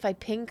happens if I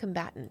ping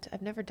combatant?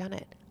 I've never done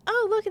it.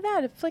 Oh, look at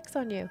that. It flicks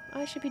on you.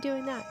 I should be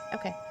doing that.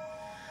 Okay.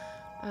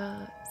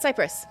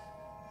 Cypress.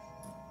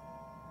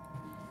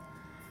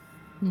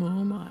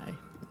 Oh my.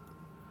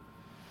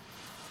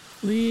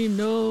 Liam,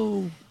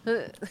 no.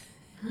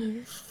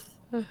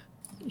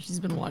 She's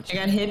been I watching.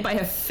 got hit by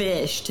a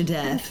fish to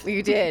death.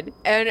 You did.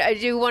 And I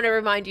do want to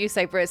remind you,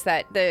 Cypress,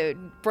 that the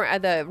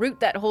root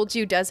that holds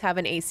you does have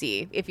an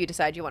AC if you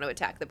decide you want to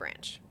attack the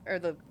branch. Or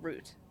the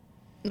root.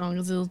 No,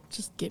 because it'll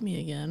just get me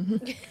again.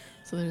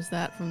 So there's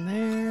that from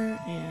there,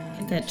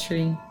 Hit and that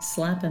tree.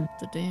 Slap him.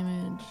 the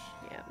damage.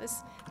 Yeah,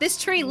 this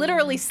tree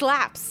literally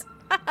slaps.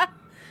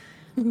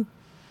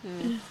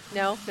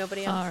 No?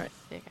 Nobody else? All right.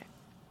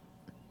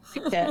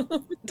 Okay.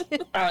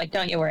 Oh,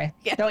 don't you worry.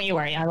 Yeah. Don't you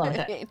worry. I love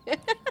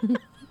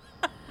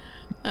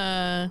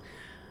it.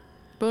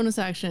 Bonus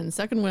action,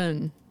 second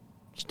wind.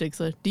 She takes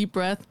a deep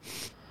breath,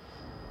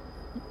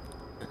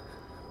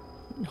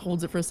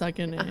 holds it for a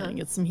second, and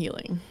gets some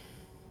healing.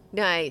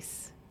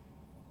 Nice.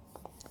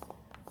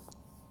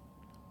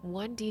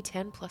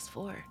 1d10 plus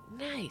 4.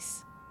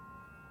 Nice.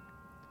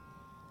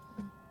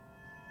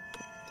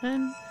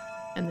 10,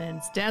 and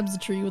then stabs the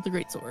tree with the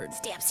greatsword.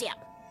 Stab.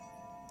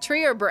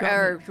 Tree or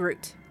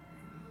root?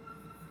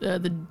 The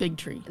big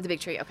tree. The big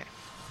tree, okay.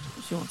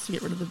 She wants to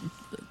get rid of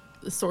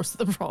the source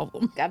of the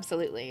problem.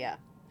 Absolutely, yeah.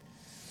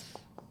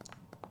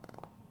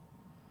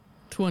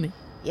 20.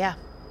 Yeah,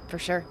 for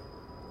sure.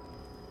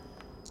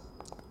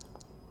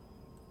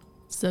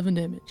 7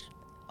 damage.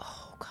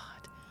 Oh,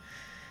 God.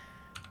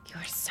 You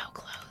are so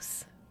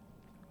close.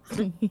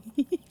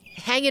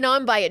 Hanging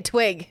on by a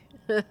twig.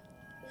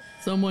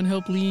 Someone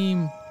help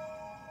Liam.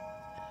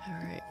 All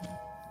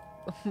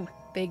right.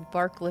 Big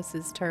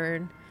Barkless's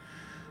turn.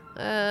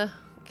 Can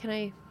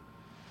I...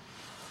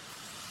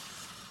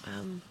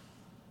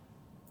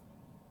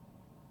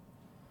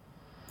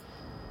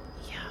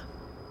 Yeah.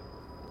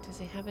 Does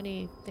he have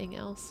anything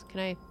else? Can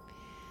I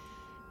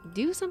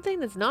do something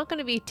that's not going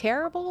to be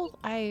terrible.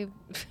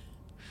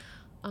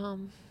 All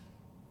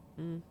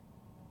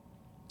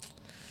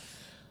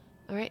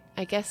right,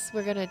 I guess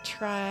we're gonna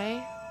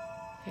try.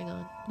 Hang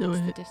on, Do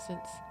what's the it.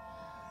 distance?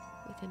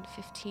 Within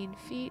 15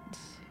 feet.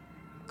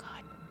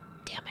 God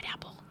damn it,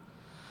 Apple.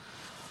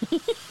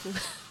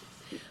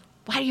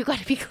 Why do you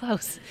gotta be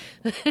close?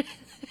 I'm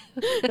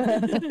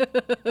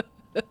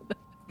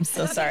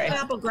so sorry.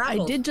 Apple I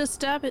grappled. did just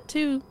stab it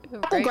too.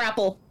 Right?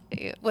 Grapple.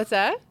 What's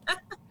that?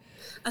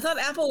 I thought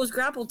Apple was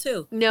grappled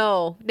too.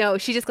 No,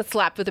 she just got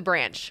slapped with a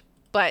branch.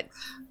 But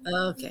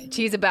Okay.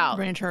 she's about.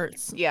 Branch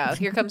hurts. Yeah,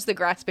 here comes the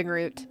grasping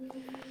root.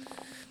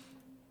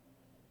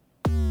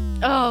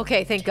 Oh,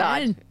 okay, thank God.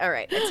 10. All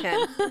right, a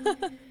 10.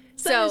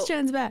 So So,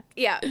 Chan's back.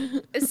 yeah.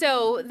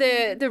 So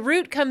the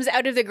root comes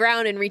out of the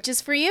ground and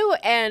reaches for you,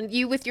 and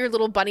you with your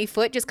little bunny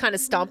foot just kind of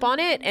stomp on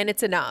it, and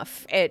it's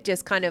enough. It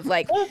just kind of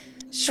like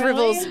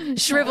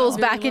shrivels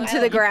back into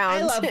the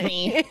ground. I love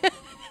me.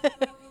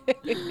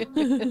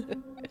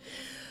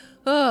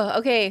 Oh,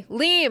 okay,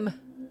 Liam.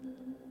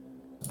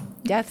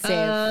 Death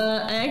save.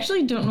 I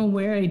actually don't know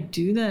where I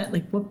do that.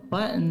 Like, what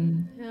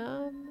button?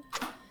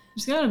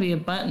 There's gotta be a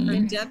button.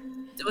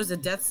 It was a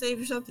death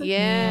save or something?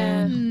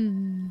 Yeah.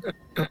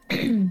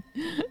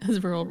 As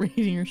we're all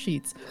reading our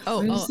sheets.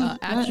 Where's the button?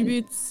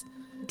 Attributes.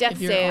 Death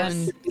If you're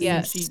saves. on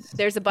Yeah. some sheets.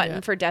 There's a button Yeah.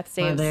 for death Oh,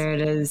 saves. there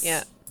it is.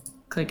 Yeah.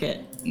 Click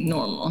it.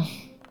 Normal.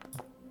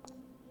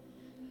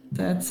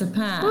 That's a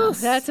pass. Ooh,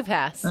 that's a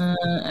pass.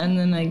 And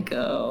then I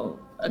go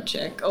a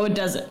check. Oh, it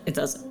does it. It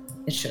does it.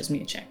 It shows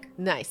me a check.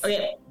 Nice.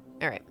 Okay,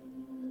 All right.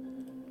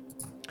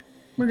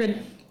 we're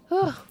good.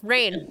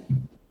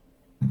 Rain.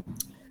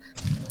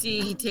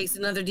 He takes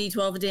another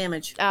D12 of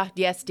damage.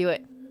 Yes, do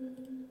it.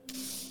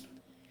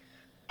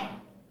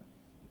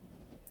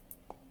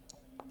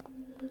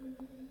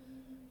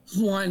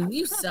 One.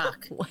 You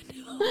suck. One.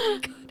 Oh,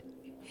 God.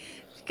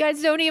 You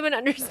guys don't even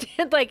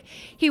understand. Like,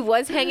 he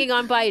was hanging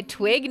on by a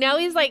twig. Now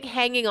he's like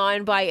hanging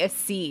on by a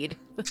seed.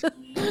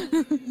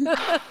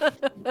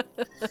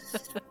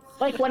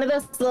 Like one of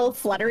those little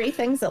fluttery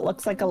things that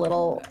looks like a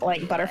little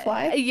like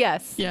butterfly.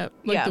 Yes. Yeah,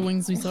 like Yeah. the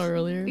wings we saw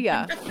earlier.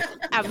 Yeah.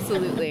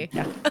 Absolutely.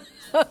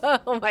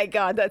 Oh my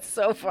God, that's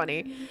so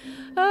funny.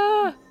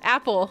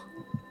 Apple.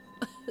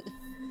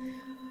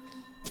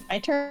 My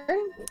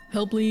turn.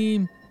 Help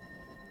Liam.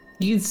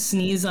 You could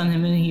sneeze on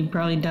him and he'd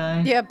probably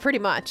die. Yeah, pretty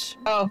much.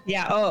 Oh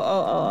yeah.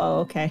 Oh.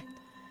 Okay.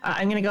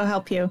 I'm gonna go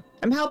help you.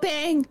 I'm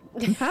helping.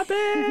 I'm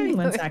helping.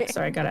 One sec.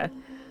 Sorry, I gotta.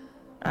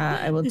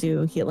 I will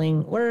do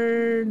healing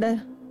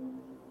word.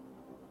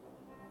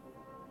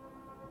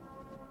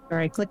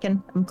 Sorry, clicking.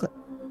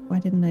 Why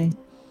didn't I?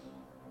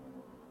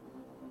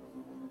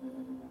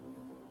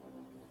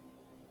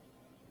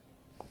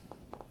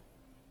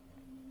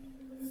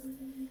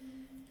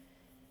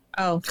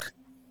 Oh,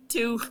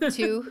 Two.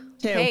 Two.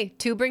 Hey,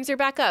 2 brings her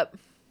back up.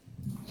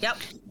 Yep.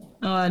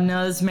 Oh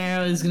no, this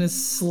marrow is gonna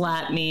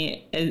slap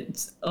me.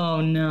 It's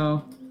oh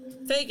no.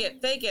 Fake it.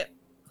 Fake it.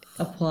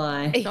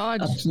 Apply.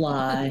 Dodge.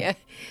 Apply.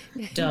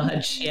 Yeah.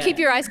 Dodge. Yeah. Keep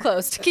your eyes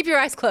closed. Keep your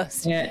eyes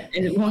closed. Yeah,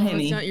 it won't hit It's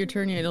me. not your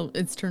turn yet.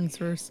 It's turns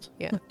first.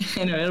 Yeah.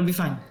 I know, it'll be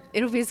fine.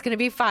 It's gonna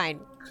be fine.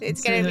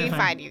 It's gonna gonna be be fine,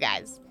 fine. you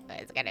guys.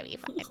 It's gonna be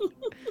fine.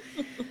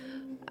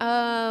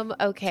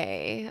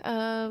 Okay.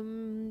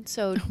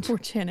 So Poor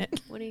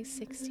Janet. 20,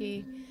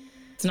 60.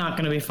 It's not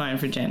gonna be fine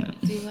for Janet.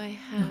 Do I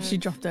have? She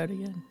dropped out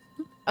again.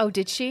 Oh,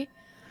 did she?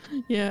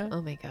 Yeah.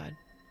 Oh my God.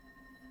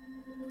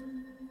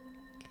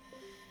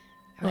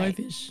 Oh, All I right.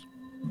 fish.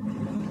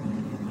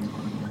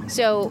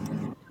 So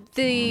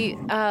the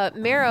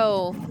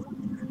marrow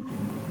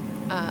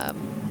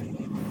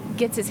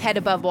gets his head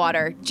above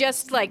water,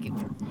 just like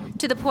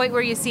to the point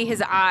where you see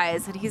his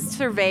eyes, and he's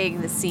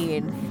surveying the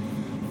scene.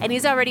 And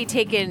he's already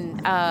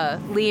taken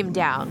Liam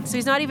down. So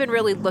he's not even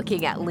really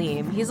looking at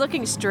Liam. He's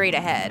looking straight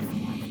ahead.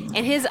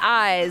 And his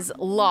eyes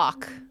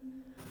lock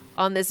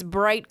on this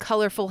bright,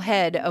 colorful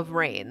head of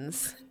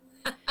Rains.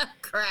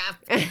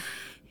 Crap.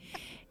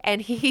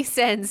 And he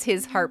sends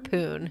his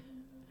harpoon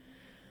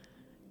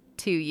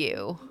to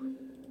you.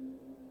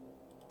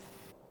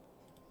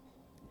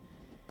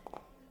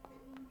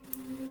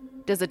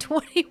 Does a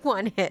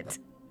 21 hit?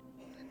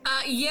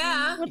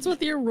 Yeah. What's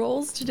with your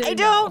rolls today? I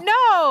don't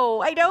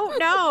know. I don't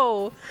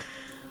know.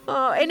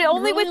 And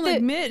only with like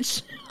the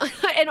Mitch.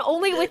 and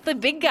only with the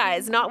big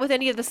guys, not with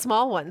any of the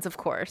small ones, of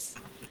course.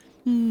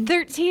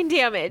 13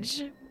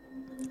 damage.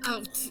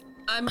 Oh,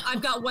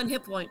 I've got 1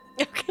 hit point.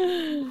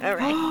 Okay. All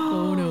right.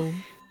 Oh no.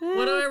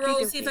 What do I roll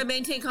to see if I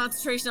maintain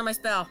concentration on my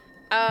spell?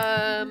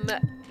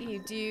 You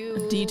do A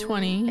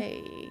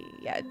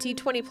D20.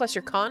 D20 plus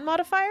your con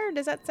modifier.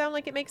 Does that sound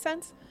like it makes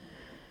sense?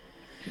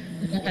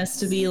 It has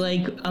to be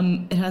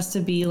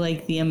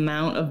like the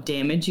amount of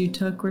damage you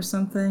took or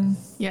something.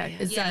 Yeah,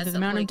 it's Yeah, either the something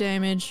amount like- of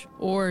damage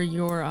or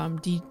your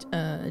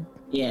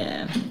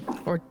Yeah.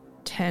 or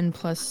 10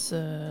 plus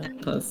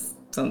Plus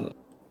something.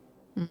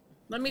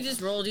 Let me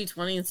just roll a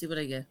d20 and see what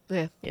I get.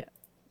 Yeah. yeah.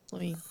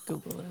 Let me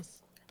Google this.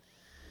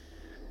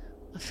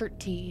 A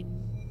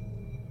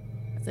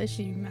 13. It says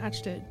she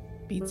matched it.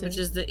 Beats Which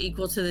it. is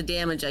equal to the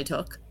damage I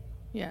took.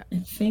 Yeah. I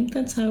think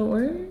that's how it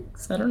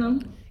works. I don't know.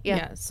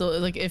 Yeah. So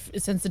like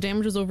since the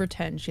damage is over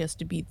 10, she has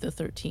to beat the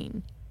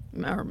 13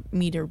 or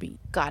meet or beat.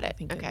 Got I it.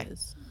 think Okay. it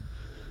is.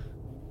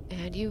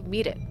 And you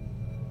meet it.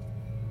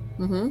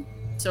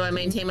 So I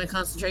maintain my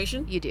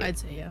concentration. You do. I'd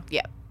say yeah.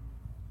 Yeah.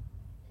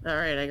 All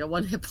right, I got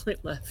 1 hit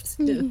point left.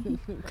 God. Oh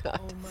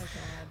my god.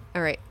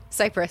 All right.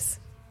 Cypress.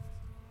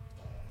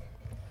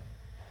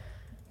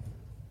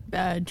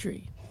 Bad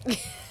tree.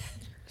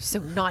 So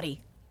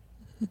naughty.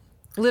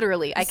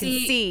 Literally, I can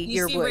see you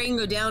your see wood. Reagan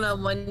go down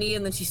on one knee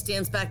and then she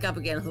stands back up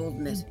again,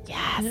 holding it.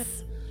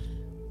 Yes.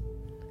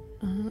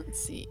 Let's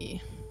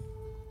see.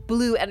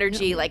 Blue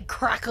energy like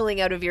crackling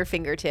out of your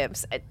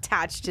fingertips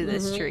attached to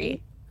this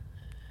tree.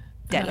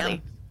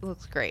 Deadly.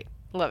 Looks great.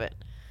 Love it.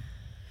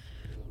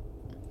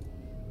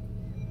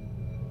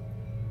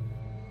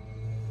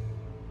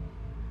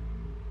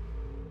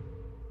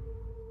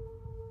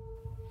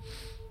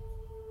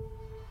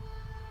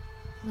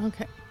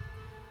 Okay.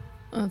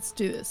 Let's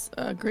do this.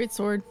 Great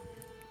sword.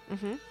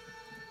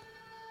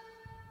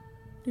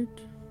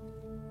 Doot.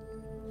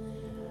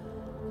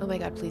 Oh my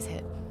god, please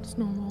hit. It's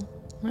normal.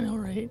 I know,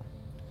 right?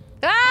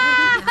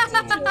 Ah!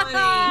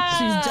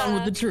 She's done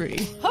with the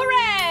tree.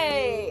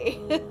 Hooray!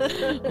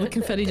 The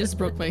confetti just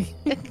broke my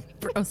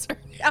browser.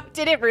 Oh,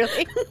 did it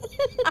really?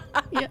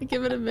 Yeah,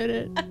 give it a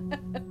minute. I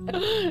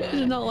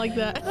did not like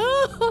that.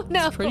 Oh,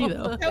 no. It's pretty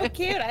though. So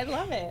cute. I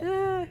love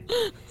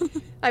it.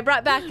 I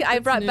brought back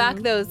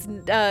new. those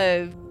not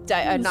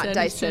Sandy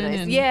Dyson. Chin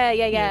and-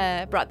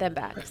 Yeah. Brought them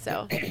back.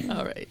 So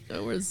All right,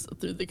 where's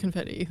through the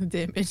confetti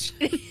damage?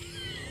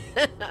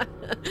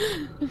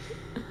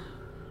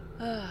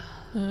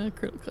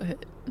 Critical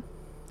hit.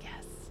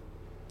 yes.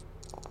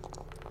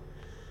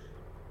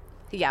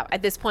 Yeah,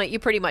 at this point you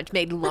pretty much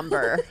made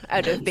lumber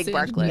out of Big Sage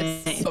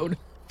Barkless. Soda.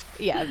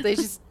 Yeah, they're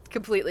just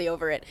completely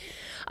over it.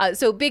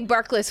 So Big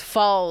Barkless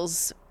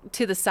falls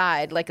to the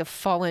side like a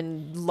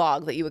fallen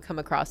log that you would come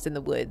across in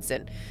the woods.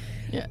 And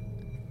Yeah.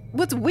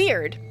 what's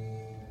weird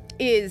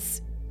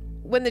is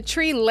when the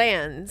tree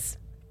lands,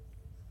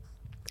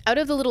 out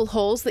of the little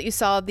holes that you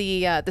saw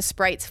the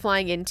sprites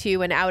flying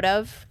into and out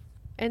of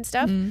and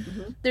stuff,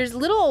 there's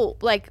little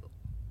like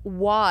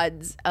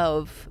wads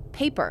of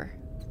paper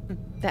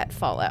that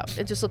fall out.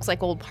 It just looks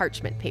like old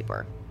parchment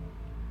paper.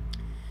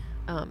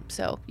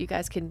 So you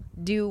guys can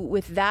do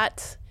with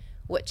that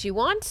what you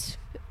want.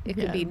 It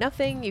could Yeah. be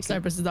nothing. You can.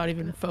 Cypress is not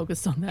even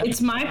focused on that. It's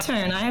my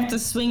turn. I have to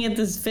swing at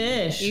this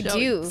fish. You No,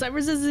 do.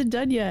 Cypress isn't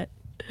done yet.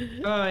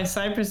 Oh,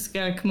 Cypress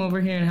gotta come over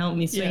here and help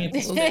me swing at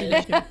this we'll see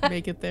if you can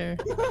make it there.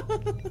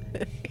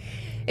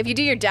 If you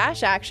do your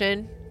dash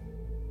action.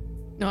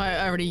 No,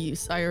 I already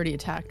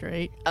attacked,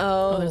 right?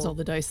 Oh, Oh, there's all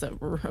the dice that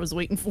I was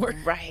waiting for.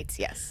 right.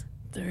 Yes.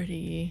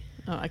 30.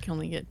 Oh, I can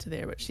only get to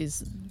there, but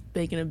she's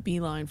making a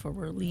beeline for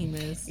where Liam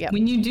is. Yep.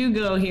 When you do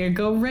go here,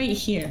 go right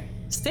here.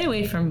 Stay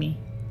away from me.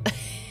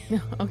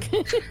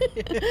 Okay.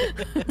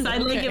 'Cause I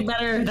like it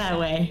better that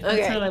way. That's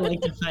Okay. how I like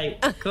to fight.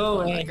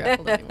 Go I'm not away.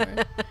 grappled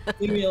anymore.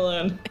 Leave me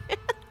alone.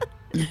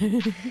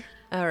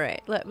 All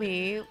right. Let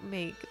me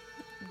make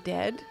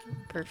dead.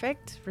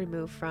 Perfect.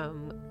 Remove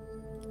from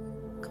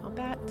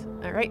combat.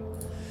 All right.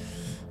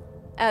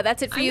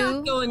 That's it for I'm you.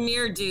 not going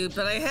near dude,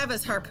 but I have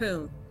his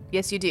harpoon.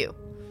 Yes, you do.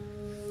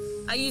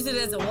 I use it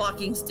as a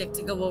walking stick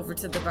to go over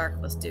to the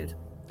Barkless dude.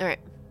 All right.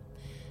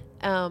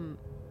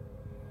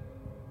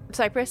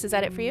 Cypress, is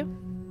that it for you?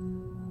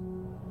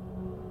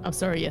 I'm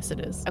sorry. Yes, it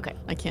is. Okay.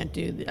 I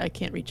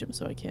can't reach him,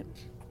 so I can't.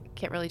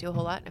 Can't really do a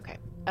whole lot. Okay.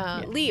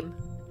 Liam.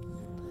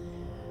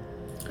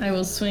 I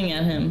will swing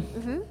at him.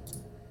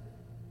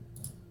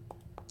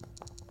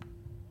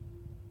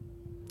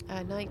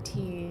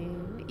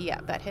 19. Yeah,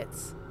 that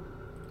hits.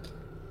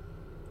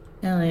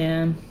 Hell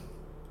yeah.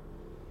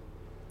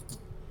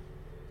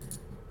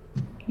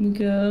 We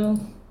go.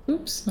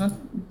 Oops,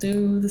 not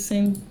do the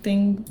same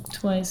thing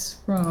twice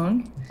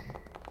wrong.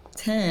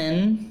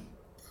 10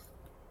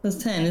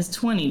 plus 10 is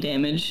 20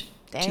 damage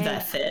to Dang.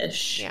 that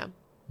fish. Yeah.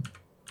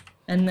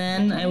 And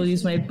then I will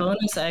use my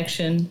bonus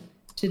action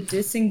to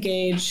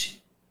disengage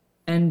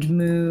and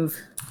move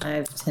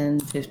 5, 10,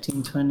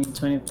 15, 20,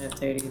 25,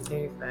 30,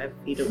 35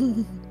 feet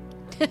away.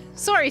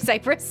 Sorry,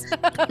 Cypress.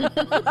 Bye,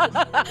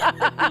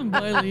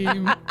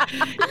 Liam.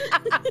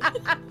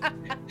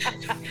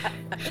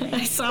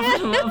 I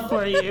softened him up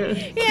for you.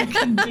 You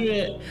can do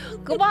it.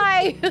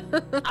 Goodbye.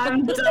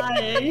 I'm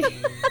dying.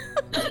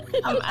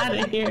 I'm out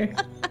of here.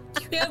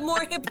 You have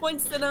more hit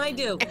points than I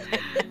do.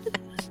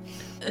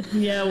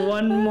 Yeah,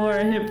 one more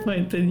hit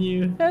point than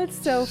you.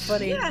 That's so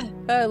funny. Yeah.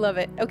 I love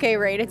it. Okay,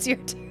 Rain, it's your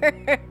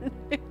turn.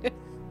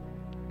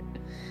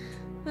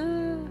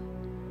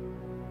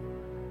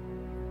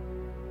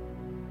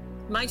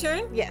 My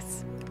turn?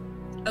 Yes.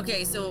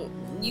 Okay, so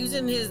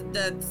using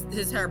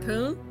his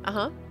harpoon,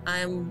 Uh-huh.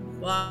 I'm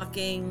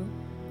walking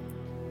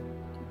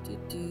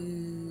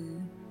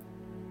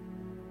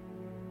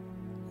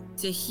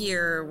to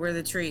here where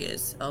the tree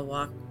is. I'll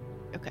walk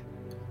Okay.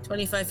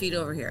 25 feet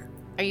over here.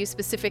 Are you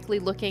specifically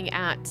looking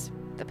at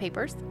the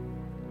papers?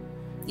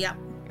 Yeah.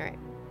 All right.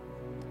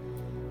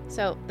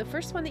 So the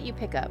first one that you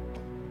pick up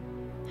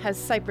has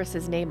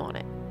Cypress's name on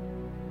it.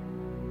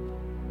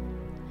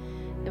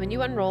 And when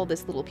you unroll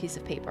this little piece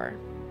of paper,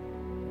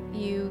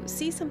 you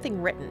see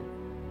something written.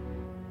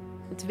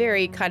 It's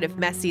very kind of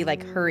messy,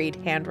 like hurried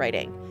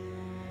handwriting.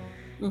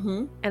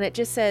 Mm-hmm. And it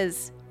just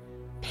says,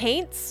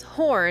 paints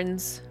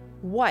horns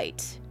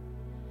white,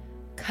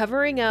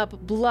 covering up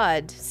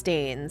blood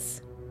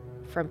stains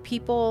from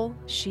people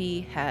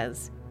she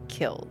has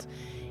killed.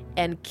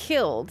 And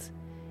killed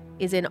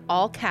is in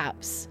all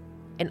caps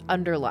and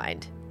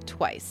underlined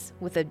twice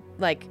with a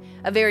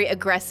very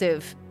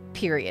aggressive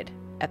period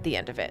at the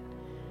end of it.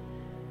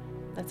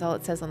 That's all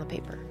it says on the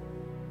paper.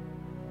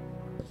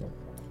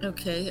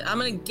 Okay, I'm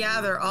gonna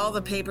gather all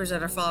the papers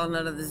that are falling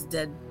out of this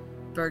dead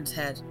bird's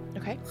head.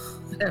 Okay.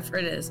 Whatever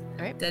it is.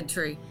 All right. Dead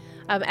tree.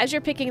 As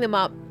you're picking them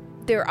up,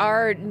 there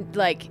are,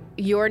 like,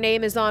 your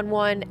name is on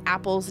one,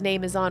 Apple's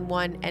name is on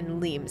one,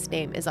 and Liam's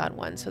name is on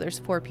one. So there's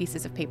 4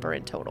 pieces of paper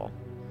in total.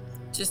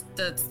 Just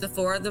the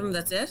 4 of them,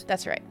 that's it?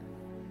 That's right.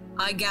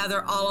 I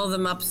gather all of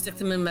them up, stick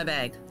them in my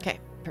bag. Okay,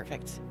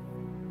 perfect.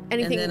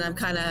 Anything? And then I'm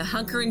kind of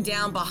hunkering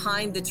down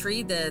behind the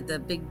tree,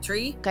 the big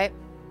tree. Okay.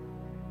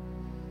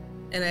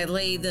 And I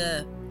lay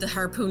the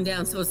harpoon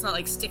down so it's not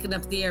like sticking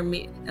up the air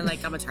and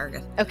like I'm a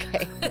target.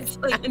 Okay. It's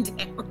laying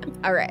down.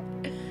 All right.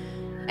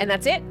 And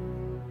that's it?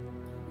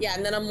 Yeah,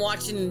 and then I'm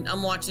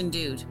watching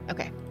dude.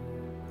 Okay.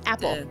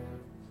 Apple.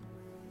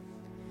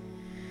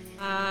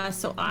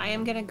 So I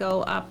am gonna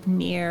go up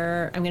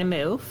near. I'm gonna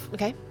move.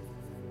 Okay.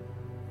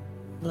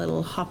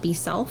 Little hoppy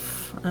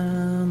self.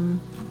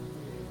 Doodle.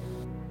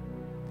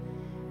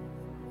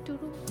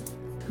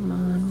 Come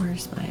on,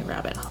 where's my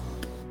rabbit hole?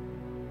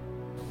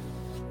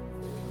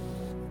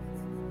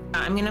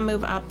 I'm gonna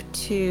move up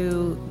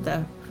to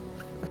the.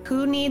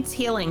 Who needs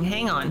healing?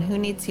 Hang on. Who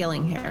needs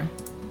healing here?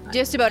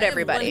 Just about I have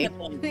everybody.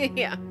 1 hit point.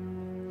 Yeah.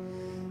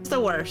 It's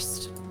the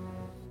worst.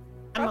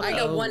 I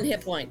got 1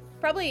 hit point.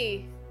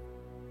 Probably.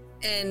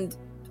 And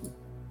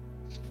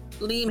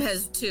Liam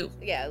has 2.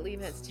 Yeah,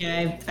 Liam has 2.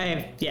 Yeah,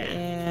 yeah.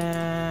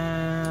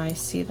 Yeah, I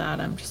see that.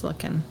 I'm just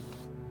looking.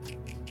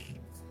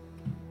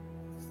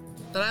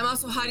 But I'm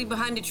also hiding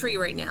behind a tree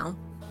right now.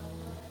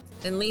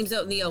 And Liam's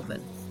out in the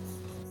open.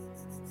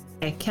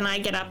 Okay, can I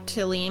get up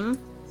to Liam?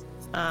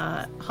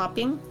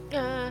 Hopping?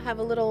 Have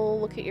a little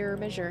look at your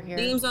measure here.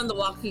 Liam's on the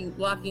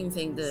walking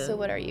thing. So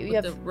what are you? You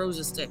with have the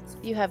rosa sticks.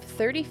 You have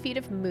 30 feet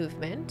of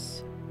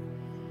movement.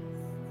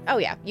 Oh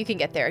yeah, you can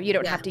get there. You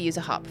don't have to use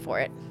a hop for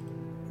it.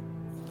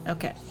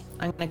 Okay,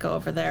 I'm gonna go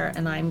over there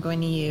and I'm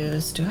going to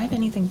use. Do I have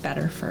anything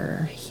better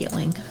for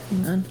healing?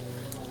 Hang on.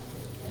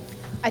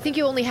 I think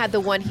you only had the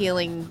 1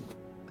 healing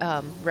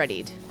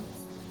readied.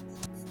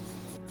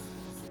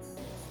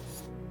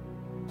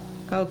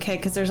 Okay,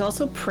 because there's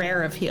also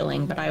prayer of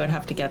healing, but I would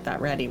have to get that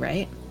ready,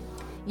 right?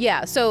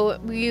 Yeah, so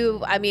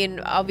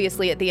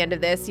obviously at the end of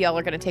this, y'all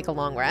are going to take a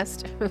long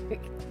rest.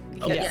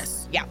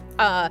 Yes.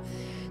 Yeah.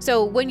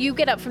 So when you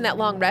get up from that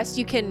long rest,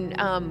 you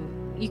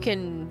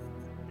can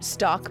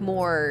stock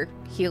more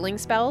healing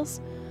spells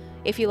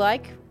if you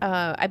like.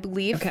 I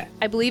believe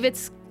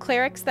it's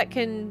clerics that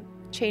can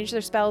change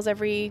their spells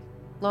every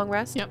long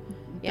rest. Yep.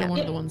 Yeah. They're one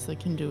of the ones that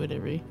can do it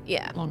every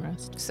long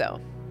rest. So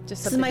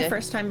just this is my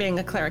first time being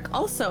a cleric.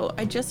 Also,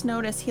 I just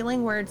noticed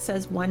healing word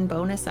says 1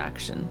 bonus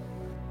action.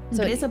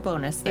 So it is a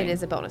bonus thing. It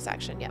is a bonus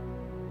action, yeah.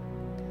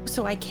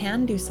 So I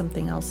can do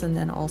something else and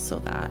then also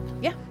that.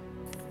 Yeah.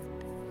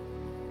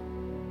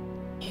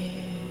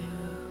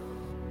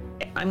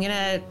 I'm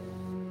gonna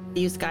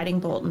use guiding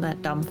bolt on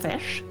that dumb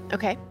fish.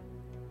 Okay.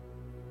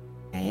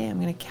 Okay, I'm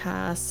gonna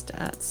cast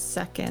at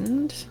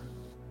second.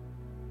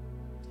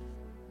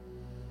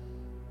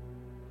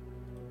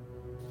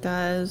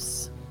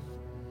 Does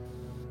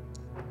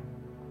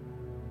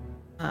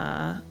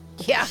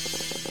yeah.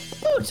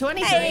 Ooh,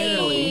 23.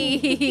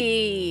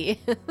 Hey!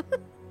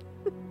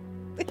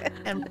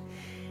 And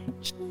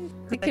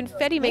The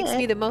confetti makes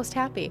me the most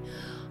happy.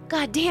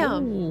 God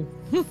damn.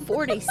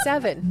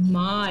 47.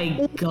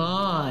 My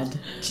God.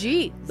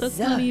 Gee. That's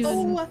not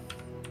even.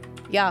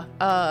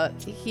 Yeah,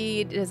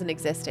 he doesn't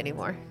exist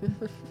anymore.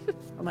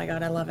 oh my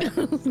god, I love it.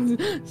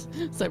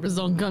 Cypress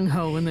on gung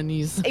ho, and then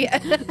he's Yeah.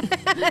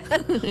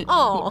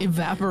 Oh.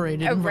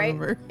 evaporated in front of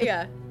her.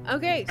 Yeah.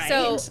 Okay, Right?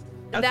 so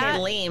Okay, that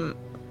Liam,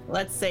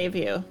 let's save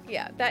you.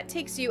 yeah, that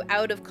takes you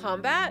out of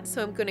combat.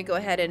 So I'm going to go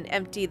ahead and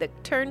empty the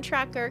turn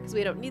tracker because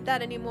we don't need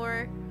that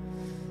anymore.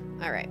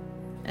 All right.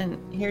 And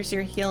here's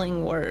your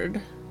healing word.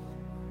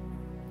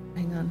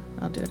 Hang on,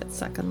 I'll do it at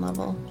second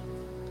level.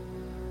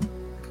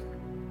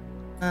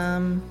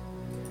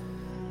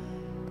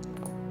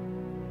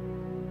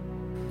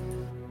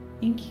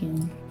 Thank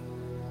you.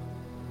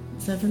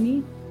 Is that for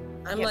me?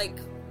 I'm like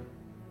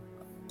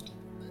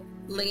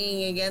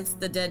leaning against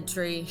the dead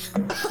tree.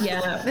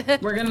 Yeah.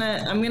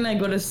 I'm gonna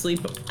go to sleep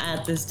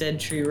at this dead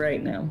tree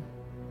right now.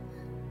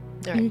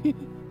 All right.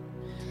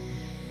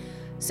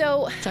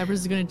 So, Cypress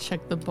is gonna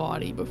check the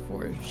body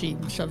before she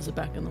shoves it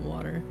back in the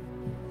water.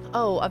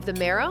 oh, of the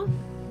marrow?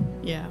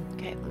 Yeah.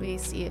 Okay, let me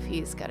see if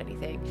he's got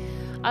anything.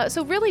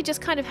 So really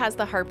just kind of has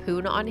the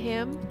harpoon on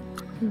him.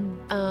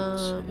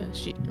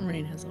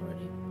 Rain has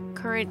already.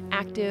 current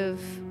active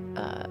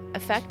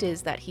effect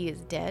is that he is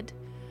dead.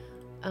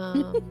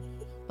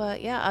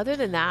 But yeah, other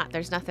than that,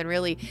 there's nothing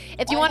really.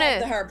 If you want the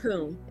to,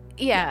 harpoon.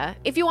 yeah,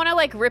 if you want to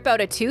like rip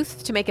out a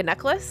tooth to make a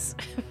necklace.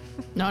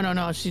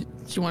 No. She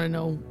wanted to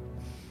know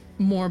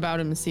more about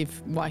him and see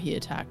why he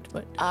attacked,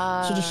 but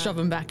she'll just shove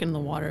him back in the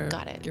water.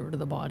 Got it. Get rid of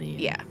the body.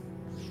 Yeah.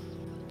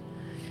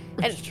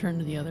 And return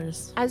to the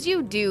others. As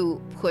you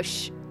do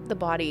push the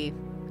body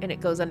and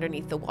it goes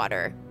underneath the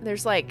water,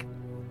 there's like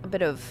a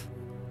bit of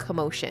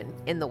commotion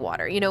in the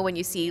water. You know, when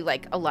you see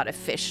like a lot of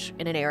fish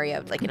in an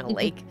area, like in a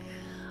lake.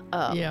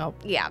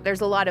 Yeah,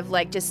 there's a lot of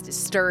like just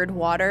stirred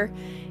water,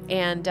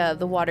 and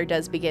the water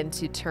does begin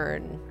to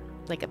turn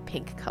like a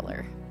pink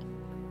color.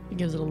 He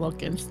gives it a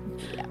look and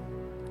Yeah.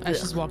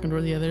 Ash is walking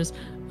toward the others.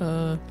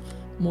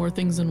 More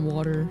things in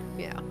water.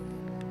 Yeah.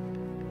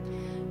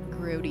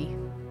 Grody.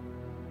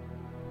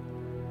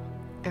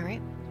 All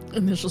right.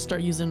 And then she'll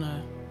start using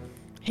a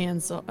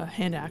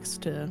hand axe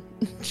to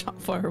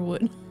chop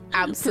firewood.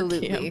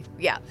 Absolutely.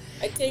 Yeah.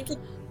 I take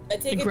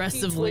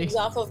Aggressively. a few twigs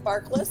off of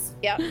Barkless,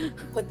 Yeah.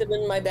 put them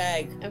in my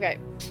bag. Okay.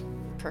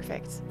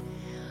 Perfect.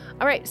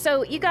 All right.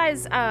 So you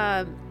guys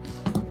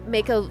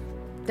make a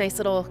nice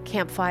little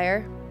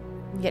campfire,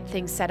 get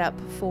things set up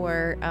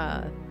for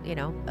a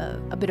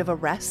bit of a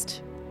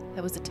rest.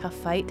 That was a tough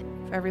fight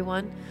for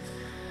everyone.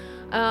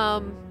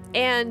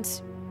 And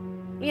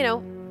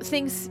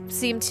things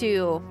seem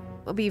to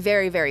be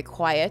very, very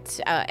quiet.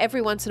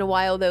 Every once in a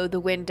while, though, the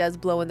wind does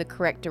blow in the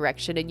correct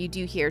direction, and you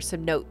do hear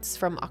some notes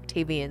from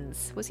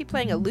Octavian's. Was he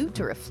playing a lute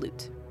or a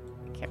flute?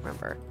 I can't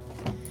remember.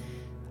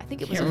 I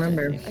think it was.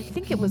 I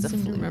think it was a I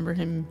flute. remember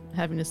him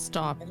having to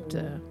stop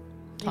to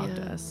talk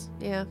to Yeah. us.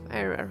 Yeah,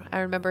 I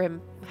remember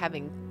him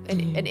having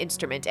an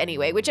instrument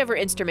anyway. Whichever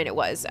instrument it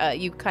was,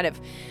 you kind of,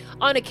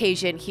 on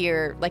occasion,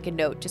 hear like a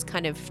note just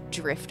kind of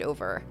drift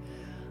over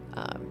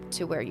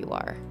to where you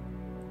are.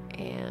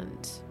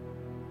 And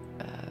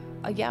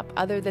yeah,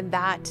 other than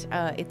that,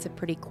 it's a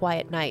pretty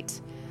quiet night.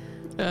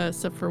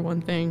 Except for one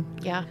thing.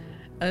 Yeah.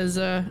 As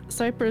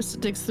Cypress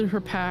digs through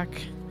her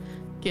pack,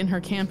 getting her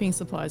camping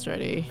supplies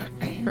ready,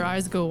 her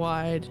eyes go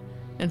wide,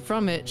 and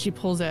from it, she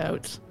pulls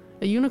out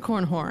a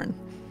unicorn horn.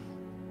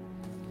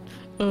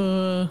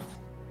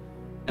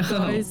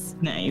 Guys,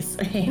 Nice.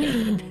 I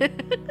think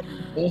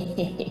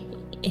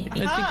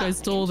I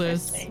stole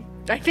this.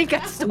 I think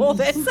I stole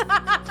this.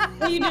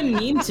 Well, you didn't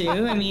mean to.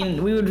 I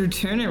mean, we would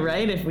return it,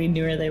 right, if we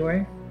knew where they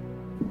were,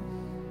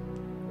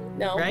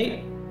 No.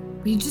 right?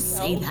 We just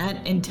say No.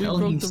 that until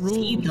broke you the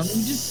see them.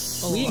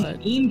 rules We a lot.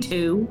 didn't mean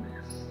to.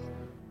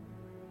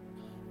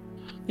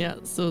 Yeah,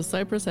 so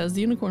Cypress has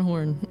the unicorn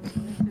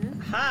horn.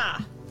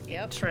 Ha!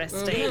 Yep.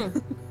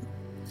 Interesting.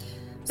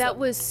 That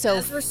was so.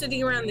 As we're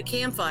sitting around the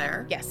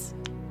campfire, Yes.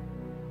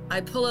 I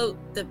pull out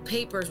the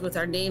papers with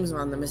our names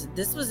on them. I said,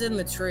 "This was in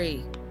the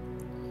tree,"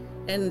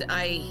 and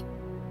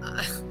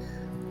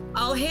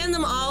I'll hand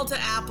them all to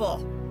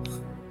Apple.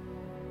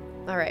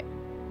 All right.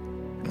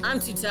 I'm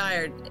too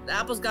tired.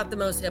 Apple's got the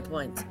most hit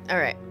points. All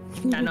right.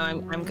 I know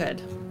I'm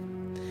good.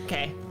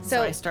 Okay, so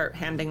So- I start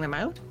handing them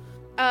out.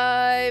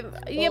 I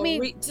Well,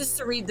 mean, just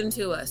to read them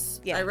to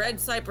us. Yeah. I read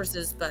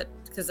Cypress's, but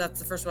because that's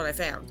the first one I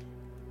found.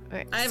 all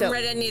right. I haven't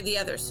read any of the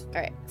others.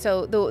 All right.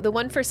 So the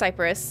one for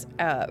Cypress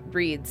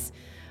reads,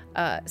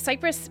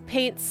 Cypress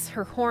paints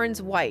her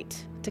horns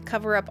white to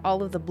cover up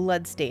all of the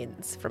blood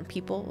stains from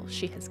people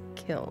she has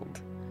killed.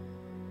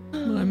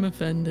 I'm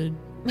offended.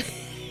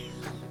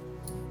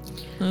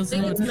 That's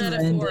think not it's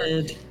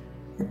metaphor.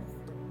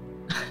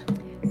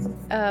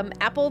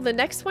 Apple, the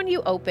next one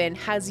you open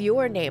has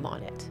your name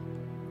on it.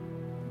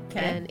 Okay.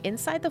 And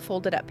inside the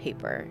folded up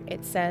paper,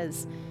 it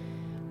says,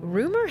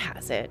 rumor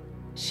has it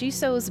she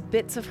sews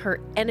bits of her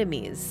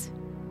enemies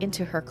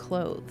into her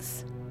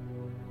clothes.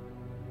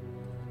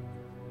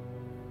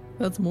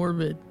 That's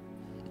morbid.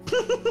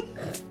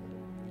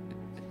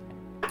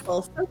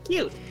 Oh, so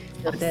cute.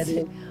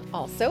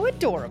 Also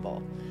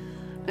adorable.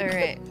 All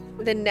right.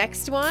 The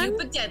next one. Cute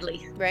but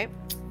deadly. Right.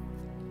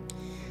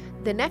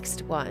 The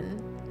next one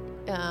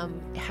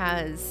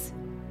has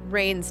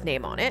Rain's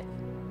name on it.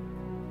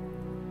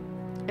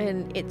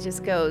 And it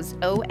just goes,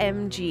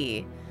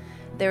 OMG.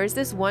 There was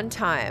this one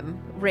time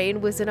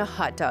Rain was in a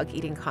hot dog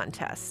eating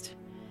contest.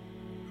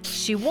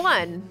 She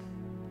won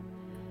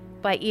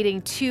by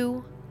eating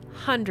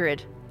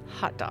 200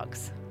 hot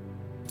dogs.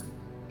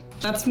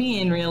 That's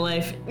me in real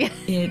life.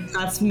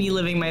 That's me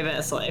living my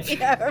best life.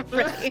 Yeah,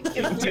 right.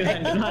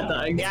 200 hot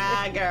dogs.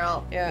 Yeah,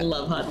 girl. I Yeah.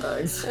 love hot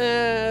dogs.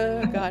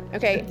 God.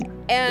 Okay.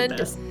 And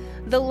best.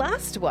 the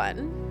last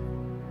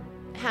one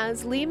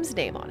has Liam's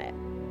name on it.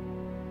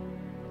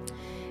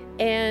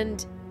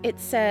 And it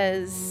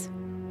says,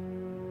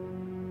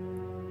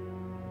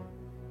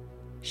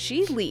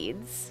 she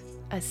leads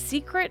a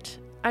secret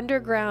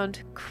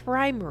underground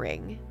crime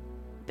ring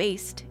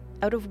based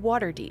out of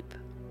Waterdeep.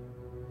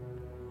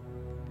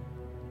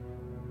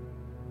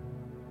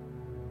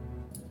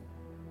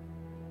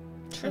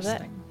 So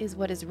that is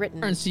what is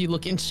written. Aren't you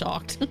looking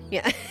shocked?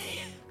 Yeah.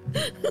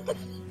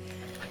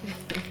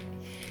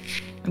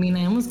 I mean,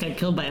 I almost got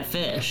killed by a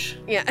fish.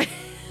 Yeah.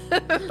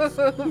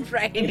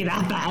 Right. Can't be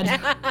that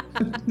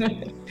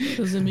bad.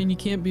 Doesn't mean you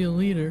can't be a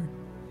leader.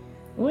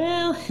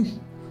 Well,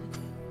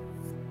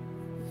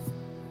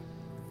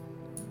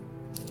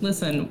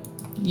 listen,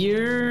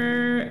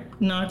 you're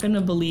not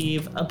gonna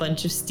believe a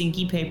bunch of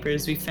stinky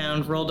papers we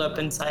found rolled up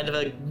inside of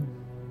a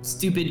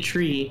stupid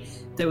tree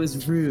that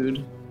was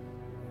rude.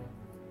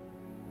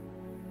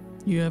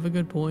 You have a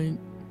good point.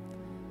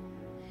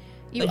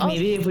 You Like also,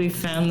 maybe if we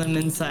found them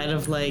inside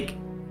of like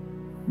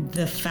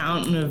the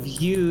Fountain of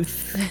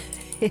Youth,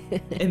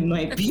 it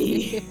might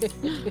be.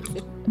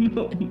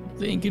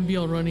 They ain't gonna be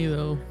all runny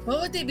though.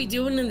 What would they be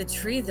doing in the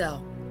tree,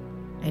 though?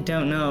 I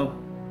don't know.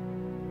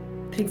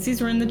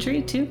 Pixies were in the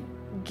tree too.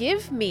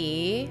 give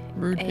me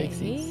Rude a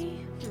pixies.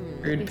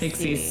 Rude let me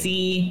pixies.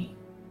 See,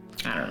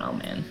 I don't know,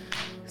 man.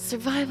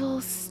 survival,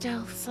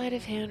 stealth, sleight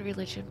of hand,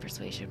 religion,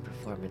 persuasion,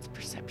 performance,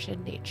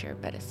 perception, nature,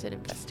 medicine,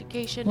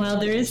 investigation. While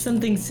there is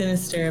something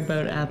sinister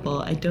about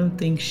Apple, I don't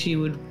think she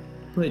would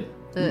put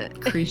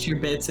creature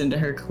bits into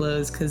her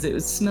clothes because it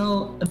would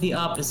smell of the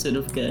opposite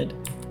of good.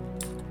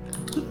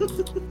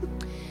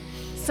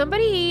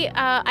 Somebody,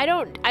 I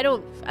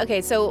don't.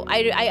 Okay, so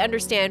I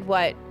understand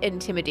what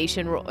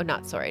intimidation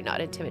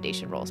not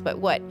intimidation rolls, but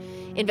what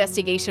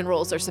investigation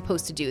rolls are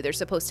supposed to do. They're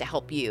supposed to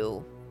help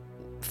you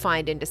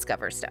find and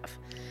discover stuff.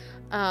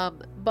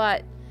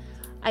 But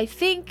I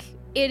think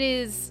it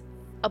is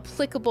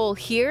applicable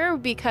here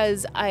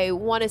because I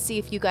want to see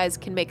if you guys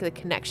can make the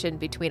connection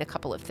between a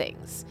couple of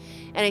things.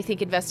 And I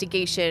think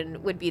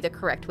investigation would be the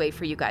correct way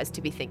for you guys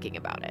to be thinking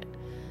about it.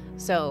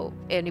 So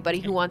anybody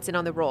who wants in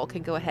on the roll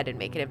can go ahead and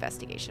make an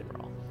investigation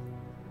roll.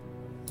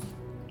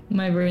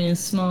 My brain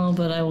is small,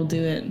 but I will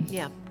do it.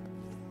 Yeah.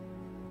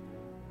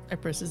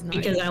 Cypress is not.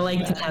 Because I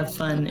like to have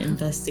fun,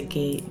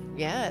 investigate.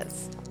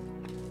 Yes.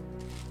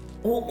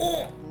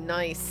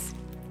 Nice.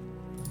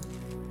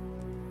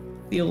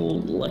 The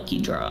old lucky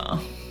draw.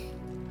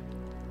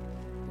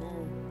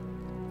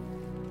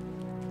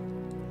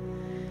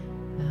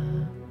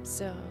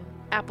 So,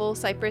 Apple,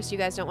 Cypress, you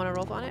guys don't want to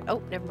roll on it? Oh,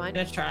 never I'm mind.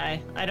 gonna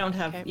try. I don't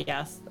have Okay.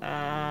 yes. No,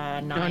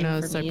 9 no,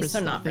 for me, Cypress so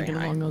is not not very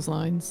thinking high. along those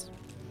lines.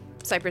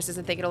 Cypress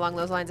isn't thinking along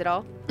those lines at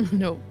all?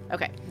 No.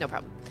 Okay, no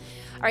problem.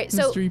 All right,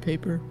 so Mystery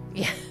paper.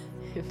 yeah,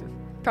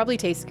 probably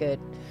tastes good.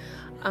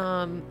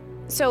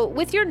 So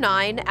with your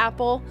 9,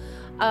 Apple,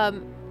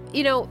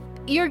 you know,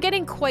 you're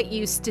getting quite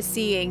used to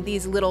seeing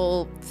these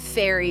little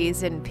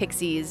fairies and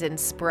pixies and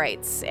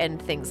sprites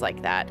and things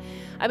like that.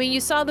 I mean, you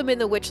saw them in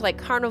the Witchlight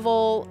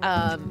Carnival.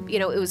 You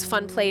know, it was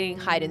fun playing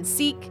hide and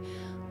seek.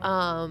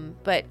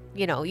 But,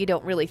 you know, you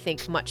don't really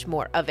think much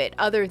more of it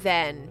other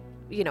than,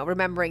 you know,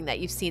 remembering that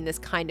you've seen this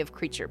kind of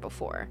creature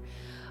before.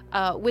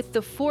 With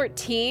the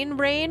 14,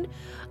 Rain,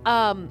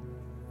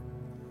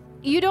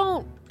 you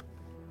didn't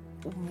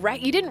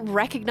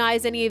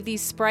recognize any of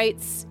these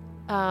sprites,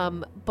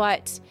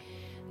 but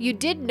you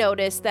did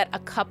notice that a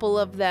couple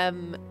of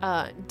them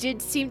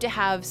did seem to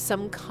have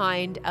some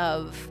kind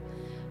of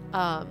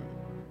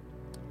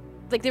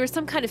like there was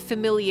some kind of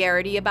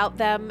familiarity about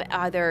them,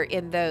 either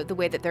in the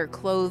way that their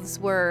clothes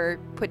were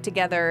put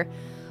together,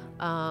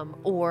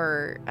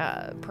 or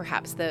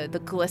perhaps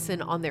the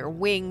glisten on their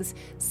wings.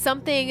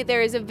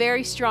 There is a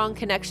very strong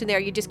connection there.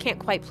 You just can't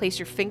quite place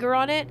your finger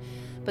on it,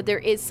 but there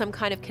is some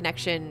kind of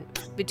connection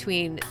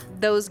between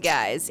those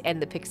guys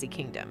and the Pixie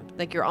Kingdom.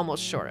 Like, you're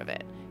almost sure of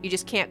it. You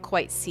just can't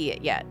quite see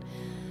it yet.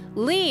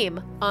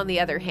 Liam, on the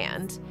other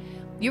hand,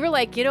 you were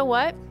like, you know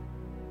what?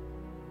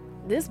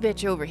 This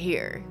bitch over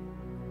here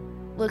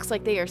looks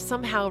like they are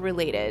somehow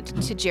related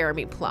to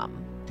Jeremy Plum.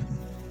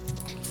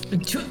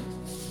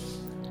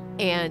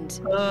 And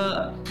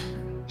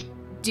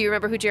do you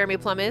remember who Jeremy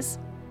Plum is?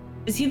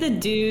 Is he the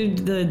dude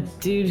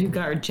who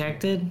got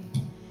rejected?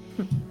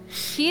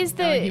 He's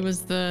the He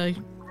was the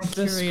Just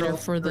curator scroll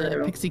for the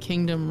through. Pixie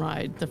Kingdom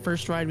ride, the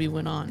first ride we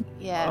went on.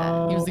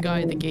 yeah. He was the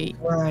guy at the gate.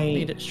 Right.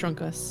 Made it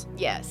shrunk us.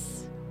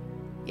 Yes.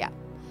 Yeah.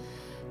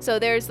 So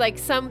there's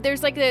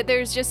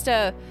just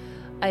a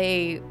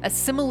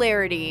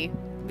similarity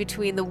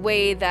between the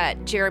way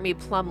that Jeremy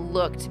Plum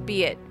looked,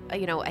 be it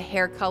you know, a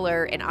hair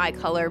color and eye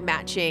color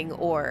matching,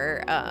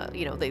 or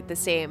you know, the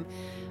same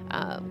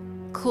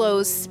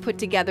clothes put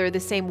together the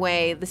same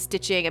way, the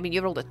stitching. I mean,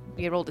 you rolled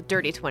a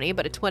dirty 20,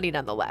 but a 20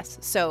 nonetheless.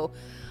 So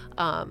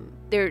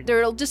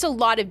there are just a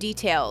lot of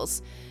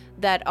details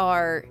that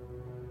are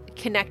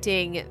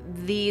connecting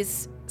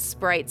these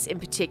sprites in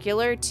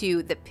particular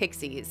to the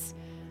pixies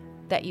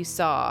that you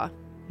saw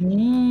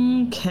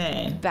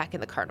Okay. back in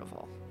the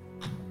carnival.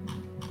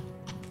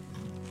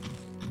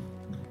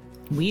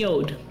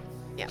 Weird.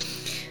 Yeah.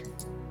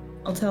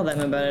 I'll tell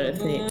them about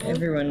it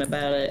everyone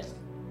about it.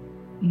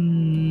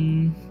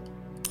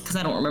 Because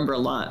I don't remember a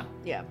lot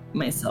Yeah.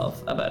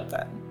 myself about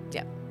that.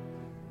 Yeah.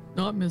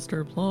 Not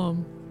Mr.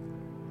 Plum.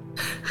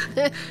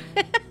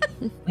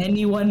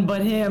 Anyone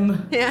but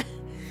him. Yeah.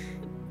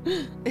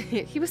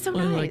 He was so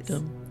I nice. liked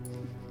him.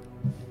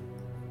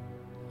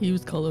 He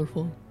was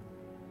colorful.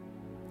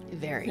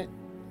 Very.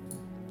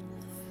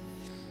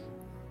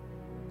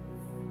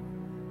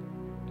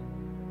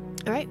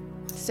 All right.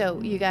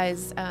 So you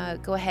guys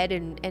go ahead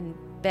and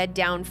bed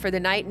down for the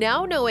night,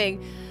 now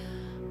knowing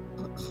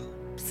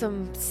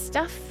some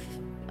stuff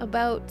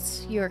about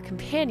your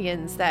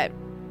companions that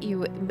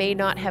you may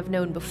not have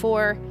known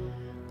before.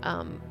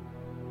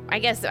 I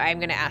guess I'm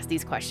going to ask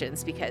these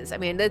questions because, I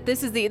mean,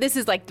 this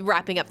is like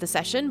wrapping up the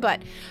session,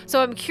 but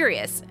so I'm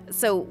curious.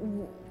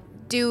 So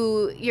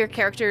do your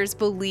characters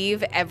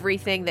believe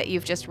everything that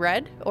you've just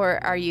read,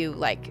 or are you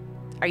a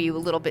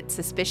little bit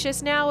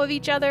suspicious now of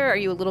each other? Are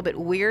you a little bit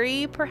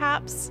weary,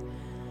 perhaps?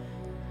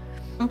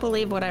 I don't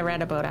believe what I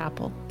read about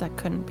Apple. That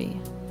couldn't be.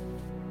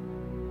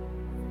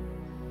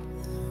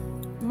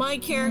 My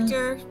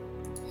character,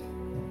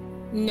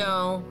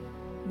 no,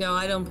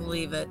 I don't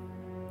believe it.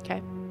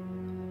 Okay.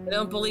 I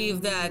don't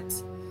believe that.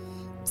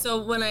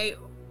 So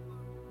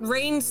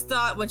Rain's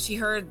thought when she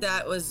heard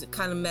that was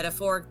kind of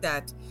metaphoric,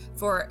 that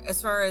for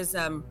as far as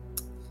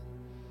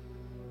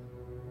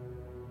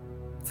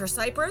for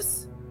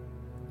Cypress,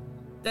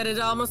 that it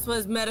almost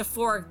was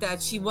metaphoric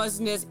that she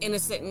wasn't as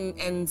innocent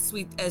and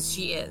sweet as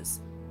she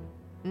is.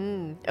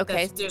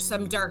 Okay. That there's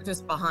some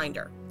darkness behind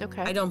her.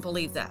 Okay. I don't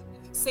believe that.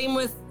 Same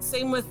with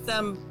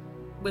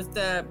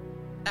the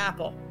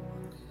Apple.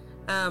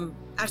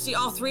 Actually,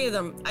 all three of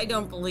them, I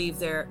don't believe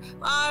they're.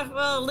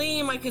 Well,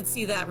 Liam, I could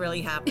see that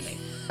really happening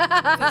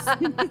because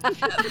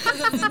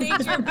of the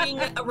nature of being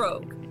a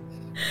rogue.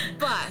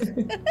 But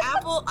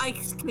Apple, I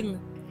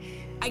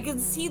can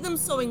see them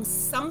sewing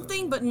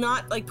something, but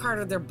not like part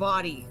of their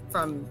body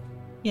from.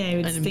 Yeah, I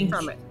would think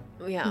from it.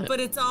 Yeah. But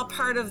it's all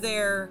part of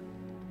their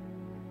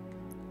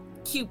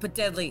cute but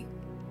deadly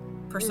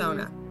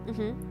persona.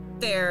 Mm-hmm.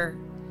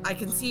 I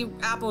can see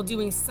Apple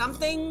doing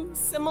something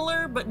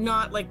similar, but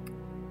not like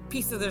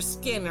piece of their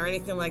skin or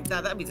anything like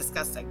that. That'd be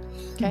disgusting.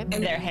 Okay.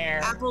 And their hair.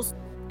 Apple's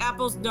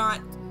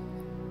not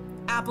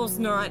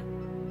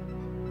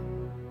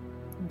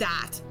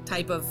that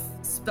type of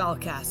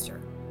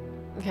spellcaster.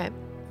 Okay.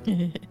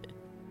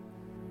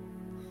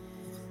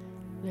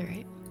 All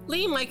right.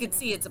 Liam, I could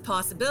see it's a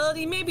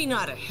possibility, maybe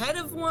not a head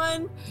of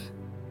one,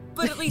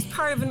 but at least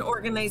part of an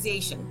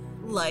organization,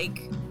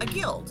 like a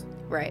guild.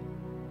 Right.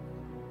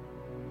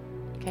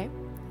 Okay.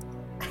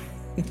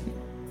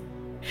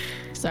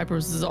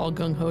 Cypress is all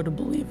gung-ho to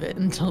believe it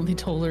until they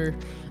told her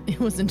it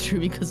wasn't true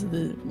because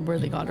of where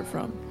they got it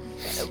from.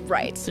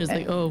 Right. So it's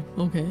like, oh,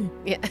 okay.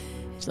 Yeah.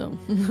 So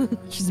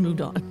she's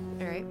moved on.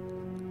 All right.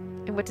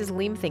 And what does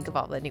Liam think of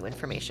all the new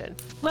information?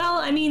 Well,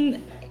 I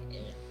mean,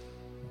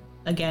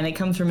 again, it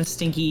comes from a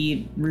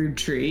stinky, rude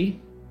tree.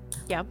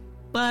 Yeah.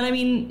 But I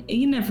mean,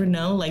 you never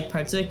know. Like,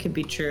 parts of it could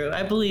be true.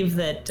 I believe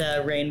that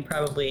Rain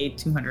probably ate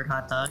 200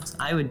 hot dogs.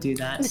 I would do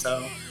that,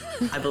 so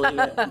I believe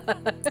it.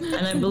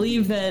 And I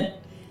believe that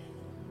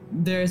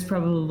there's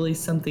probably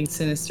something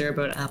sinister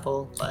about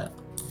Apple, but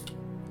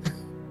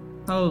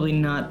probably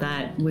not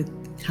that with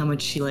how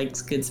much she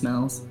likes good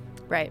smells.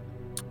 Right.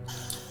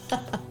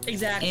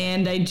 Exactly.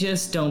 And I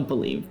just don't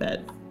believe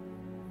that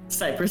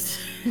Cypress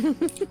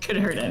could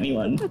hurt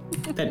anyone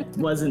that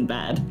wasn't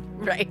bad.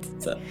 Right.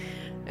 So.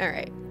 All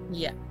right.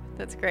 Yeah.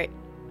 That's great.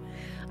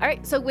 All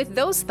right. So with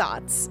those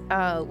thoughts,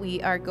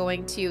 we are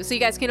going to. So you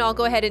guys can all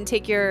go ahead and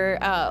take your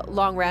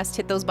long rest.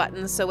 Hit those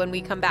buttons. So when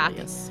we come back,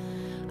 Yes.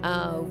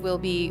 we'll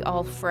be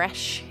all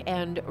fresh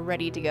and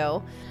ready to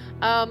go.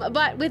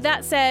 But with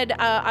that said,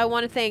 I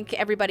want to thank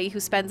everybody who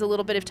spends a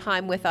little bit of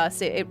time with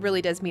us. It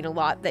really does mean a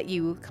lot that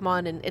you come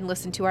on and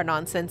listen to our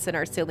nonsense and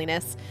our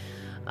silliness.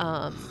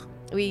 I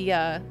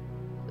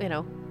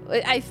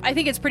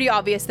think it's pretty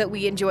obvious that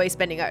we enjoy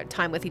spending our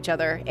time with each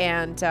other,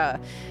 and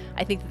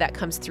I think that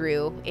comes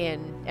through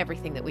in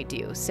everything that we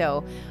do.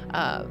 So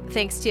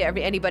thanks to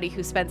anybody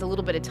who spends a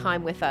little bit of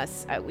time with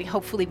us.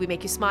 Hopefully we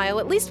make you smile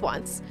at least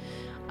once.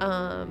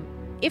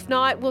 If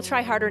not, we'll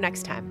try harder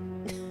next time.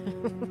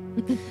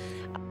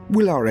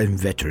 Will our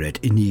inveterate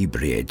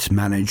inebriates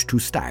manage to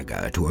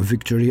stagger to a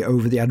victory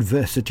over the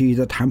adversity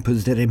that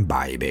hampers their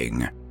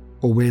imbibing?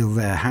 Or will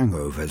their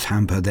hangovers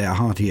hamper their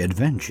hearty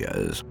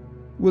adventures?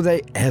 Will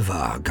they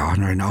ever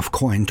garner enough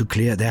coin to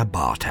clear their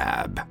bar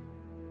tab?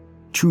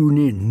 Tune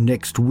in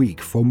next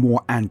week for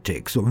more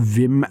antics of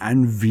Vim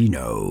and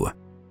Vino.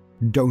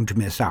 Don't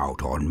miss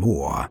out on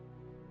more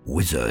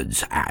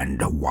Wizards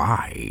and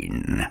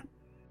Wine.